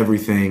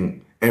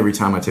everything every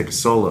time I take a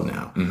solo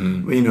now.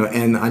 You know,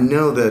 and I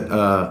know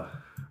that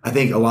I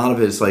think a lot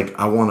of it is like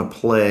I want to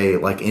play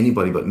like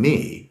anybody but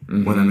me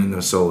when I'm in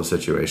those solo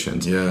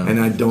situations. Yeah. And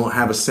I don't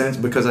have a sense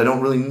because I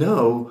don't really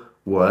know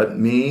what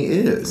me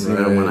is, you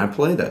know, when I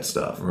play that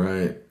stuff.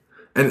 Right.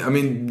 And I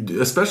mean,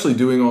 especially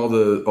doing all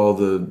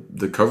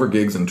the cover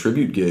gigs and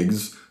tribute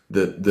gigs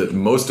that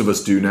most of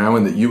us do now,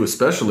 and that you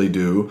especially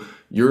do,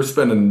 you're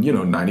spending, you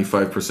know,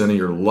 95% of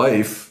your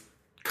life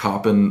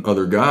copping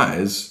other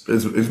guys.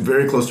 It's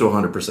very close to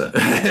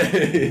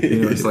 100%.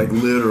 You know, it's like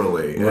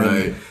literally.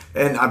 Right.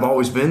 And I've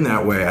always been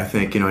that way. I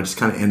think, you know, I just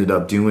kind of ended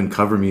up doing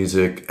cover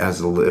music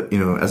as a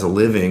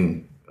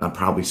living. I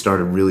probably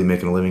started really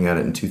making a living at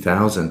it in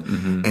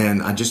 2000.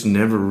 And I just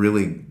never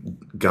really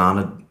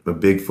got a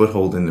big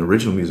foothold in the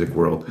original music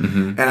world.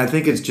 And I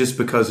think it's just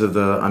because of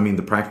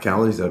the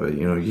practicalities of it.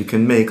 You know, you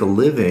can make a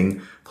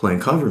living playing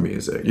cover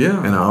music. Yeah.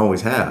 And I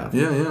always have.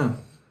 Yeah.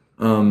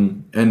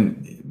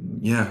 And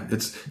yeah,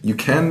 you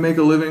can make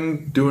a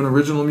living doing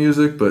original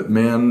music, but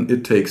man,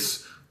 it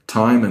takes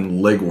time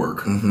and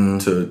legwork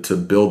to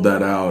build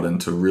that out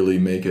and to really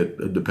make it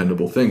a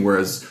dependable thing.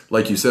 Whereas,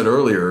 like you said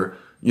earlier,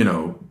 you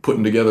know,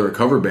 putting together a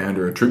cover band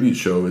or a tribute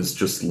show is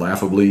just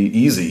laughably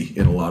easy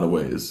in a lot of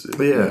ways.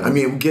 Yeah, I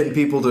mean, getting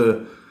people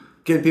to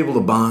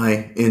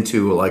buy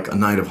into like a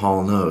night of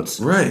Hall & Oates,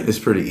 right, is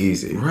pretty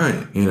easy,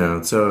 right? You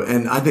know, so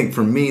and I think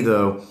for me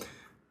though,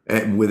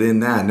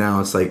 within that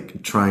now it's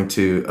like trying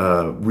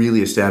to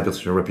really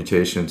establish a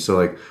reputation. So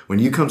like when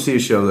you come see a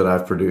show that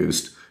I've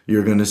produced,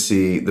 you're going to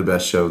see the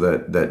best show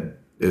that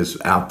is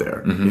out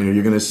there. You know,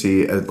 you're going to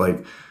see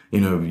like. You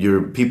know,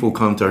 your people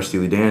come to our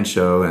Steely Dan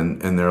show and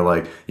they're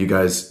like, you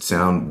guys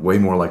sound way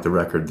more like the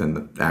record than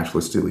the actual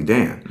Steely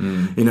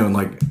Dan. You know, and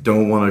like,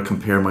 don't want to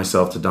compare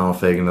myself to Donald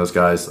Fagen, those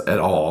guys at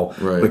all.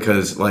 Right.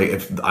 Because like,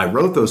 if I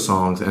wrote those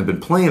songs and been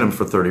playing them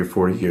for 30 or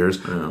 40 years,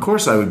 of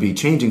course I would be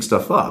changing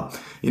stuff up.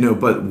 You know,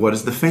 but what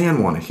does the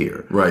fan want to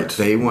hear? Right.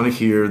 They want to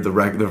hear the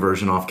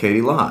version off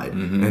Katie Lied.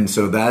 And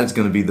so that is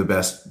going to be the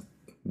best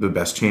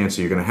chance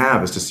that you're going to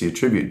have is to see a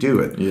tribute do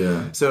it.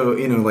 Yeah. So,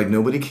 you know, like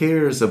nobody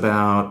cares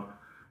about,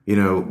 you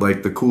know,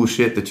 like the cool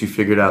shit that you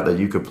figured out that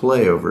you could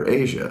play over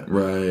Asia.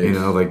 Right. You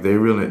know, like they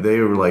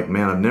were like,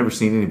 man, I've never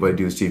seen anybody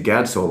do a Steve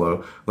Gadd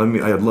solo.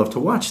 I'd love to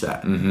watch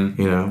that. You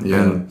know?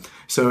 Yeah. And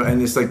so,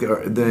 and it's like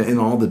in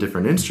all the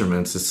different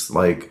instruments, it's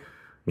like,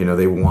 You know,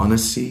 they want to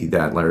see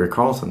that Larry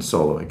Carlton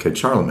solo in Kid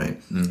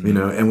Charlemagne. You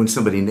know, and when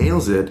somebody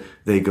nails it,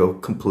 they go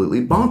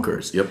completely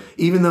bonkers. Yep.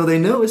 Even though they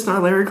know it's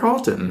not Larry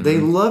Carlton. They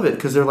love it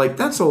because they're like,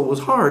 that solo was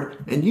hard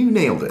and you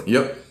nailed it.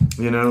 Yep.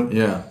 You know?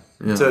 Yeah.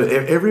 So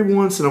every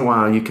once in a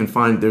while you can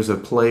find there's a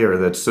player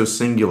that's so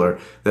singular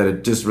that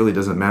it just really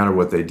doesn't matter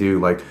what they do.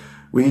 Like,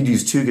 we'd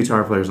use 2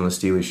 guitar players on the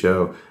Steely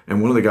show,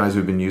 and one of the guys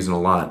we've been using a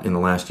lot in the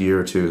last year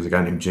or two is a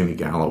guy named Jimmy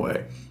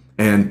Galloway.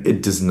 And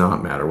it does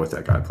not matter what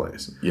that guy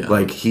plays. Yeah.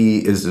 Like,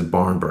 he is a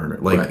barn burner.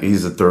 Like,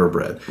 he's a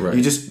thoroughbred.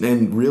 Right.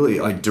 And really,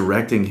 like,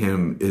 directing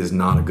him is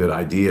not a good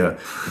idea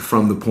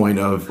from the point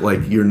of,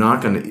 like, you're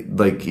not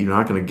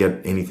gonna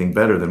get anything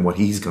better than what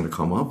he's gonna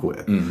come up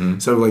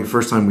with. So, like,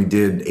 first time we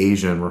did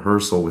Asia in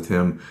rehearsal with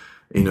him,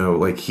 you know,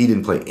 like, he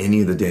didn't play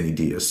any of the Denny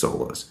Diaz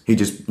solos. He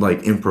just,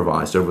 like,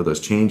 improvised over those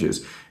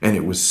changes. And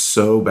it was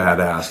so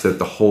badass that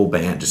the whole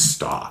band just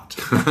stopped.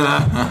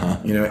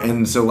 You know,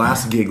 and so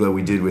last gig that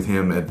we did with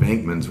him at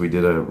Bankman's, we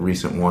did a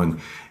recent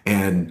one.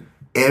 And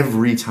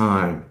every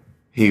time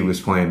he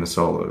was playing the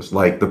solos,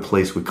 like, the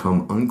place would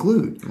come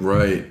unglued.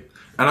 Right.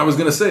 And I was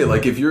going to say,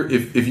 like, if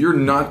you're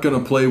not going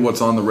to play what's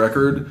on the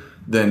record,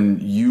 then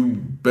you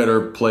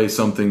better play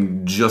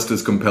something just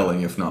as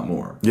compelling, if not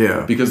more.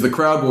 Yeah. Because the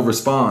crowd will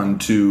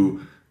respond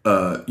to,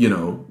 you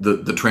know,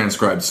 the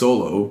transcribed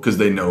solo because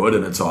they know it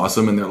and it's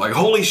awesome and they're like,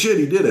 holy shit,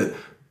 he did it.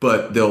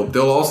 But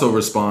they'll also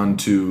respond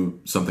to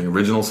something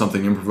original,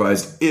 something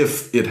improvised,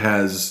 if it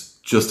has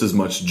just as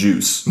much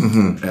juice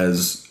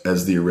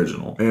as the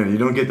original. Man, you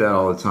don't get that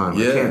all the time.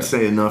 Yeah. I can't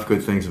say enough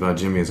good things about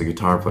Jimmy as a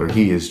guitar player.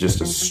 He is just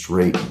a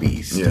straight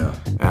beast. Yeah.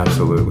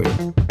 Absolutely.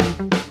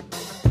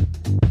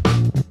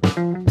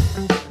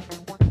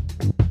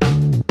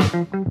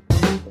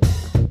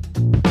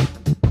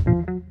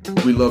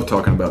 We love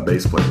talking about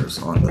bass players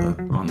on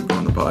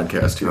the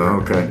podcast here.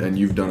 Oh, okay. And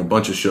you've done a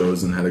bunch of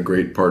shows and had a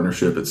great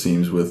partnership, it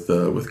seems, with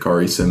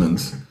Kari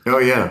Simmons. Oh,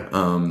 yeah.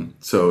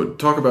 So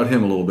talk about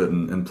him a little bit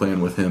and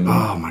playing with him.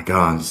 Oh, my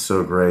God. It's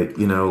so great.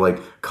 You know, like,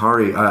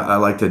 Kari, I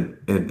like to,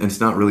 and it's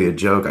not really a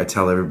joke. I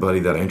tell everybody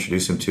that I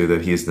introduce him to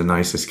that he's the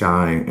nicest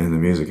guy in the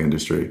music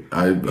industry.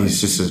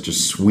 He's just such a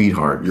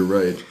sweetheart. You're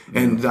right.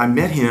 And I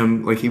met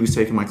him, like, he was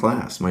taking my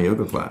class, my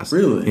yoga class.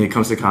 Really? And he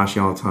comes to Kashi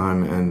all the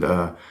time,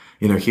 and,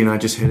 you know, he and I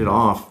just hit it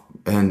off,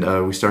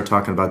 and we started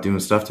talking about doing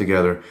stuff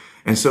together.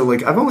 And so,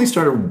 like, I've only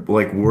started,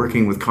 like,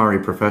 working with Kari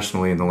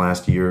professionally in the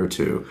last year or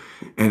two,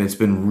 and it's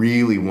been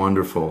really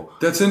wonderful.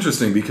 That's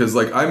interesting because,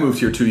 like, I moved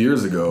here 2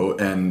 years ago,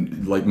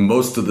 and, like,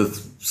 most of the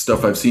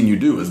stuff I've seen you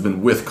do has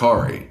been with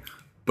Kari.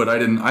 But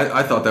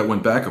I thought that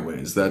went back a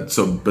ways.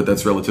 But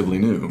that's relatively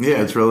new.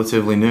 Yeah, it's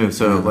relatively new.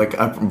 So, like,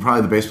 I'm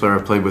probably the bass player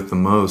I've played with the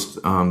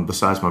most,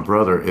 besides my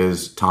brother,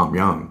 is Tom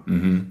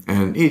Young.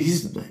 And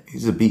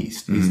he's a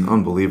beast. He's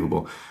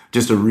unbelievable.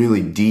 Just a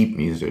really deep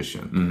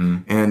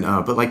musician. And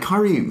but, like,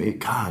 Kari,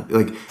 God,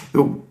 like,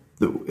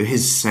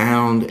 his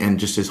sound and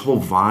just his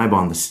whole vibe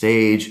on the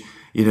stage,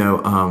 you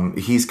know,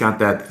 he's got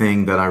that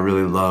thing that I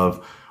really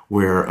love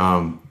where,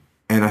 and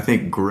I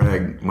think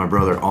Greg, my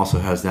brother, also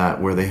has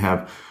that, where they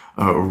have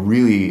a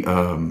really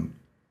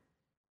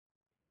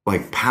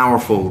like,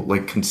 powerful,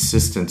 like,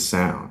 consistent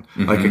sound,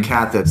 like a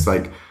cat that's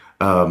like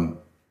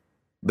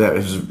that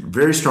has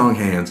very strong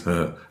hands,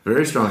 but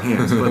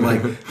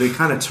like, they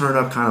kind of turn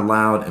up kind of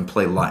loud and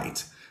play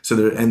light. So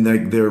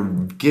they're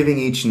giving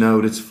each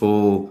note its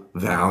full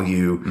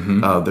value.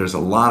 There's a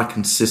lot of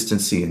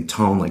consistency in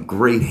tone, like,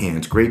 great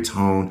hands, great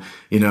tone,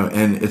 you know.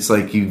 And it's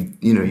like you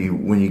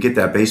when you get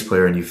that bass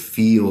player and you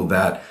feel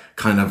that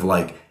kind of,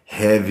 like,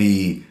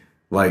 heavy,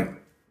 like,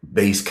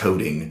 bass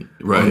coating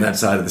on that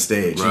side of the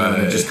stage. You know,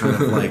 and it just kind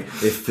of, like,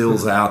 it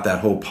fills out that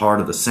whole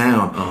part of the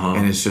sound,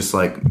 and it's just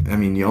like, I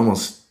mean,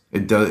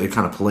 it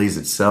kind of plays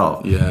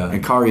itself. Yeah.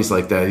 And Kari's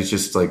like that. He's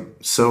just, like,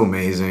 so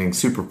amazing,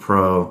 super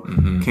pro.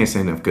 Can't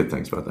say enough good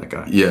things about that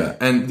guy. Yeah.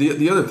 And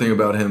the other thing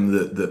about him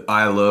that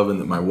I love and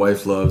that my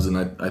wife loves, and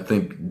I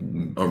think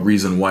a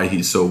reason why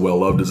he's so well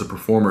loved as a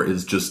performer,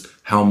 is just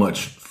how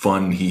much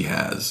fun he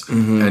has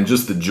and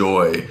just the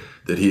joy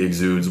that he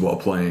exudes while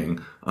playing.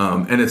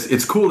 And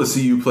it's cool to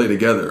see you play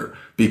together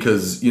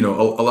because, you know,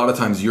 a lot of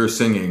times you're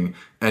singing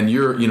and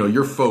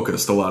you're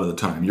focused a lot of the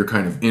time. You're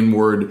kind of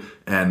inward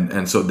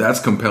and so that's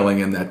compelling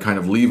in that kind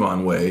of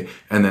leave-on way.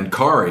 And then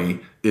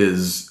Kari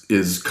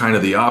is kind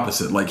of the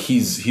opposite. Like,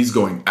 he's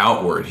going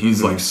outward.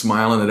 He's like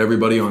smiling at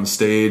everybody on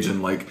stage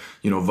and, like,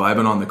 you know,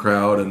 vibing on the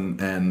crowd and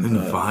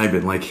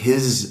vibing. Like,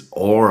 his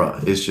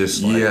aura is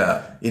just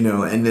like, you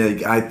know, and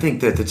I think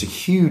that's a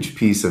huge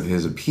piece of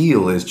his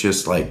appeal is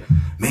just like,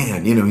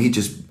 man, you know, he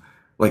just,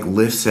 like,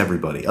 lifts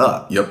everybody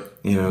up. Yep.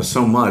 You know,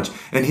 so much.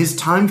 And his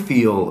time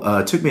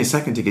feel, took me a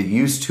second to get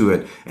used to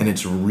it, and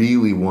it's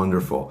really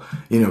wonderful.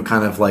 You know,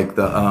 kind of like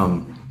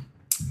the,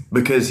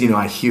 because, you know,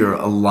 I hear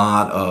a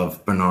lot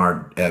of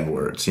Bernard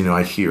Edwards. You know,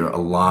 I hear a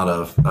lot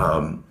of,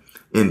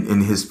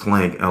 in his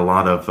playing, a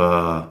lot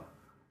of,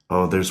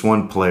 there's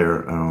one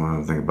player, I don't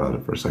want to think about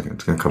it for a second.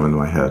 It's going to come into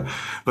my head.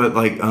 But,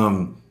 like,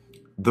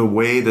 the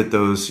way that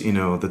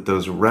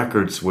those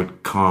records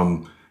would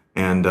come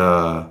and,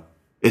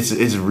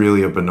 It's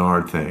really a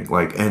Bernard thing.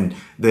 Like, and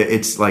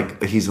it's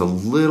like he's a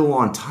little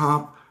on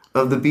top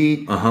of the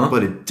beat,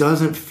 but it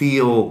doesn't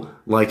feel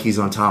like he's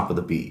on top of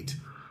the beat.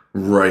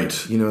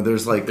 Right. You know,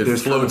 there's kind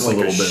of floats like a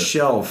little bit.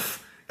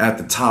 shelf at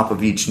the top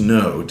of each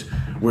note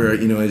where,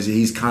 you know,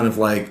 he's kind of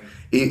like,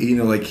 you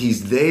know, like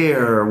he's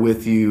there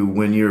with you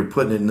when you're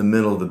putting it in the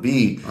middle of the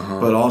beat,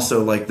 but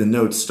also like the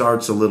note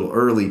starts a little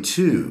early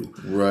too.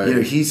 Right. You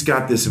know, he's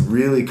got this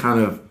really kind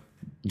of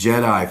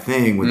Jedi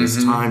thing with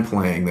his time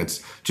playing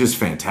that's just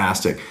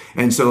fantastic.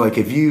 And so like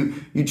if you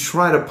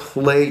try to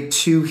play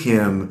to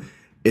him,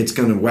 it's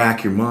going to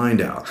whack your mind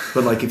out.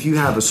 But like if you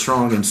have a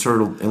strong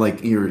insertal,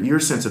 like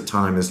your sense of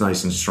time is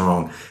nice and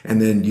strong,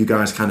 and then you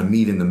guys kind of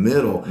meet in the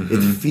middle,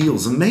 it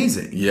feels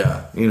amazing.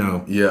 Yeah. You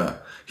know? Yeah.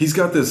 He's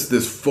got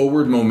this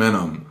forward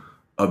momentum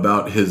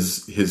about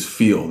his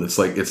feel. It's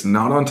like it's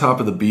not on top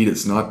of the beat.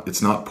 It's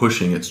not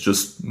pushing. It's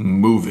just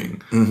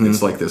moving.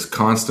 It's like this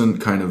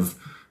constant kind of,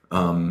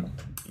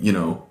 you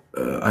know,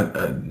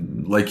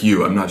 like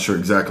you. I'm not sure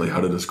exactly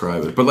how to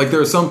describe it, but like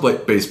there are some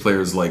bass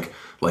players like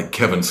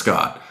Kevin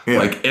Scott. Yeah.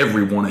 Like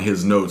every one of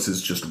his notes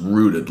is just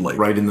rooted like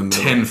right in the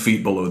middle, 10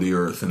 feet below the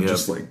earth, and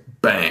just like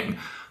bang.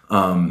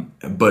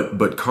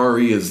 But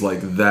Kari is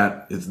like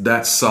that. It's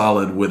that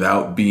solid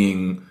without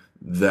being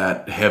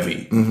that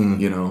heavy,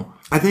 you know?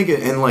 I think,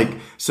 and like,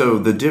 so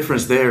the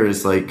difference there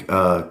is like,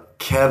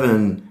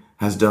 Kevin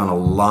has done a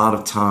lot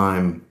of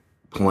time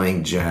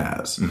playing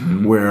jazz,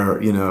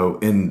 where, you know,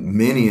 in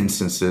many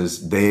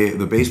instances,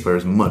 the bass player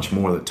is much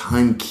more the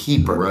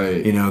timekeeper,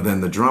 right, you know,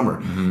 than the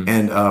drummer.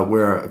 And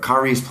where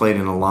Kari's played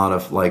in a lot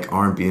of like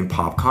R&B and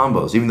pop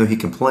combos, even though he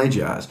can play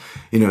jazz,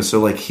 you know, so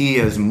like he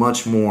is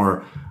much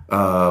more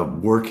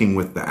working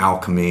with the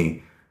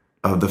alchemy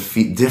of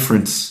the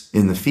difference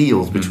in the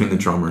feels between the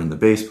drummer and the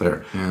bass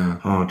player. Yeah.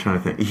 Oh, I'm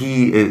trying to think.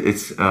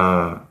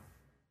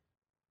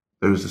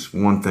 There was this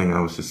one thing I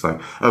was just like,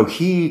 oh,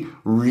 he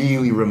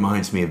really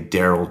reminds me of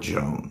Daryl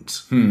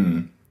Jones,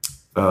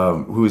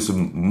 who is a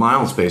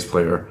Miles bass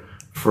player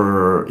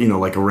for, you know,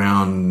 like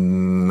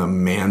around the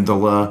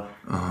mandala,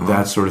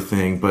 that sort of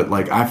thing. But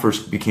like I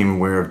first became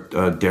aware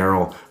of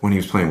Daryl when he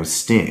was playing with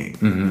Sting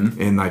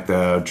in like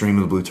the Dream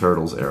of the Blue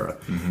Turtles era.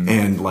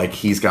 And like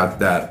he's got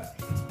that,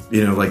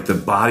 you know, like the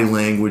body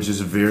language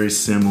is very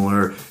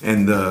similar,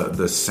 and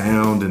the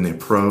sound and the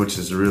approach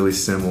is really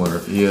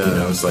similar. Yeah. You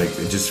know, it's like,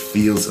 it just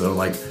feels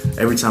like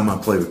every time I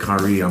play with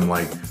Kari, I'm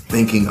like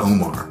thinking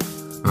Omar.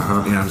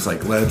 And I was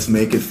like, let's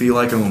make it feel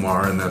like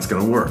Omar, and that's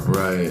going to work.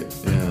 Right.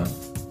 Yeah.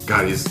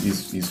 God,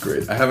 he's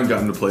great. I haven't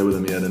gotten to play with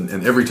him yet, and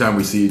every time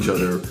we see each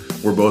other,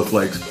 we're both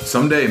like,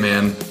 someday,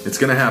 man, it's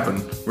going to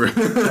happen. We're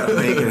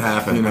Make it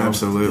happen. You know?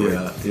 Absolutely.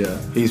 Yeah.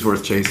 He's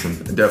worth chasing.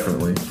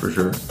 Definitely, for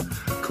sure.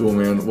 Cool,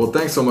 man. Well,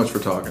 thanks so much for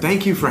talking.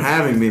 Thank you for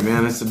having me,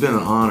 man. It's been an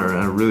honor, and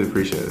I really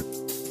appreciate it.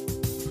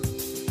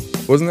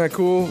 Wasn't that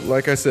cool?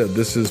 Like I said,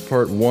 this is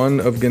part 1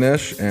 of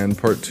Ganesh, and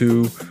part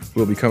 2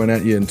 will be coming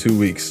at you in 2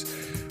 weeks.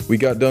 We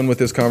got done with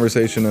this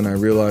conversation, and I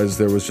realized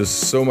there was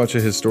just so much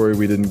of his story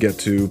we didn't get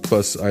to.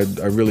 Plus, I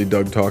really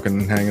dug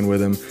talking and hanging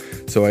with him.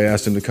 So I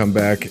asked him to come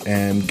back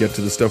and get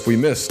to the stuff we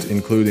missed,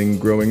 including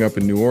growing up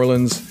in New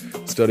Orleans,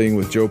 studying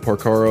with Joe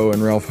Porcaro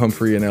and Ralph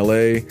Humphrey in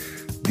LA,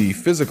 the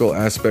physical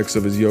aspects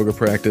of his yoga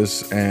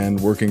practice, and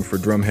working for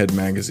Drumhead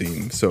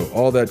magazine. So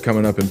all that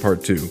coming up in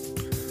part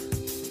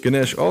 2.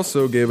 Ganesh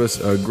also gave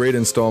us a great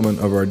installment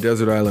of our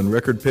Desert Island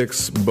Record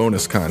Picks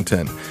bonus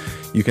content.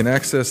 You can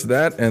access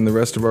that and the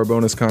rest of our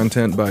bonus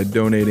content by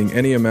donating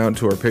any amount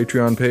to our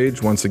Patreon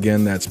page. Once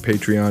again, that's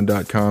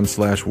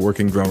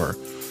patreon.com/workingdrummer.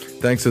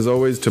 Thanks as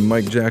always to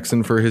Mike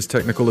Jackson for his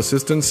technical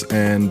assistance,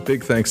 and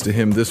big thanks to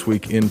him this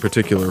week in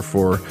particular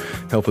for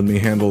helping me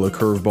handle a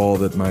curveball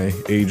that my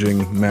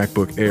aging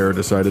MacBook Air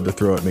decided to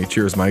throw at me.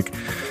 Cheers, Mike.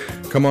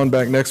 Come on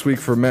back next week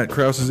for Matt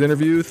Krause's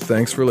interview.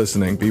 Thanks for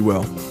listening. Be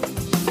well.